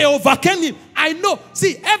 They overcame him. I know.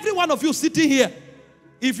 See, every one of you sitting here,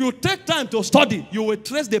 if you take time to study, you will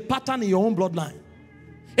trace the pattern in your own bloodline.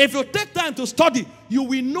 If you take time to study, you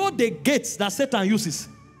will know the gates that Satan uses.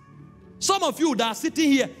 Some of you that are sitting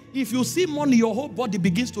here, if you see money, your whole body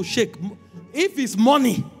begins to shake. If it's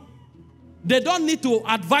money, they don't need to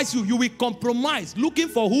advise you. You will compromise, looking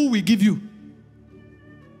for who will give you.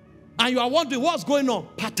 And you are wondering what's going on.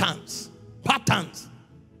 Patterns. Patterns.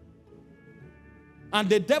 And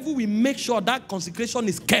the devil will make sure that consecration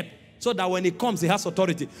is kept so that when he comes, he has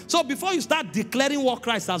authority. So before you start declaring what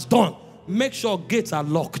Christ has done, make sure gates are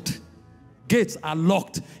locked. Gates are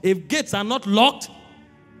locked. If gates are not locked,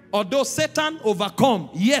 although Satan overcome,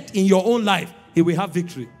 yet in your own life, he will have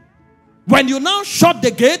victory. When you now shut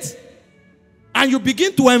the gates and you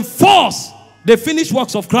begin to enforce the finished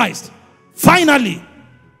works of Christ, finally,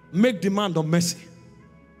 make demand of mercy.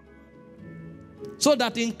 So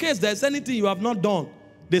that in case there's anything you have not done,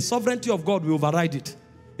 the sovereignty of God will override it.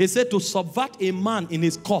 He said to subvert a man in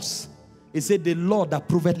his cause. He said the Lord that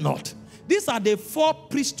proveth not. These are the 4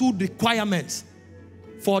 priesthood requirements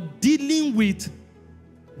for dealing with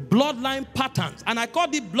bloodline patterns. And I call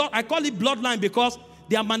it bloodline because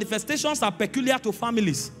their manifestations are peculiar to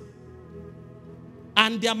families.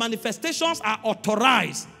 And their manifestations are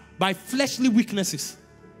authorized by fleshly weaknesses.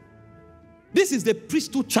 This is the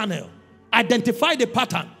priesthood channel. Identify the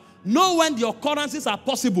pattern. Know when the occurrences are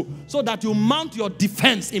possible so that you mount your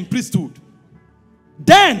defense in priesthood.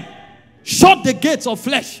 Then, shut the gates of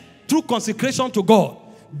flesh through consecration to God.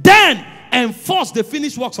 Then, enforce the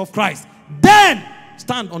finished works of Christ. Then,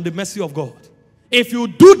 stand on the mercy of God. If you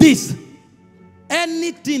do this,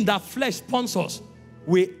 anything that flesh sponsors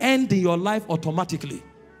will end in your life automatically.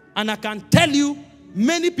 And I can tell you,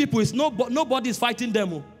 many people, nobody is fighting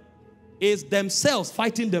them. It's themselves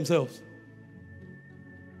fighting themselves.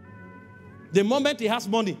 The moment he has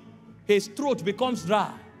money, his throat becomes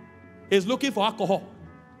dry. He's looking for alcohol.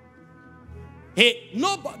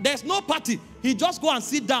 There's no party. He just go and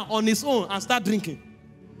sit down on his own and start drinking.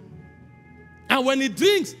 And when he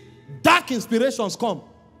drinks, dark inspirations come.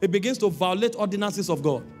 He begins to violate ordinances of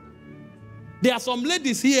God. There are some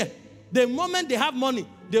ladies here. The moment they have money,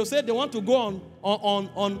 they'll say they want to go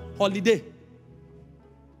on holiday.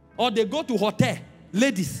 Or they go to hotel.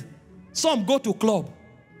 Ladies. Some go to club.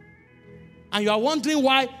 And you are wondering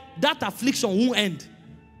why that affliction won't end.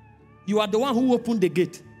 You are the one who opened the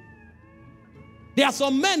gate. There are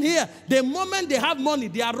some men here, the moment they have money,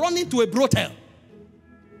 they are running to a brothel.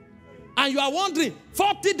 And you are wondering,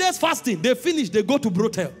 40 days fasting, they finish, they go to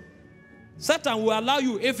brothel. Satan will allow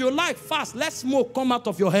you, if you like, fast, let smoke come out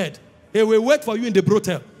of your head. He will wait for you in the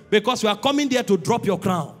brothel. Because you are coming there to drop your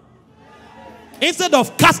crown. Instead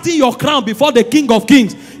of casting your crown before the King of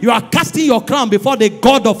Kings, you are casting your crown before the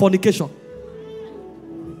God of fornication.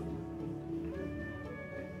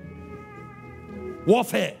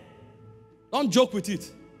 Warfare. Don't joke with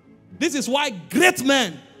it. This is why great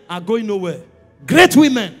men are going nowhere. Great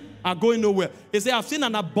women are going nowhere. He said, I've seen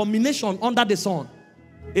an abomination under the sun.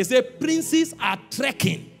 He said, princes are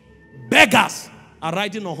trekking. Beggars are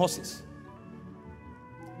riding on horses.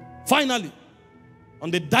 Finally,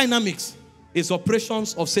 on the dynamics is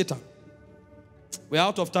operations of Satan. We're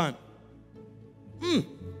out of time.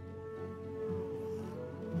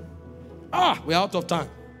 We're out of time.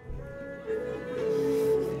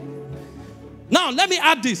 Now, let me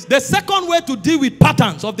add this. The second way to deal with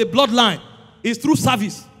patterns of the bloodline is through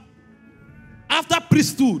service. After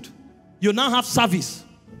priesthood, you now have service.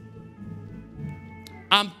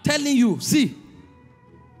 I'm telling you, see,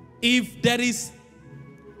 if there is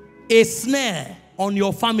a snare on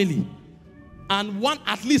your family and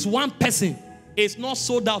at least one person is not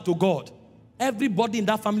sold out to God, everybody in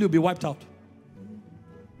that family will be wiped out.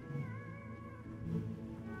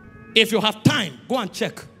 If you have time, go and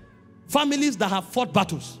check. Families that have fought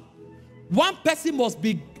battles. One person must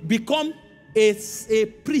become a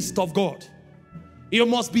priest of God. You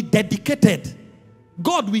must be dedicated.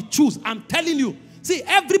 God will choose. I'm telling you. See,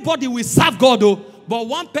 everybody will serve God, though, but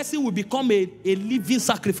one person will become a living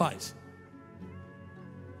sacrifice.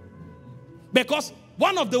 Because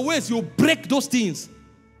one of the ways you break those things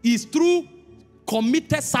is through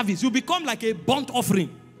committed service. You become like a burnt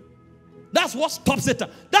offering. That's what stops Satan.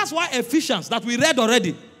 That's why Ephesians, that we read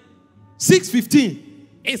already, 6:15,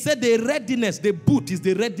 it said the readiness, the boot is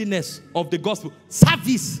the readiness of the gospel.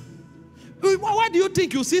 Service. Why do you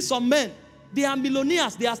think you see some men, they are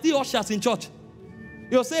millionaires, they are still ushers in church?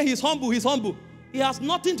 You'll say he's humble, he's humble. He has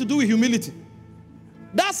nothing to do with humility.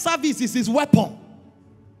 That service is his weapon.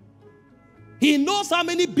 He knows how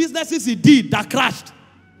many businesses he did that crashed.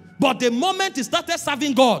 But the moment he started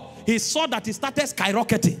serving God, he saw that he started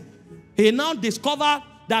skyrocketing. He now discovered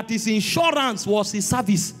that his insurance was his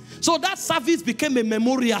service. So that service became a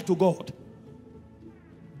memorial to God.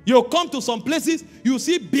 You come to some places, you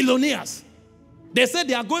see billionaires. They say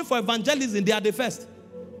they are going for evangelism, they are the first.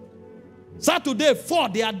 Saturday, 4,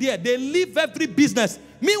 they are there. They leave every business.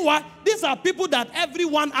 Meanwhile, these are people that every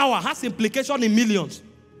 1 hour has implication in millions.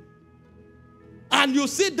 And you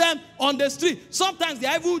see them on the street. Sometimes they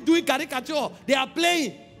are even doing caricature. They are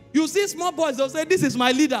playing. You see small boys, they'll say, this is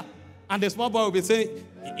my leader. And the small boy will be saying,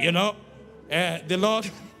 you know, the Lord,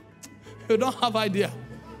 you don't have idea.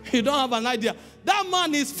 You don't have an idea. That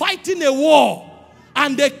man is fighting a war.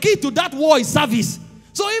 And the key to that war is service.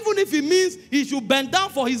 So even if it means he should bend down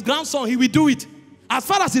for his grandson, he will do it. As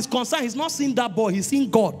far as he's concerned, he's not seeing that boy. He's seeing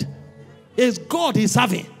God. It's God he's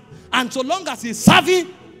serving. And so long as he's serving,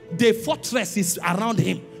 the fortress is around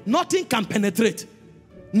him. Nothing can penetrate.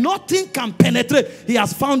 Nothing can penetrate. He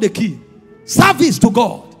has found the key. Service to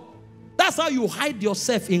God. That's how you hide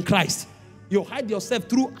yourself in Christ. You hide yourself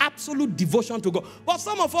through absolute devotion to God. But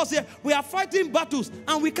some of us here, we are fighting battles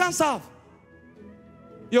and we can't serve.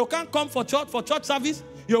 You can't come for church service.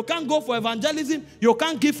 You can't go for evangelism. You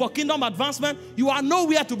can't give for kingdom advancement. You are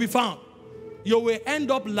nowhere to be found. You will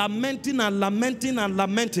end up lamenting and lamenting and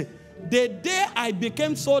lamenting. The day I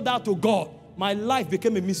became sold out to God, my life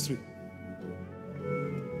became a mystery.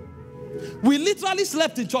 We literally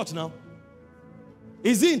slept in church now.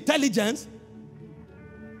 Is it intelligence?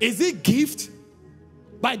 Is it gift?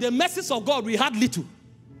 By the mercies of God, we had little.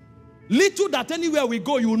 Little that anywhere we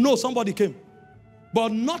go, you know somebody came.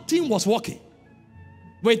 But nothing was working.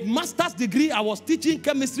 With master's degree, I was teaching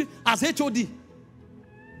chemistry as HOD.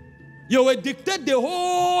 You will dictate the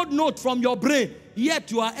whole note from your brain,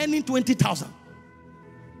 yet you are earning 20,000.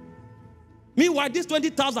 Meanwhile, this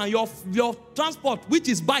 20,000, your transport, which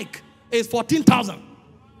is bike, is 14,000.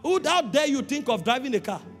 How dare you think of driving a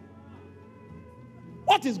car?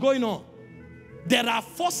 What is going on? There are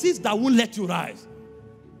forces that won't let you rise.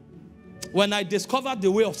 When I discovered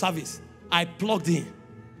the way of service, I plugged in.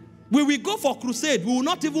 We will go for crusade. We will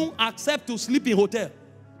not even accept to sleep in hotel.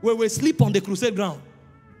 We will sleep on the crusade ground.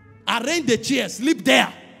 Arrange the chairs, sleep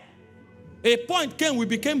there. A point came, we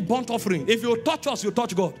became burnt offering. If you touch us, you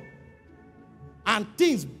touch God. And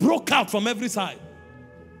things broke out from every side.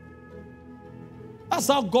 That's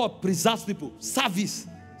how God preserves people. Service.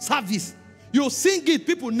 Service. You sing it,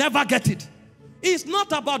 people never get it. It's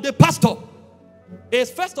not about the pastor. It's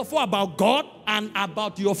first of all about God and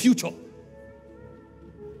about your future.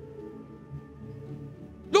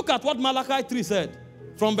 Look at what Malachi 3 said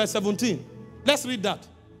from verse 17. Let's read that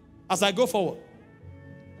as I go forward.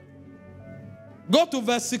 Go to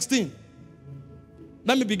verse 16.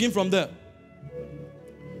 Let me begin from there.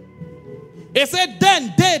 It said,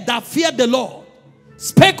 then they that feared the Lord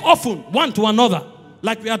spake often one to another,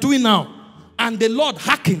 like we are doing now. And the Lord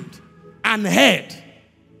hearkened and heard.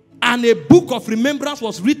 And a book of remembrance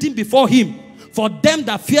was written before him for them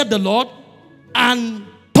that feared the Lord and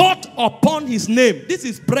thought upon his name. This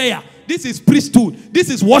is prayer. This is priesthood. This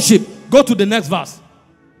is worship. Go to the next verse.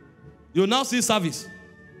 You now see service.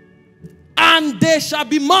 And they shall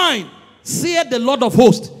be mine, saith the Lord of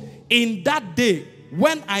hosts, in that day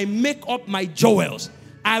when I make up my jewels.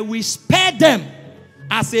 I will spare them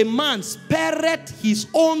as a man spareth his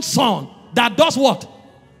own son. That does what?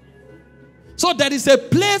 So there is a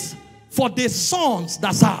place for the sons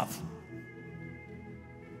that serve.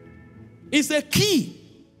 It's a key.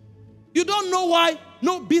 You don't know why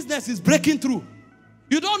no business is breaking through.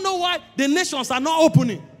 You don't know why the nations are not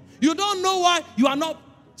opening. You don't know why you are not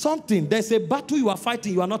something. There's a battle you are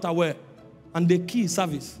fighting, you are not aware. And the key is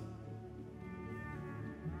service.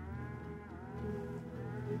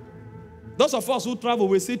 Those of us who travel,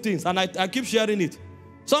 we see things, and I keep sharing it.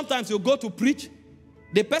 Sometimes you go to preach,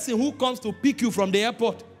 the person who comes to pick you from the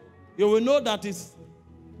airport, you will know that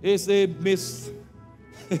it's a miss.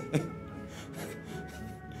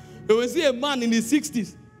 You will see a man in his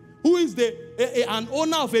 60s who is an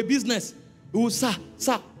owner of a business. He will say,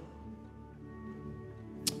 sir.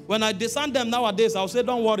 When I discern them nowadays, I'll say,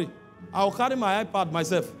 don't worry. I'll carry my iPad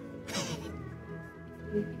myself.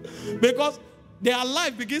 Because their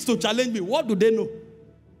life begins to challenge me. What do they know?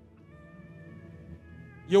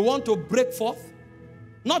 You want to break forth?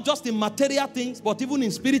 Not just in material things, but even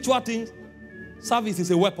in spiritual things. Service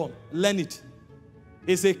is a weapon. Learn it.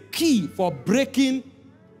 It's a key for breaking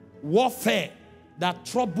warfare that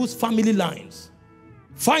troubles family lines.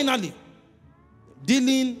 Finally,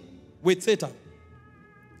 dealing with Satan.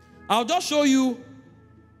 I'll just show you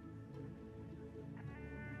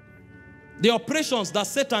the operations that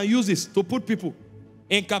Satan uses to put people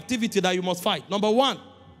in captivity that you must fight. Number one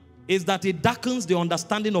is that it darkens the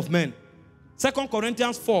understanding of men. 2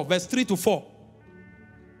 Corinthians 4, verse 3 to 4.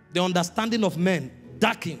 The understanding of men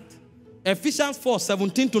darkened. Ephesians 4,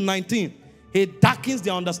 17 to 19. It darkens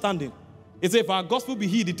their understanding. It says, if our gospel be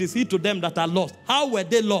hid, it is hid to them that are lost. How were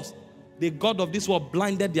they lost? The God of this world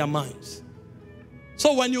blinded their minds.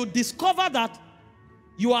 So when you discover that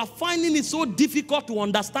you are finding it so difficult to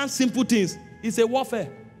understand simple things, it's a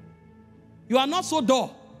warfare. You are not so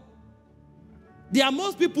dull. There are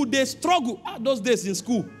most people, they struggle. Those days in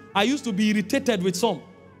school, I used to be irritated with some.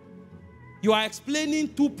 You are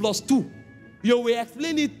explaining 2 plus 2. You will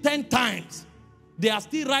explain it 10 times. They are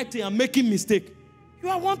still writing and making mistake. You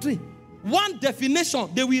are wondering. One definition,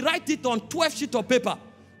 they will write it on 12 sheets of paper.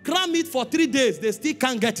 Cram it for 3 days, they still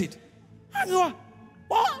can't get it. And you are,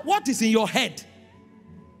 what is in your head?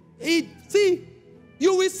 You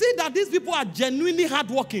will see that these people are genuinely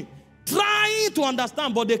hardworking, trying to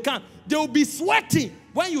understand, but they can't. They will be sweating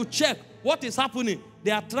when you check what is happening.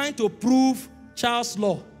 They are trying to prove Charles'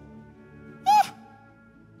 law.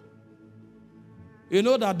 You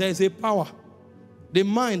know that there is a power. The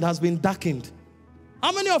mind has been darkened.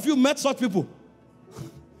 How many of you met such people?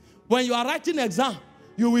 When you are writing exam,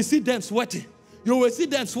 you will see them sweating. You will see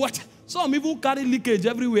them sweating. Some even carry leakage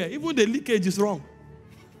everywhere. Even the leakage is wrong.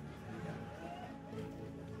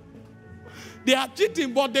 They are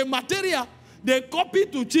cheating, but the material they copy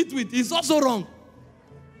to cheat with is also wrong.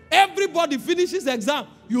 Everybody finishes exam.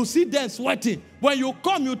 You see them sweating. When you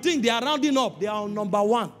come, you think they are rounding up. They are on number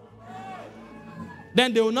 1.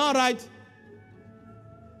 Then they will now write,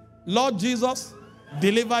 Lord Jesus,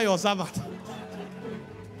 deliver your servant.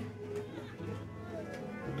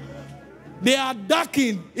 They are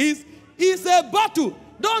darkened. It's a battle.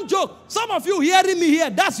 Don't joke. Some of you hearing me here,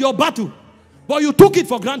 that's your battle. But you took it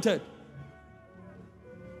for granted.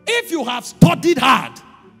 If you have studied hard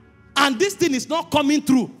and this thing is not coming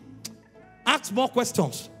through, ask more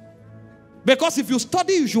questions. Because if you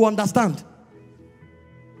study, you should understand.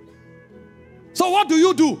 So what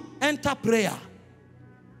do? Enter prayer.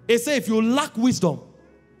 It says if you lack wisdom,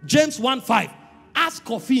 James 1:5, ask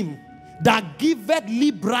of him that giveth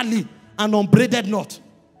liberally and upbraideth not.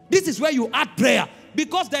 This is where you add prayer.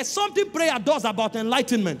 Because there's something prayer does about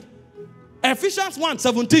enlightenment. Ephesians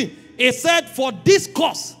 1:17, it said, for this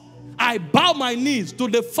cause I bow my knees to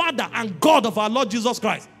the Father and God of our Lord Jesus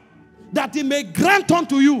Christ, that he may grant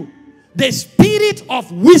unto you the spirit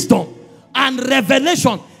of wisdom and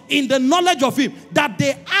revelation in the knowledge of him, that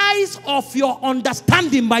the eyes of your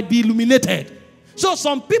understanding might be illuminated. So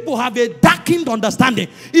some people have a darkened understanding.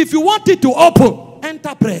 If you want it to open,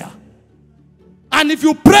 enter prayer. And if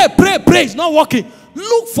you pray, it's not working,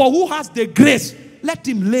 look for who has the grace. Let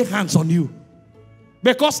him lay hands on you.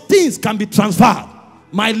 Because things can be transferred.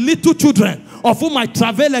 My little children, of whom I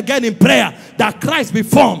travail again in prayer, that Christ be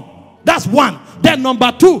formed. That's one. Then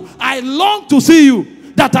number two, I long to see you,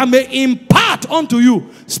 that I may impart unto you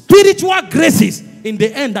spiritual graces in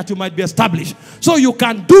the end, that you might be established. So you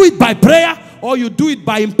can do it by prayer, or you do it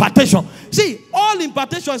by impartation. See, all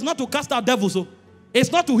impartation is not to cast out devils. So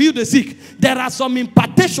it's not to heal the sick. There are some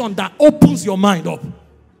impartation that opens your mind up,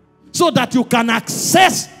 so that you can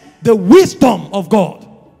access the wisdom of God.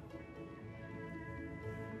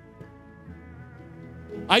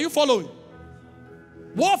 Are you following?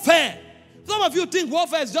 Warfare. Some of you think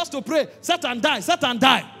warfare is just to pray, set and die, set and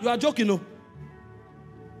die. You are joking, no?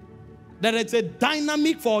 There is a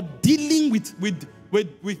dynamic for dealing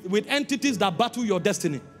with entities that battle your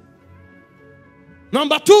destiny.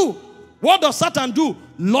 Number two, what does Satan do?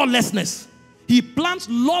 Lawlessness. He plants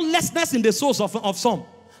lawlessness in the souls of some.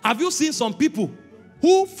 Have you seen some people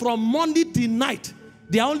who from morning till night,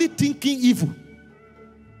 they are only thinking evil?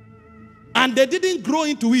 And they didn't grow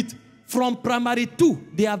into it. From primary 2,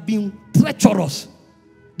 they have been treacherous.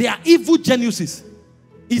 They are evil geniuses.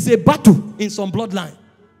 It's a battle in some bloodline.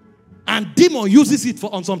 And demon uses it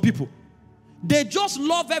on some people. They just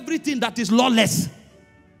love everything that is lawless.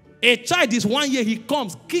 A child is 1 year, he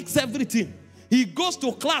comes, kicks everything. He goes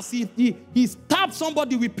to class, he stabs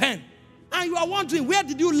somebody with pen. And you are wondering, where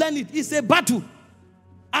did you learn it? It's a battle.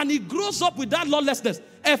 And he grows up with that lawlessness.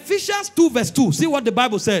 Ephesians 2:2, see what the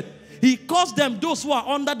Bible said. He calls them those who are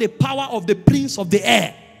under the power of the prince of the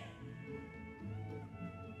air.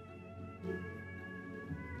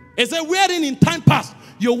 It said, wherein in time past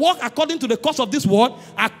you walk according to the course of this world,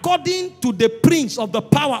 according to the prince of the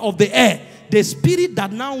power of the air, the spirit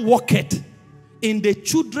that now walketh in the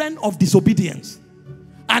children of disobedience.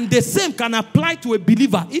 And the same can apply to a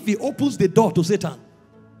believer if he opens the door to Satan.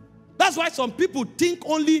 That's why some people think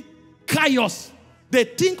only chaos. They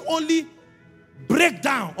think only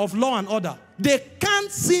breakdown of law and order. They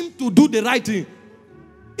can't seem to do the right thing.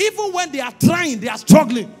 Even when they are trying, they are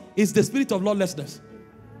struggling. It's the spirit of lawlessness.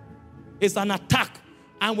 It's an attack.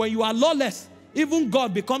 And when you are lawless, even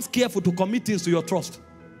God becomes careful to commit things to your trust.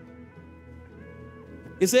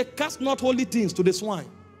 He said, cast not holy things to the swine.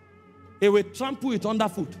 He will trample it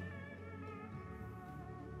underfoot.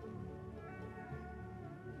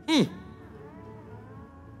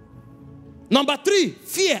 Number 3,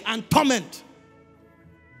 fear and torment.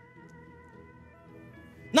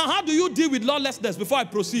 Now, how do you deal with lawlessness before I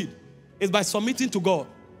proceed? It's by submitting to God.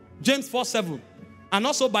 James 4:7. And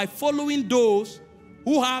also by following those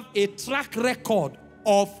who have a track record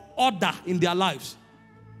of order in their lives.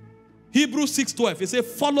 Hebrews 6:12. It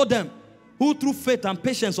says, follow them who through faith and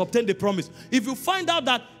patience obtain the promise. If you find out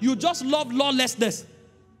that you just love lawlessness,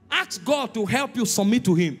 ask God to help you submit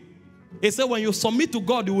to him. It says when you submit to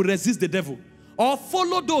God, you will resist the devil. Or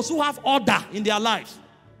follow those who have order in their lives.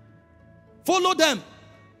 Follow them.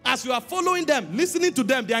 As you are following them, listening to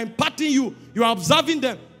them, they are imparting you. You are observing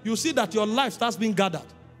them. You see that your life starts being gathered.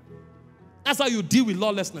 That's how you deal with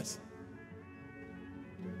lawlessness.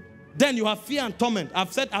 Then you have fear and torment.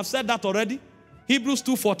 I've said that already. Hebrews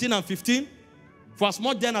 2:14 and 15. For as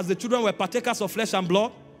much then as the children were partakers of flesh and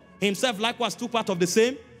blood, himself likewise took part of the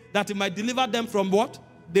same, that he might deliver them from what?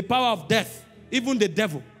 The power of death, even the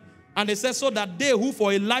devil. And it says so that they who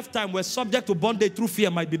for a lifetime were subject to bondage through fear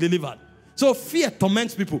might be delivered. So fear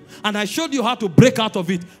torments people. And I showed you how to break out of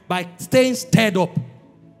it by staying stirred up.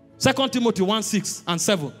 2 Timothy 1:6 and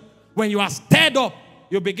 7. When you are stirred up,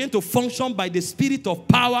 you begin to function by the spirit of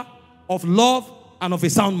power, of love, and of a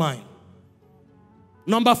sound mind.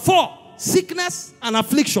 Number 4, sickness and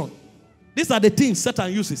affliction. These are the things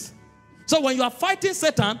Satan uses. So when you are fighting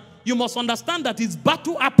Satan, you must understand that his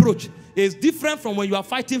battle approach is different from when you are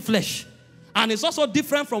fighting flesh. And it's also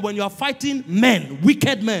different from when you are fighting men,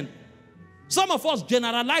 wicked men. Some of us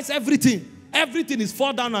generalize everything. Everything is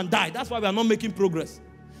fall down and die. That's why we are not making progress.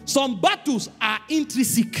 Some battles are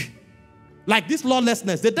intrinsic. Like this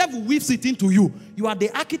lawlessness. The devil weaves it into you. You are the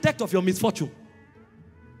architect of your misfortune.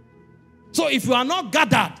 So if you are not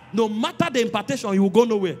gathered, no matter the impartation, you will go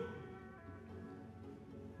nowhere.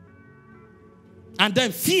 And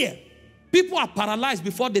then fear. People are paralyzed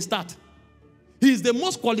before they start. He is the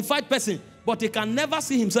most qualified person, but he can never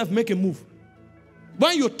see himself make a move.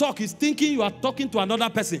 When you talk, he's thinking you are talking to another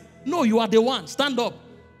person. No, you are the one. Stand up.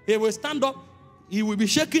 He will stand up. He will be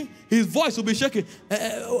shaking. His voice will be shaking.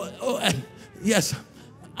 Yes.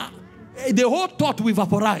 The whole thought will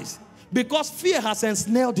vaporize because fear has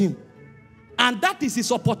ensnared him. And that is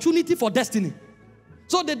his opportunity for destiny.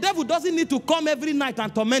 So the devil doesn't need to come every night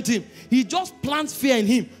and torment him. He just plants fear in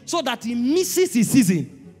him so that he misses his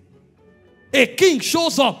season. A king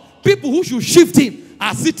shows up. People who should shift him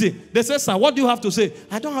are sitting. They say, sir, what do you have to say?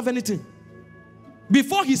 I don't have anything.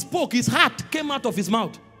 Before he spoke, his heart came out of his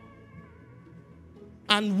mouth.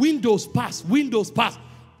 And windows pass. Windows pass.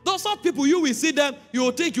 Those are people, you will see them, you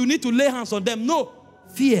will think you need to lay hands on them. No.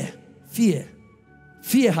 Fear. Fear.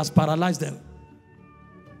 Fear has paralyzed them.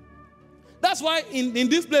 That's why in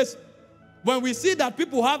this place, when we see that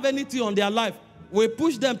people have anything on their life, we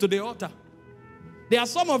push them to the altar. There are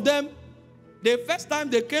some of them, the first time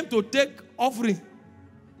they came to take offering,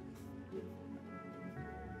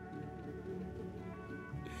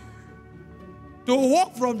 to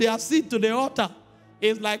walk from their seat to the altar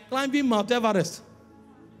is like climbing Mount Everest.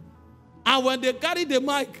 And when they carry the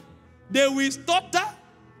mic, they will stutter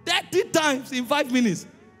 30 times in 5 minutes.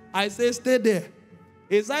 I say, stay there.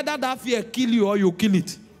 It's either that fear kill you or you kill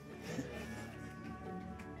it.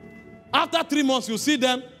 After 3 months, you see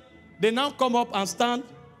them. They now come up and stand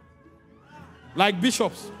like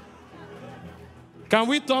bishops. Can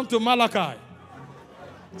we turn to Malachi?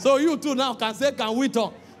 So you too now can say, can we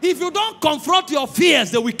turn? If you don't confront your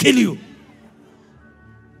fears, they will kill you.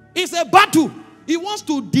 It's a battle. He wants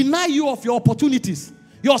to deny you of your opportunities.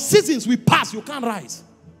 Your seasons will pass. You can't rise.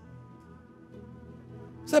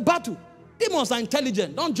 It's a battle. Demons are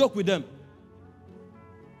intelligent. Don't joke with them.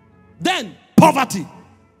 Then, poverty.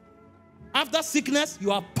 After sickness, you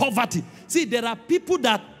have poverty. See, there are people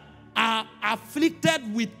that are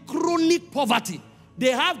afflicted with chronic poverty. They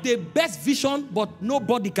have the best vision, but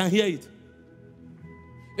nobody can hear it.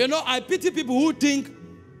 You know, I pity people who think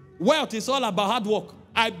wealth is all about hard work.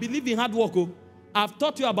 I believe in hard work. I've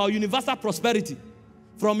taught you about universal prosperity.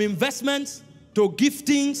 From investments, to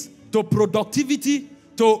giftings, to productivity,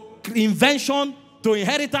 to invention, to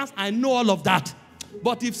inheritance. I know all of that.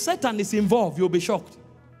 But if Satan is involved, you'll be shocked.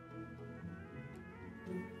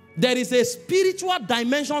 There is a spiritual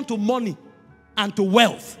dimension to money and to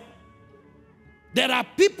wealth. There are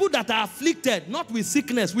people that are afflicted, not with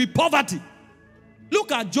sickness, with poverty.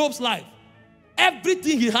 Look at Job's life.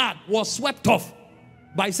 Everything he had was swept off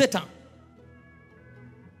by Satan.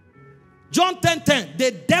 John 10:10,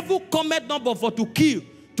 the devil cometh not but for to kill,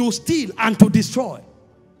 to steal, and to destroy.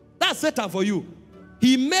 That's Satan for you.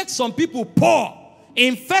 He makes some people poor.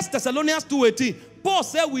 In 1 Thessalonians 2:18, Paul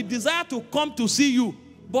said, we desire to come to see you,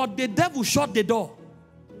 but the devil shut the door.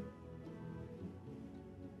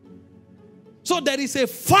 So there is a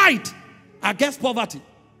fight against poverty.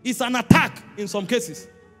 It's an attack in some cases.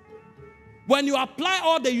 When you apply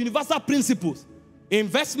all the universal principles,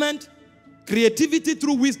 investment, creativity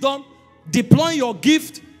through wisdom, deploying your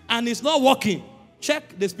gift, and it's not working,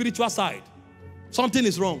 check the spiritual side. Something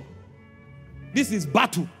is wrong. This is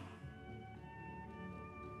battle.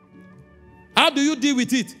 How do you deal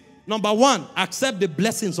with it? Number one, accept the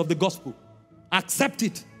blessings of the gospel. Accept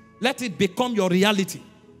it. Let it become your reality.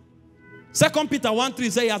 2 Peter 1:3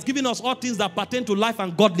 says, he has given us all things that pertain to life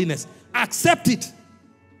and godliness. Accept it.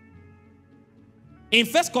 In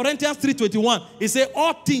 1 Corinthians 3:21, he said,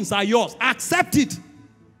 all things are yours. Accept it.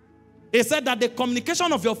 He said that the communication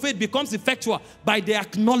of your faith becomes effectual by the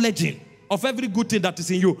acknowledging of every good thing that is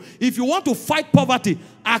in you. If you want to fight poverty,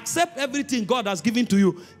 accept everything God has given to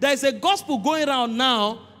you. There is a gospel going around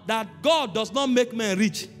now that God does not make men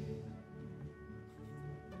rich.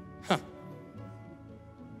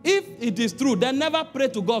 If it is true, then never pray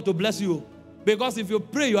to God to bless you. Because if you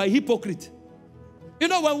pray, you are a hypocrite. You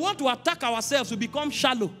know, when we want to attack ourselves, we become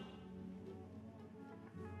shallow.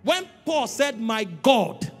 When Paul said, my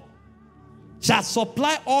God shall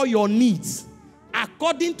supply all your needs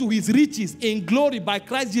according to his riches in glory by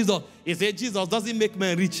Christ Jesus, he said Jesus doesn't make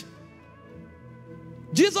men rich.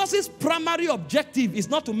 Jesus' primary objective is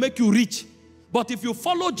not to make you rich. But if you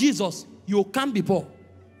follow Jesus, you can't be poor.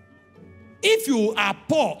 If you are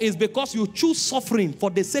poor, it's because you choose suffering for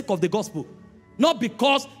the sake of the gospel. Not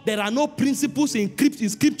because there are no principles in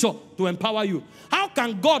scripture to empower you. How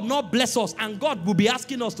can God not bless us and God will be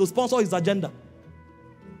asking us to sponsor his agenda?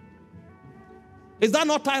 Is that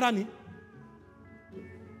not tyranny?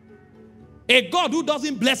 A God who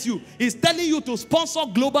doesn't bless you is telling you to sponsor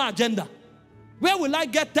global agenda. Where will I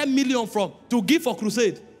get 10 million from to give for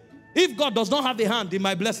crusade if God does not have a hand in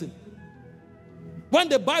my blessing? When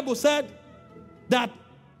the Bible said that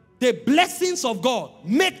the blessings of God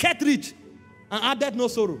make it rich and added no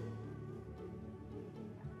sorrow.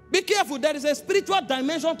 Be careful, there is a spiritual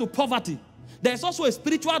dimension to poverty. There is also a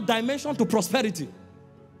spiritual dimension to prosperity.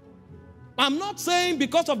 I'm not saying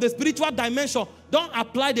because of the spiritual dimension, don't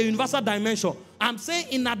apply the universal dimension. I'm saying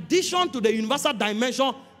in addition to the universal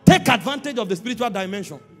dimension, take advantage of the spiritual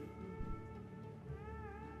dimension.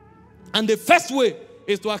 And the first way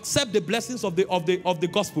is to accept the blessings of the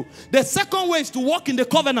gospel. The second way is to walk in the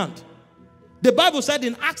covenant. The Bible said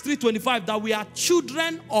in Acts 3:25 that we are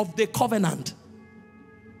children of the covenant.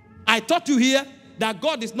 I taught you here that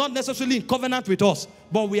God is not necessarily in covenant with us,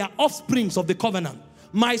 but we are offsprings of the covenant.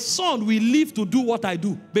 My son will live to do what I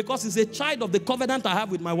do because he's a child of the covenant I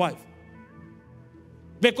have with my wife.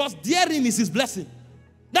 Because therein is his blessing.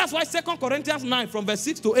 That's why 2 Corinthians 9 from verse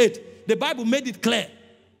 6 to 8, the Bible made it clear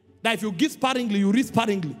that if you give sparingly, you reap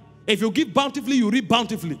sparingly. If you give bountifully, you reap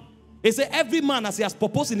bountifully. He said, every man as he has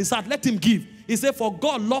purposed in his heart, let him give. He said, for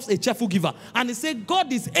God loves a cheerful giver. And he said,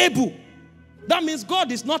 God is able. That means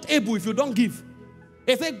God is not able if you don't give.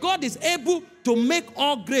 He said, God is able to make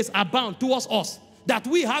all grace abound towards us, that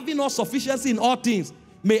we, having all sufficiency in all things,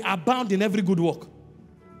 may abound in every good work.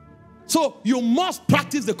 So you must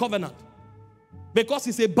practice the covenant because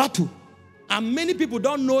it's a battle. And many people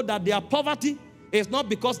don't know that their poverty is not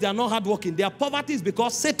because they are not hardworking. Their poverty is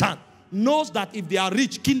because Satan knows that if they are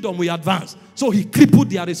rich, kingdom will advance. So he crippled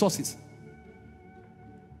their resources.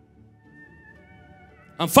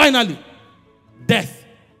 And finally, death.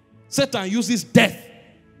 Satan uses death.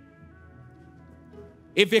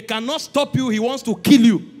 If he cannot stop you, he wants to kill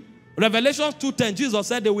you. Revelation 2:10, Jesus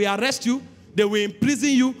said they will arrest you, they will imprison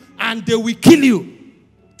you, and they will kill you.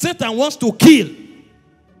 Satan wants to kill.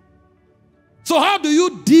 So how do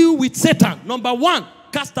you deal with Satan? Number one,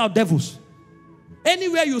 cast out devils.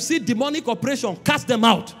 Anywhere you see demonic operation, cast them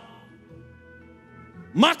out.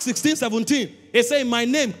 Mark 16:17, it says, in my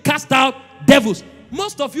name, cast out devils.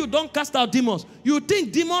 Most of you don't cast out demons. You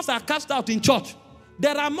think demons are cast out in church.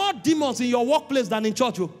 There are more demons in your workplace than in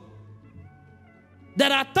church.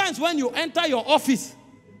 There are times when you enter your office,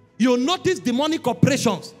 you notice demonic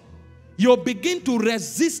operations. You begin to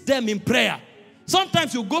resist them in prayer.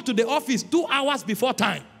 Sometimes you go to the office 2 hours before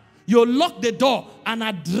time. You lock the door and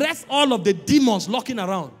address all of the demons locking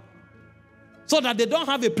around so that they don't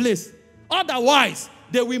have a place. Otherwise,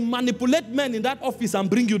 they will manipulate men in that office and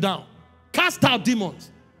bring you down. Cast out demons.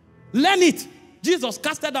 Learn it. Jesus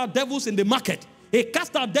casted out devils in the market. He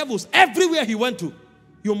cast out devils everywhere he went to.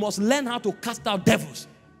 You must learn how to cast out devils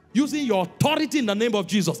using your authority in the name of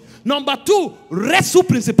Jesus. Number two, wrestle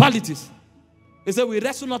principalities. He said, we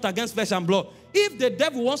wrestle not against flesh and blood. If the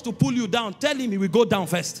devil wants to pull you down, tell him he will go down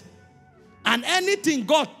first. And anything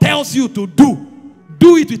God tells you to do,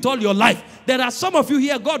 do it with all your life. There are some of you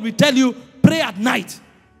here, God will tell you, pray at night.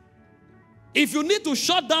 If you need to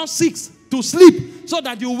shut down 6 to sleep so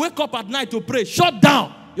that you wake up at night to pray, shut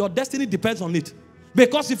down. Your destiny depends on it.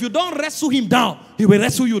 Because if you don't wrestle him down, he will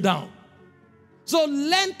wrestle you down. So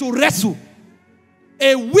learn to wrestle.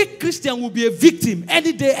 A weak Christian will be a victim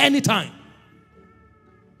any day, anytime.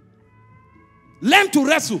 Learn to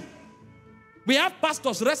wrestle. We have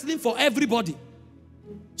pastors wrestling for everybody.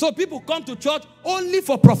 So people come to church only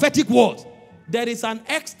for prophetic words. There is an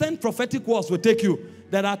extent prophetic words will take you.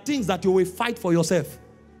 There are things that you will fight for yourself.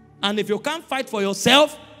 And if you can't fight for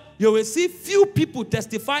yourself, you will see few people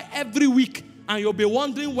testify every week and you'll be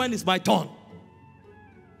wondering when is my turn.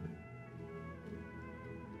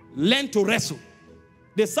 Learn to wrestle.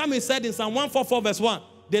 The psalmist said in Psalm 144 verse 1,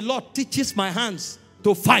 the Lord teaches my hands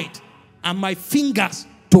to fight and my fingers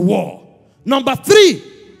to war. Number 3,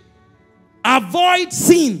 avoid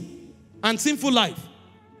sin and sinful life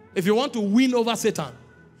if you want to win over Satan.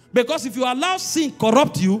 Because if you allow sin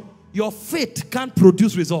corrupt you, your faith can't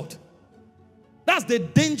produce result. That's the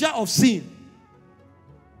danger of sin.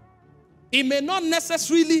 It may not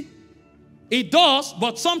necessarily, it does,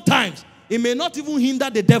 but sometimes it may not even hinder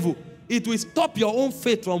the devil. It will stop your own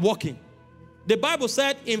faith from working. The Bible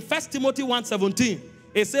said in 1 Timothy 1:17,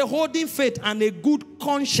 it says holding faith and a good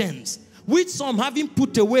conscience which some having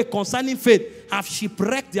put away concerning faith have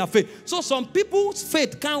shipwrecked their faith. So some people's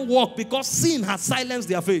faith can't work because sin has silenced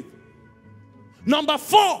their faith. Number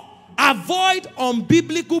 4, avoid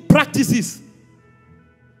unbiblical practices.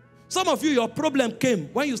 Some of you, your problem came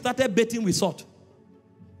when you started bathing with salt.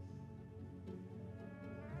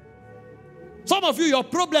 Some of you, your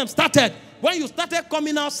problem started when you started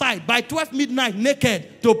coming outside by 12 midnight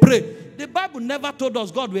naked to pray. The Bible never told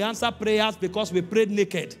us God will answer prayers because we prayed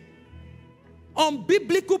naked.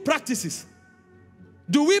 Unbiblical practices.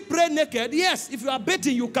 Do we pray naked? Yes, if you are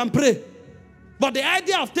bathing, you can pray. But the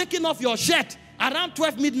idea of taking off your shirt around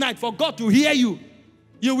 12 midnight for God to hear you,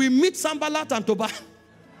 you will meet Sambalat and Tobiah.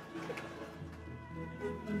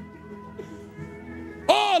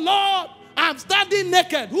 Oh Lord, I'm standing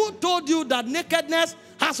naked. Who told you that nakedness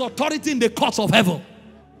has authority in the courts of heaven?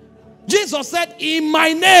 Jesus said, in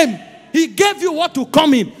my name, he gave you what to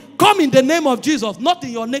come in. Come in the name of Jesus, not in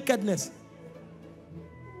your nakedness.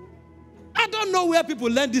 I don't know where people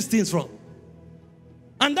learn these things from.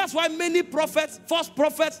 And that's why many prophets, false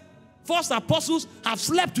apostles have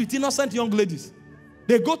slept with innocent young ladies.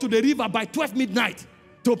 They go to the river by 12 midnight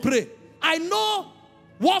to pray. I know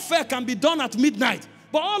warfare can be done at midnight.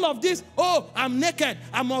 But all of this, oh, I'm naked,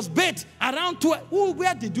 I must bathe around 12. Oh,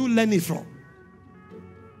 where did you learn it from?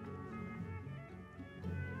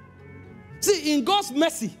 See, in God's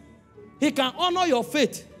mercy, he can honor your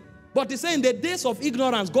faith. But he said in the days of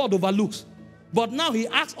ignorance, God overlooks. But now he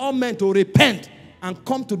asks all men to repent and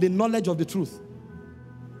come to the knowledge of the truth.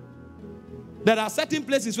 There are certain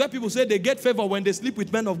places where people say they get favor when they sleep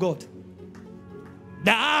with men of God.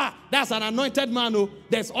 That's an anointed man. Oh,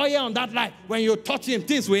 there's oil on that life. When you touch him,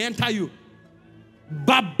 things will enter you.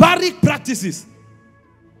 Barbaric practices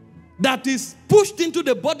that is pushed into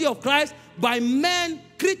the body of Christ by men,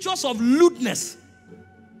 creatures of lewdness.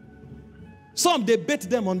 Some, they bait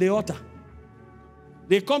them on the altar.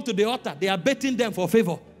 They come to the altar. They are baiting them for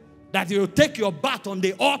favor. That you take your bath on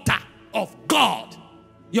the altar of God.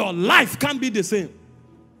 Your life can't be the same.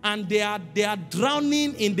 And they are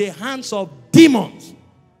drowning in the hands of demons.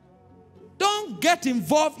 Don't get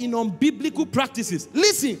involved in unbiblical practices.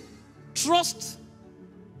 Listen, trust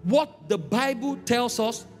what the Bible tells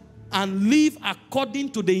us and live according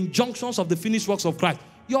to the injunctions of the finished works of Christ.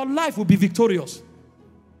 Your life will be victorious.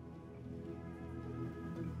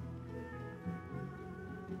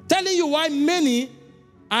 Telling you why many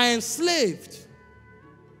are enslaved.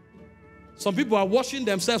 Some people are washing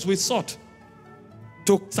themselves with salt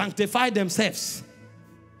to sanctify themselves,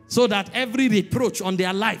 so that every reproach on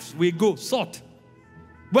their lives will go. Salt.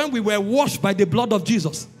 When we were washed by the blood of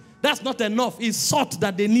Jesus, that's not enough. It's salt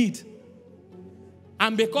that they need.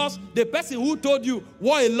 And because the person who told you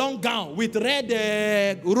wore a long gown with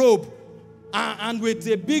red robe and with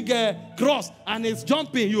a big cross and is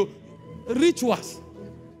jumping, you rituals.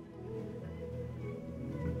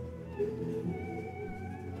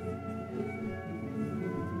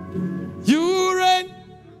 You reign.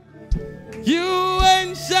 You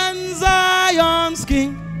ancient Zion's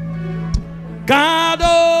King,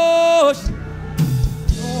 Kadosh.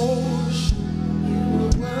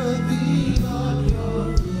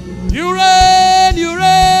 You reign, you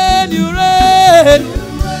reign, you reign.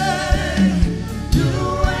 You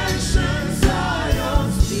ancient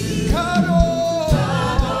Zion's King, Kadosh,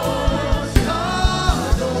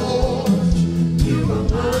 Kadosh. You are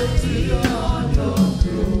mighty on your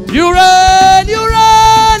throne. You reign, you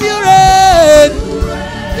reign, you reign.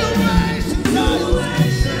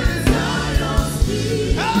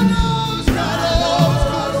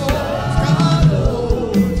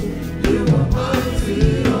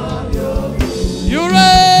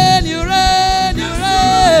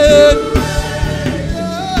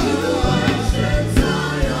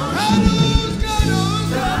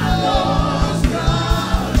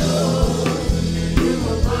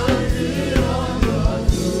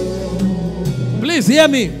 Please hear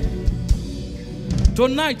me.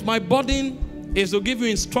 Tonight, my burden is to give you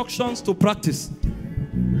instructions to practice.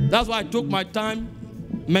 That's why I took my time,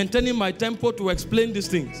 maintaining my tempo to explain these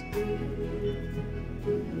things.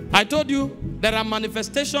 I told you there are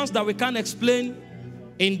manifestations that we can't explain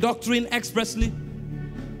in doctrine expressly,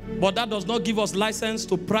 but that does not give us license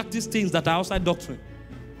to practice things that are outside doctrine.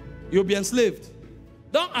 You'll be enslaved.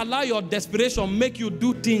 Don't allow your desperation make you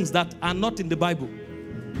do things that are not in the Bible.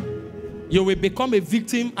 You will become a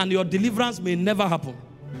victim and your deliverance may never happen.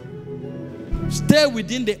 Stay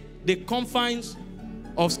within the confines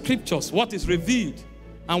of scriptures, what is revealed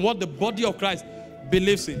and what the body of Christ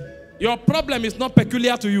believes in. Your problem is not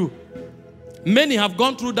peculiar to you. Many have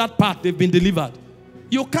gone through that path, they've been delivered.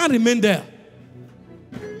 You can't remain there.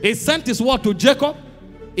 He sent his word to Jacob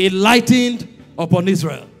He lightened upon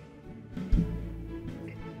Israel.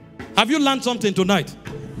 Have you learned something tonight?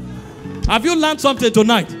 Have you learned something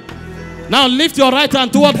tonight? Now lift your right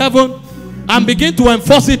hand toward heaven and begin to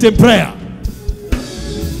enforce it in prayer.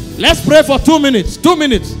 Let's pray for 2 minutes. 2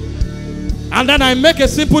 minutes. And then I make a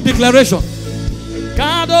simple declaration.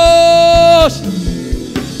 Kadosh,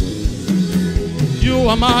 you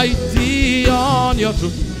are mighty on your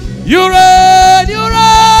throne. You reign, you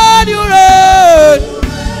reign, you reign.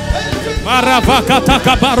 Maravakata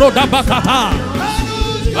kabaroda bakata.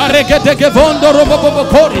 Aregete kevondo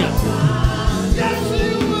robobobokoria.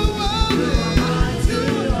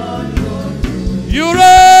 You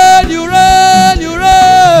reign, you reign, you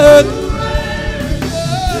reign.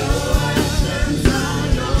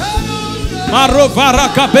 Marovara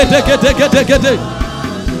kapete kete kete kete.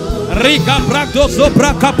 Rika brakdo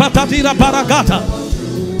sobra kapatatira paragata.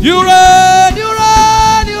 You reign, you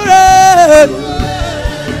reign, you reign.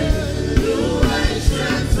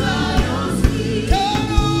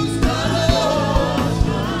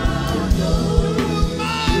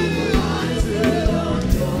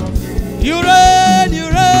 You reign, you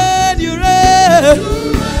reign, you reign.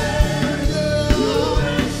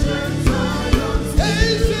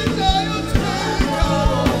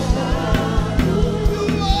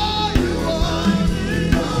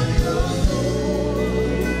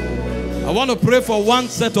 I want to pray for one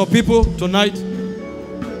set of people tonight.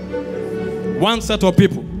 One set of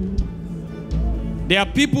people. There are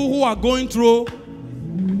people who are going through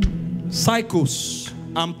cycles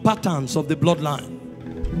and patterns of the bloodline.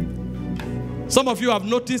 Some of you have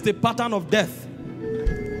noticed a pattern of death.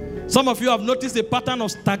 Some of you have noticed a pattern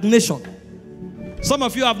of stagnation. Some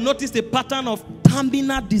of you have noticed a pattern of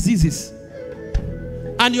terminal diseases.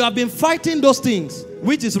 And you have been fighting those things,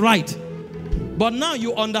 which is right. But now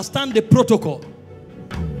you understand the protocol.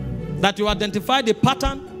 That you identify the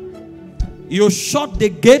pattern, you shut the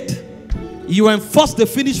gate, you enforce the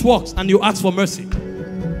finished works, and you ask for mercy.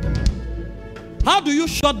 How do you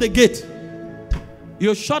shut the gate?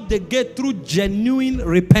 You shut the gate through genuine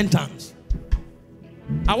repentance.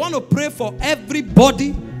 I want to pray for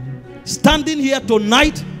everybody standing here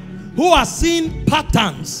tonight who has seen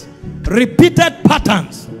patterns, repeated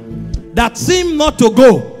patterns that seem not to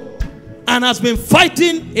go and has been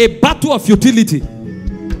fighting a battle of futility.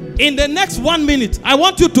 In the next 1 minute, I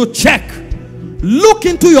want you to check, look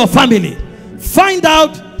into your family, find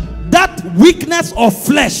out that weakness of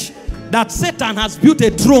flesh that Satan has built a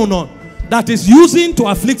throne on, that is using to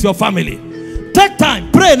afflict your family. Take time,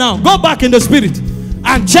 pray now, go back in the spirit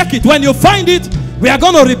and check it. When you find it, we are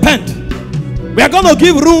going to repent. We are going to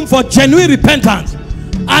give room for genuine repentance,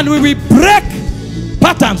 and we will break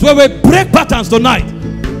patterns. We will break patterns tonight.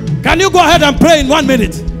 Can you go ahead and pray in 1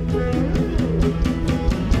 minute?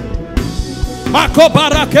 Mako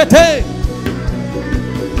barakete.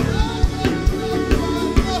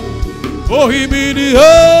 Oh, he be the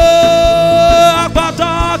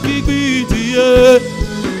akbata kibiti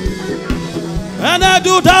and I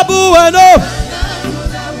do dabu eno.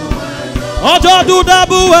 Ojo do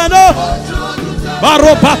dabu eno.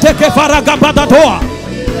 Baro pateke faraga badatoa.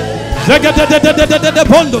 Zegede de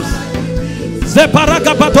bondos.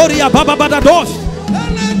 Zeparaga batoria baba badados.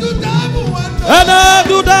 And I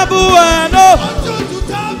do dabu eno.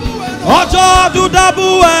 Ojo do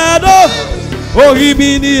dabu eno. Oh, he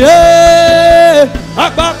be the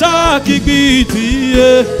akbata kibiti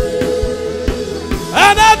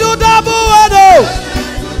and I do dabu eno.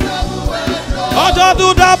 Ojo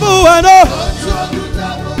do dabu eno.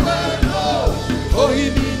 Oh, he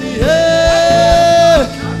be the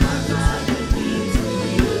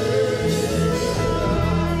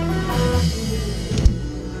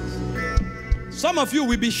Some of you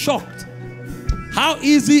will be shocked how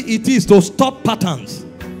easy it is to stop patterns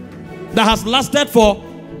that has lasted for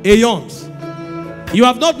aeons. You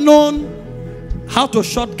have not known how to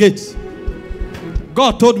shut gates.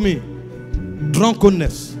 God told me,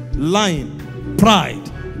 drunkenness, lying, pride,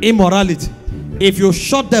 immorality, if you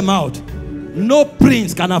shut them out, no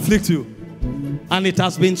prince can afflict you. And it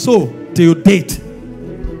has been so till date.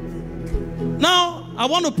 Now, I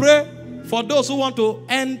want to pray for those who want to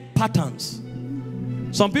end patterns.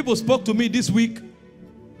 Some people spoke to me this week.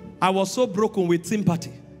 I was so broken with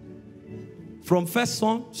sympathy. From first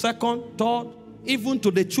son, second, third, even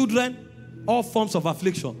to the children, all forms of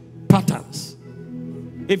affliction, patterns.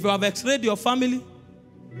 If you have x-rayed your family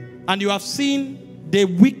and you have seen the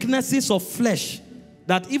weaknesses of flesh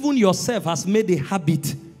that even yourself has made a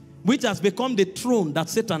habit, which has become the throne that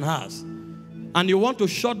Satan has, and you want to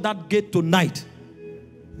shut that gate tonight,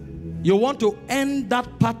 you want to end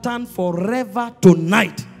that pattern forever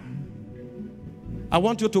tonight, I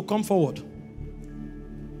want you to come forward.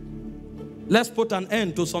 Let's put an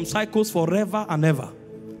end to some cycles forever and ever.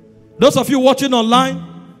 Those of you watching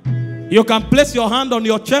online, you can place your hand on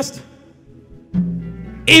your chest.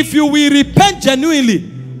 If you will repent genuinely,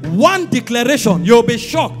 one declaration, you'll be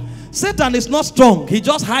shocked. Satan is not strong. He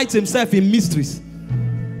just hides himself in mysteries.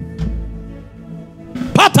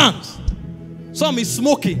 Patterns. Some is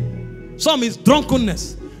smoking. Some is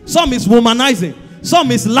drunkenness. Some is womanizing.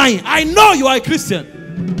 Some is lying. I know you are a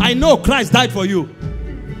Christian. I know Christ died for you.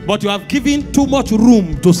 But you have given too much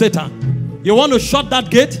room to Satan. You want to shut that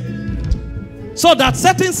gate so that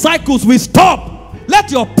certain cycles will stop. Let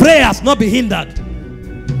your prayers not be hindered.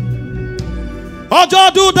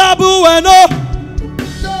 Ojo do dabu eno.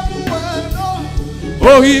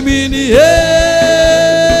 Oh, he mean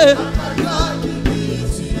yeah.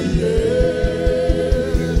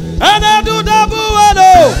 And I do dabu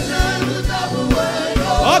eno.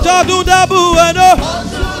 Ojo do dabu eno.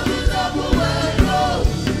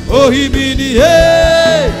 Oh, he mean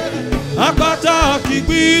yeah. Akata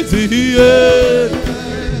kibiti yeah.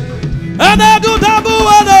 And I do dabu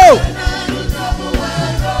eno.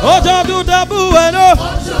 Ojo do dabu eno.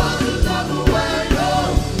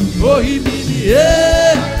 Oh, he mean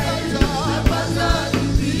yeah.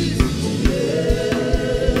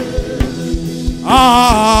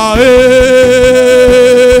 Ah, eh,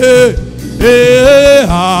 eh,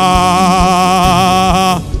 ah,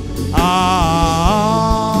 ah,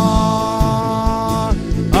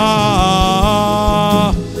 ah,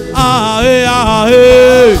 ah, eh, ah,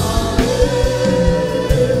 eh.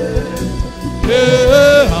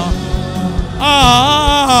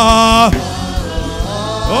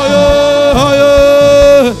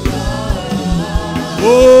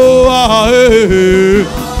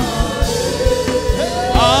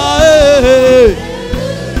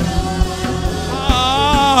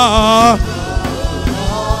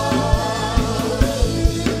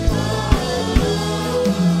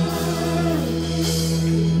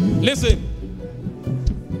 Listen,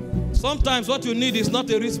 sometimes what you need is not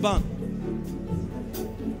a wristband.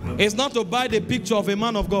 It's not to buy the picture of a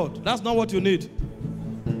man of God. That's not what you need.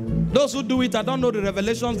 Those who do it, I don't know the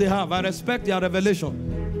revelations they have. I respect their revelation.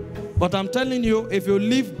 But I'm telling you, if you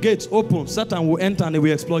leave gates open, Satan will enter and he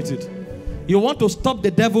will exploit it. You want to stop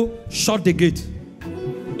the devil, shut the gate.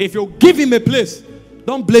 If you give him a place,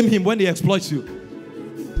 don't blame him when he exploits you.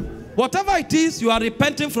 Whatever it is you are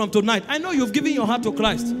repenting from tonight, I know you've given your heart to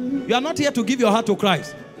Christ. You are not here to give your heart to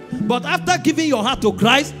Christ. But after giving your heart to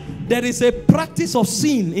Christ, there is a practice of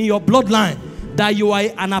sin in your bloodline that you are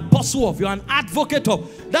an apostle of, you are an advocate of.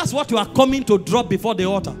 That's what you are coming to drop before the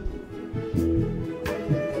altar.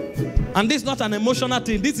 And this is not an emotional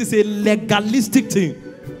thing. This is a legalistic thing.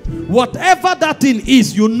 Whatever that thing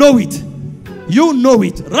is, you know it. You know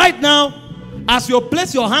it. Right now, as you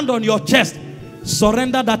place your hand on your chest,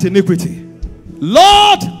 surrender that iniquity.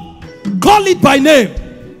 Lord, call it by name.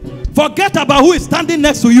 Forget about who is standing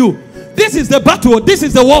next to you. This is the battle. This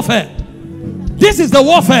is the warfare. This is the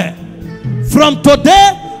warfare. From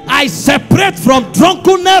today, I separate from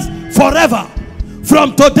drunkenness forever.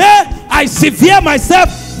 From today, I sever myself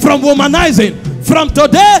from womanizing. From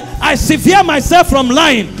today, I sever myself from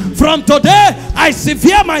lying. From today, I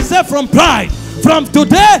sever myself from pride. From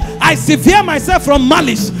today, I sever myself from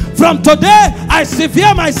malice. From today, I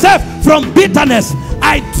sever myself from bitterness.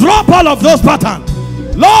 I drop all of those patterns.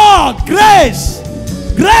 Lord, grace,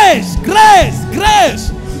 grace, grace,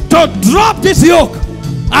 grace to drop this yoke.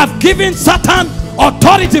 I've given Satan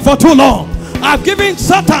authority for too long. I've given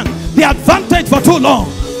Satan the advantage for too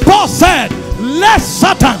long. Paul said, lest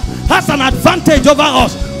Satan has an advantage over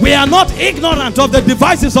us. We are not ignorant of the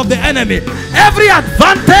devices of the enemy. Every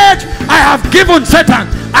advantage I have given Satan,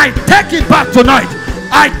 I take it back tonight.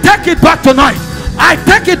 I take it back tonight. I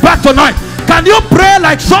take it back tonight. Can you pray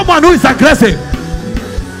like someone who is aggressive?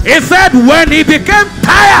 He said when he became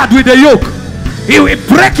tired with the yoke, he will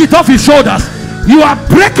break it off his shoulders. You are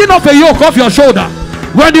breaking off a yoke off your shoulder.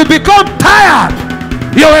 When you become tired,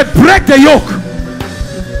 you will break the yoke.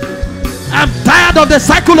 I'm tired of the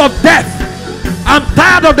cycle of death. I'm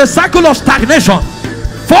tired of the cycle of stagnation.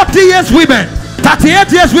 40 years women,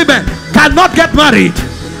 38 years women cannot get married.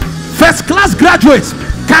 First class graduates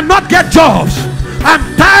cannot get jobs. I'm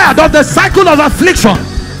tired of the cycle of affliction.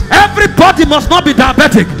 Everybody must not be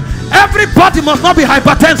diabetic. Everybody must not be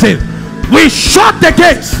hypertensive. We shut the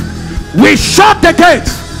gates. We shut the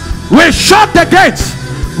gates. We shut the gates.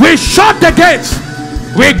 We shut the gates.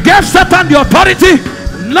 We gave Satan the authority.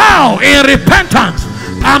 Now in repentance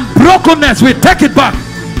and brokenness, we take it back.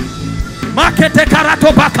 Makete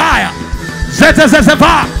karato bakaya.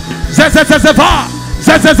 Zezezezeva. Zezezezeva.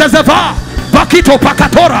 Zezezezeva. Rakito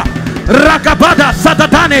Pakatora, Ragabada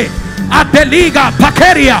Sadadane, Adeliga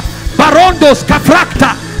Pakeria, Barondos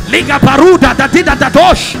Kafrakta, Liga Baruda, Dadina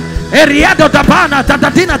Dadosh, Eriado Dabana,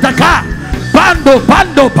 Dadina Daka, Bando,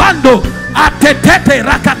 Atetete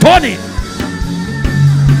Rakatoni,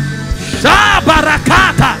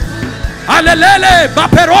 Shabarakata, Alelele,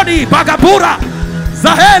 Baperoni, Bagabura,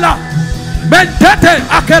 Zahela, Mentete,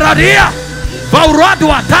 Akeraria, Vauradu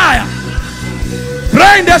Ataya.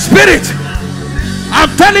 Pray in the spirit. I'm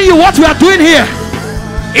telling you what we are doing here.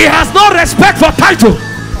 He has no respect for title.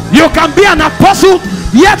 You can be an apostle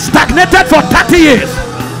yet stagnated for 30 years.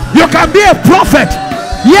 You can be a prophet,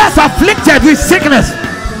 yes, afflicted with sickness.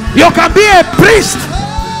 You can be a priest.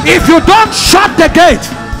 If you don't shut the gate,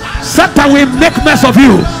 Satan will make mess of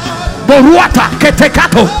you. Boruata,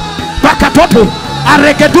 Ketekato, Bakatoto,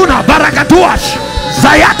 Aregeduna, Baragatuash,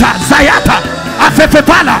 Zayata,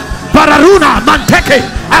 Afefepala, Bararuna, Manteke,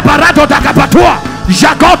 Abarado Dagapatua,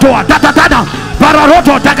 Jagoto, Datatana,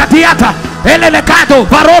 Bararoto, Dagatiata, Elelecado,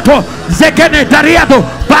 Baroto, Zegene, Dariado,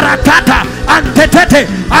 Baratata, Antetete,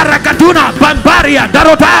 Aragaduna, Bambaria,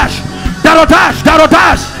 Darodash,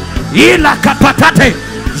 Ila Kapatate,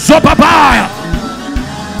 Zobabaya.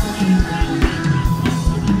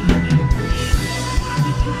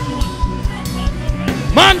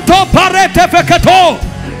 Manto Parete Fecato,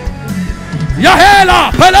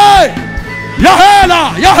 Yahela, Pele,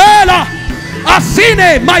 Yahela,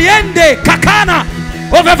 Asine, Mayende, Kakana,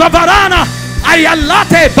 Ovevavarana,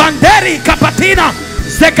 Ayalate, Banderi, Kapatina,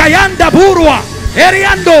 Zekayanda Burua,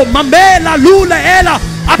 Eriando, Mambela, Lula, Ela,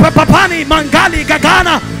 Apapapani, Mangali,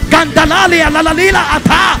 Gagana, Gandalali, Alalila,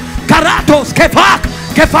 Ata, Karatos,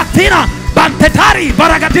 Kefaktina, Bantetari,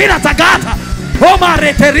 Baragadina, Tagata, Homa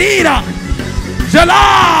Reterira,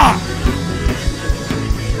 Jela,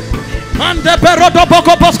 Mande Perodo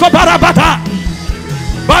Boko Bosco Barabata,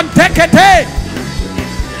 Bantekete.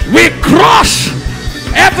 We crush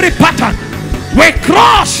every pattern. We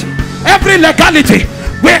crush every legality.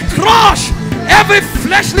 We crush every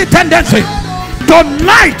fleshly tendency.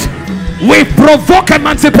 Tonight we provoke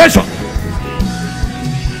emancipation.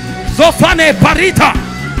 Zofane Parita,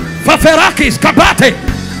 Faferakis Kabate,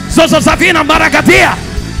 Zozozavina Maragadia,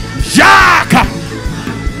 Jaka.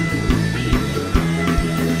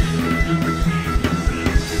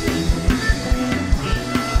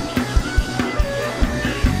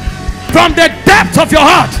 From the depths of your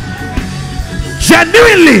heart,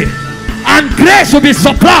 genuinely, and grace will be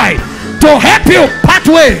supplied to help you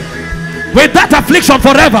pathway with that affliction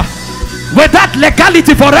forever, with that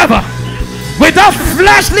legality forever, with that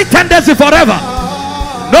fleshly tendency forever.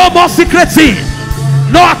 No more secret sin,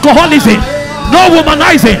 no alcoholism, no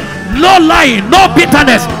womanizing, no lying, no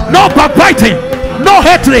bitterness, no backbiting, no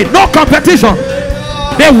hatred, no competition.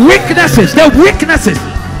 The weaknesses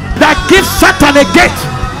that give Satan a gate,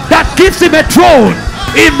 that gives him a throne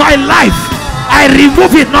in my life, I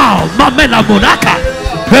remove it now. Mamela Monaka,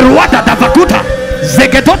 Veruata Davakuta,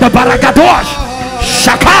 Zegetota Baragadosh,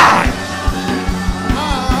 Shakai.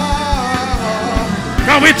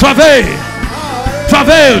 Can we travail?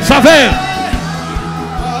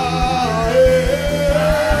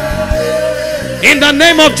 In the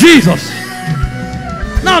name of Jesus.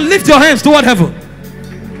 Now lift your hands toward heaven.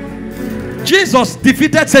 Jesus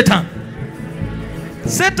defeated Satan.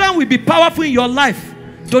 Satan will be powerful in your life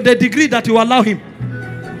to the degree that you allow him.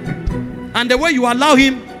 And the way you allow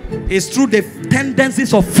him is through the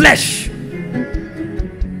tendencies of flesh.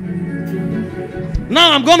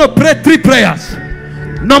 Now I'm going to pray 3 prayers.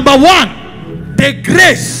 Number 1, the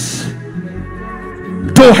grace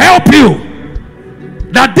to help you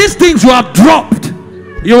that these things you have dropped,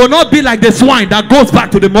 you will not be like the swine that goes back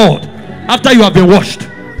to the mud after you have been washed.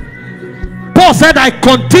 Paul said, I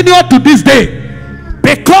continue to this day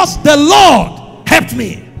because the Lord helped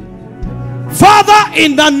me. Father,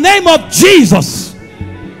 in the name of Jesus,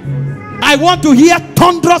 I want to hear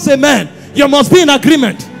thunderous amen. You must be in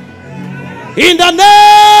agreement. In the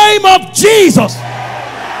name of Jesus,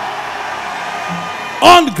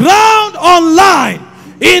 on ground, online,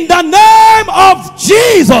 in the name of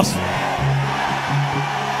Jesus,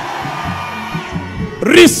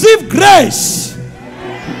 receive grace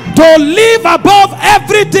to live above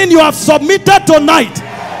everything you have submitted tonight.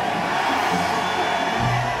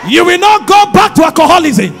 You will not go back to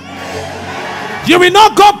alcoholism. You will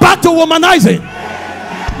not go back to womanizing.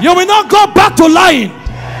 You will not go back to lying.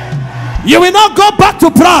 You will not go back to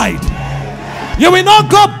pride. You will not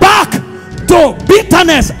go back to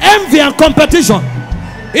bitterness, envy, and competition.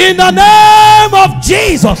 In the name of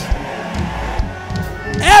Jesus,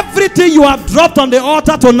 everything you have dropped on the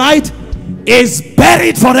altar tonight is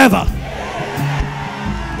buried forever.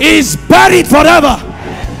 is buried forever.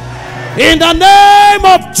 In the name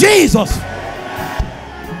of Jesus.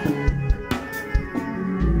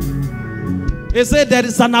 He said there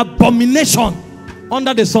is an abomination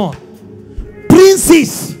under the sun.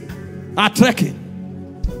 Princes are trekking.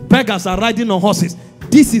 Beggars are riding on horses.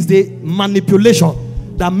 This is the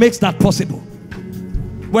manipulation that makes that possible.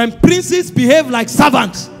 When princes behave like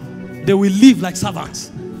servants, they will live like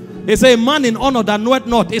servants. He said, a man in honor that knoweth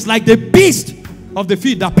not is like the beast of the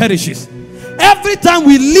field that perishes. Every time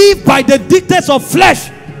we live by the dictates of flesh,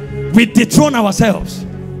 we dethrone ourselves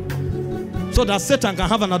so that Satan can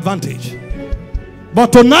have an advantage.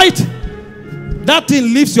 But tonight, that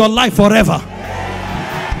thing lives your life forever.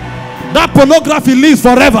 That pornography lives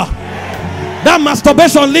forever. That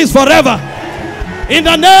masturbation lives forever. In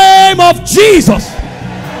the name of Jesus.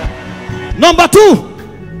 Number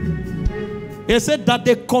 2, he said that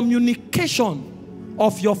the communication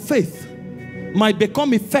of your faith might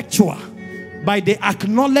become effectual by the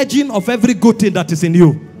acknowledging of every good thing that is in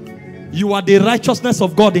you. You are the righteousness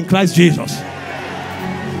of God in Christ Jesus.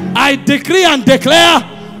 I decree and declare,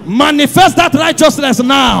 manifest that righteousness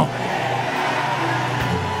now.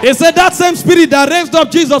 He said that same spirit that raised up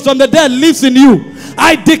Jesus from the dead lives in you.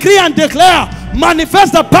 I decree and declare,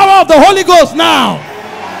 manifest the power of the Holy Ghost now.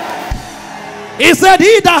 He said,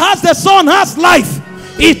 he that has the Son has life.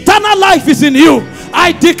 Eternal life is in you.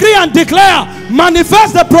 I decree and declare,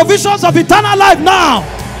 manifest the provisions of eternal life now.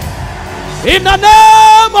 In the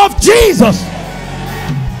name of Jesus.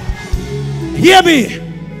 Hear me.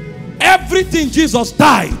 Everything Jesus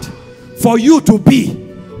died for you to be,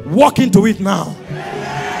 walk into it now.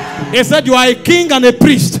 He said you are a king and a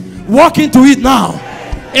priest. Walk into it now.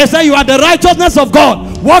 He said you are the righteousness of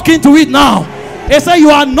God. Walk into it now. He said you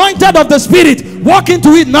are anointed of the Spirit. Walk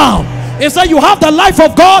into it now. He said you have the life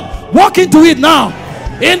of God. Walk into it now.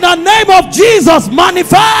 In the name of Jesus,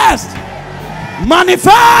 manifest.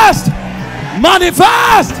 Manifest.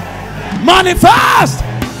 Manifest. Manifest.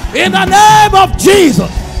 In the name of Jesus.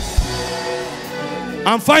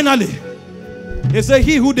 And finally, he said,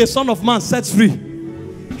 he who the Son of Man sets free,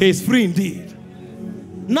 he is free indeed.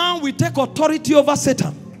 Now we take authority over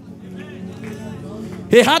Satan.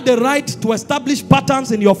 He had the right to establish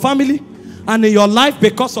patterns in your family and in your life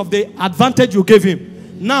because of the advantage you gave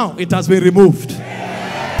him. Now it has been removed.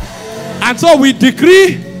 And so we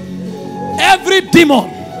decree every demon,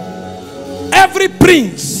 every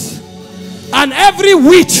prince, and every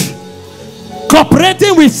witch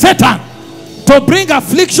cooperating with Satan to bring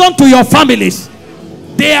affliction to your families,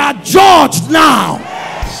 they are judged now.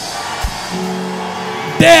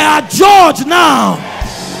 They are judged now.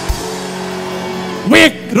 We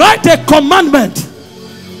write a commandment.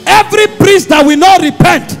 Every priest that will not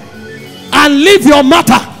repent and leave your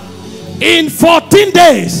matter, in 14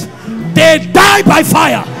 days they die by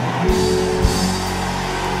fire.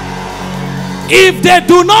 If they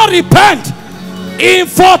do not repent, in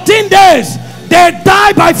 14 days they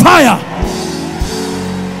die by fire.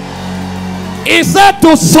 He said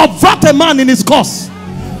to subvert a man in his cause,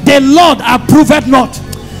 the Lord approveth not.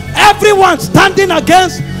 Everyone standing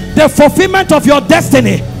against the fulfillment of your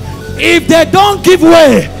destiny, if they don't give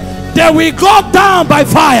way, they will go down by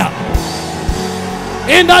fire.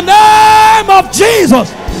 In the name of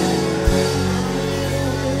Jesus.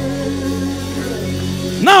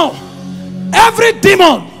 Now, every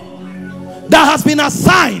demon that has been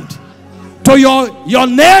assigned to your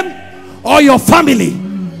name or your family,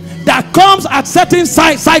 that comes at certain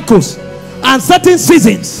cycles and certain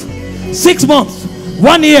seasons, 6 months,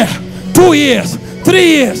 1 year, 2 years, 3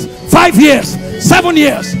 years, 5 years, 7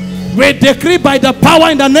 years, we decree by the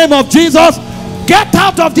power in the name of Jesus, get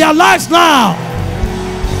out of their lives now.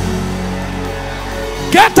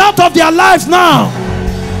 Get out of their lives now.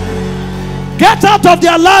 Get out of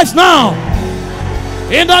their lives now.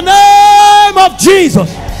 In the name of Jesus.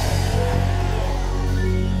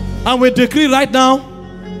 And we decree right now,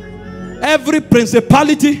 every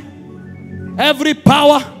principality, every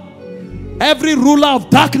power, every ruler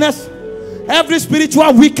of darkness, every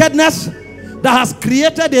spiritual wickedness that has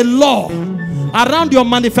created a law around your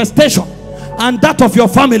manifestation and that of your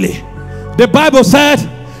family. The Bible said,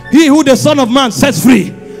 he who the Son of Man sets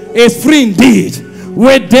free is free indeed.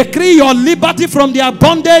 We decree your liberty from their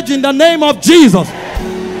bondage in the name of Jesus.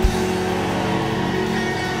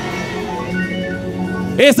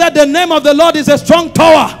 He said the name of the Lord is a strong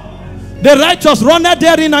tower. The righteous run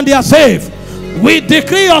therein and they are saved. We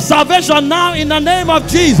decree your salvation now in the name of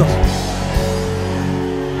Jesus.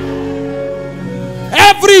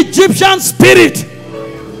 Every Egyptian spirit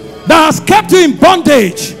that has kept you in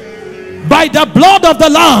bondage, by the blood of the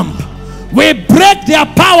Lamb, we break their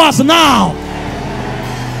powers now.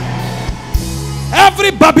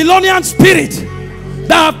 Every Babylonian spirit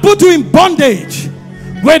that have put you in bondage,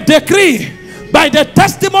 we decree by the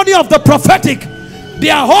testimony of the prophetic,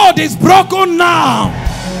 their hold is broken now.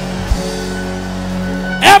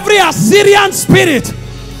 Every Assyrian spirit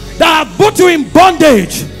that have put you in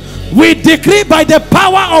bondage, we decree by the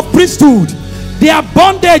power of priesthood, their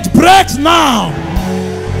bondage breaks now.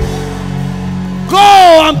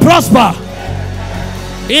 Go and prosper.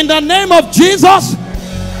 In the name of Jesus,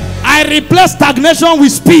 I replace stagnation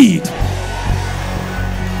with speed.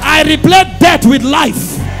 I replace death with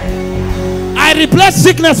life. I replace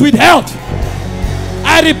sickness with health.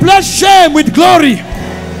 I replace shame with glory.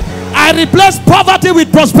 I replace poverty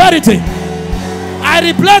with prosperity. I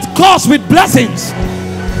replace curse with blessings.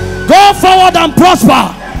 Go forward and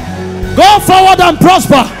prosper. Go forward and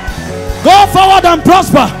prosper. Go forward and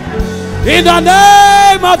prosper. In the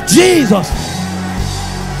name of Jesus.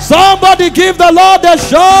 Somebody give the Lord a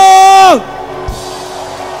shout.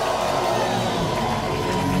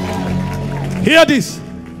 Hear this.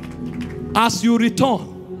 As you return,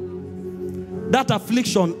 that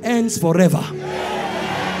affliction ends forever.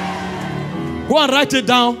 Go and write it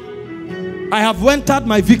down. I have entered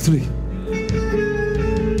my victory.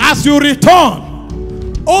 As you return,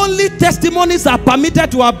 only testimonies are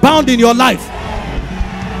permitted to abound in your life.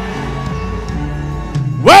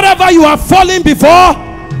 Wherever you have fallen before,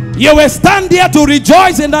 you will stand there to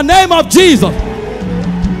rejoice in the name of Jesus.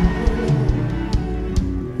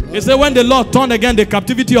 He said, when the Lord turned again the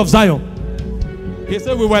captivity of Zion, he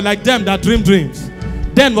said, we were like them that dream dreams.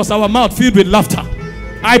 Then was our mouth filled with laughter.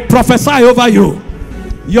 I prophesy over you,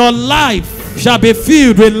 your life shall be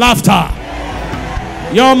filled with laughter.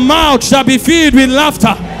 Your mouth shall be filled with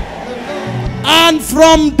laughter. And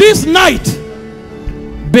from this night,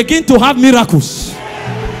 begin to have miracles.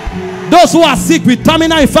 Those who are sick with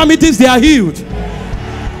terminal infirmities, they are healed.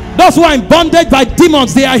 Those who are in bondage by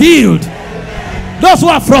demons, they are healed. Those who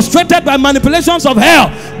are frustrated by manipulations of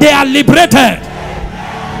hell, they are liberated.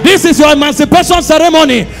 This is your emancipation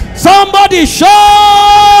ceremony. Somebody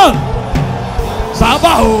shout!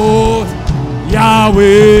 Sabaoth,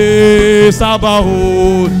 Yahweh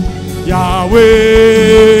Sabaoth,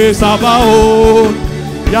 Yahweh Sabaoth,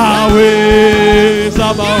 Yahweh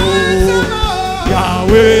Sabaoth,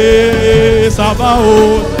 Yahweh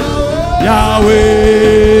Sabaoth,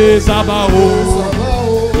 Yahweh Sabaoth,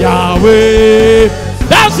 Yahweh.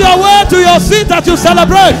 That's your way to your seat that you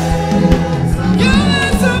celebrate.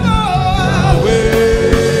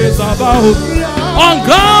 Yahweh Sabaoth. On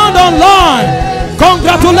ground, online.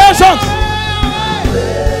 Congratulations.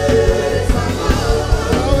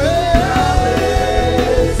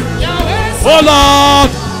 Oh Lord.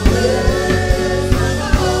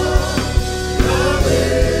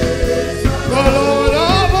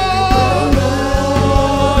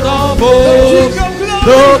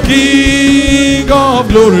 The King of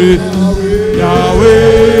Glory,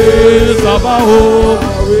 Yahweh Sabaoth,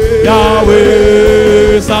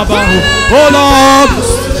 Yahweh Sabaoth. Oh Lord,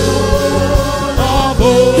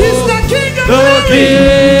 He's the King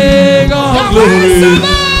of Glory,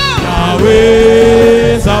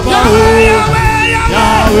 Yahweh Sabaoth,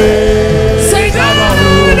 Yahweh Sabaoth.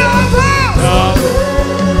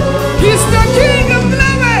 He's the King of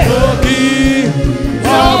Glory, the King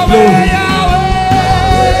of Glory.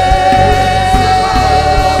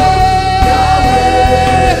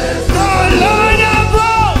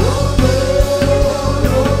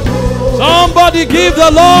 Somebody give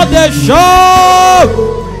the Lord a shout.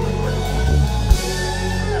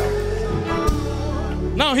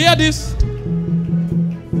 Now hear this.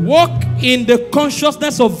 Walk in the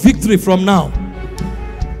consciousness of victory from now.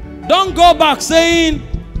 Don't go back saying,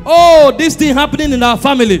 oh, this thing happening in our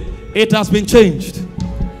family, it has been changed.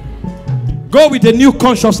 Go with a new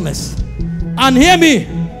consciousness. And hear me.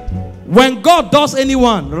 When God does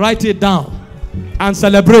anyone, write it down and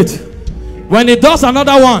celebrate. When he does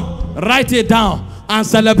another one, write it down and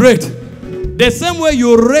celebrate. The same way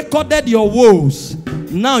you recorded your woes,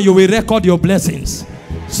 now you will record your blessings.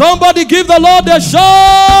 Somebody give the Lord a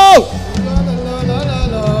shout.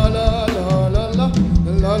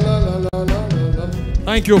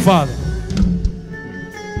 Thank you, Father.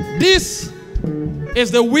 This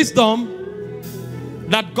is the wisdom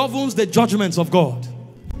that governs the judgments of God.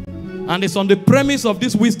 And it's on the premise of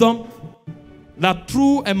this wisdom that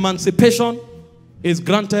true emancipation is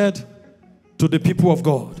granted to the people of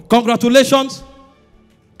God. Congratulations.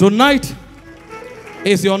 Tonight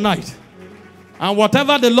is your night. And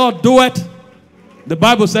whatever the Lord doeth, the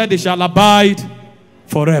Bible said it shall abide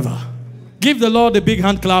forever. Give the Lord a big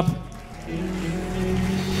hand clap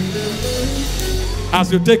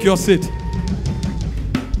as you take your seat.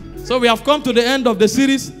 So we have come to the end of the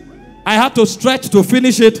series. I had to stretch to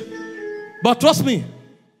finish it. But trust me,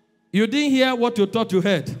 you didn't hear what you thought you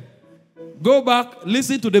heard. Go back,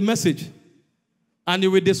 listen to the message, and you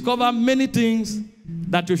will discover many things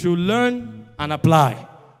that you should learn and apply.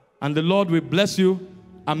 And the Lord will bless you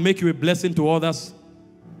and make you a blessing to others.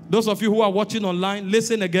 Those of you who are watching online,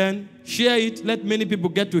 listen again, share it, let many people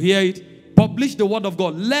get to hear it. Publish the word of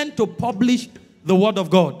God. Learn to publish the word of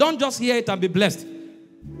God. Don't just hear it and be blessed.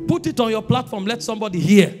 Put it on your platform, let somebody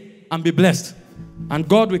hear and be blessed. And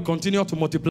God will continue to multiply.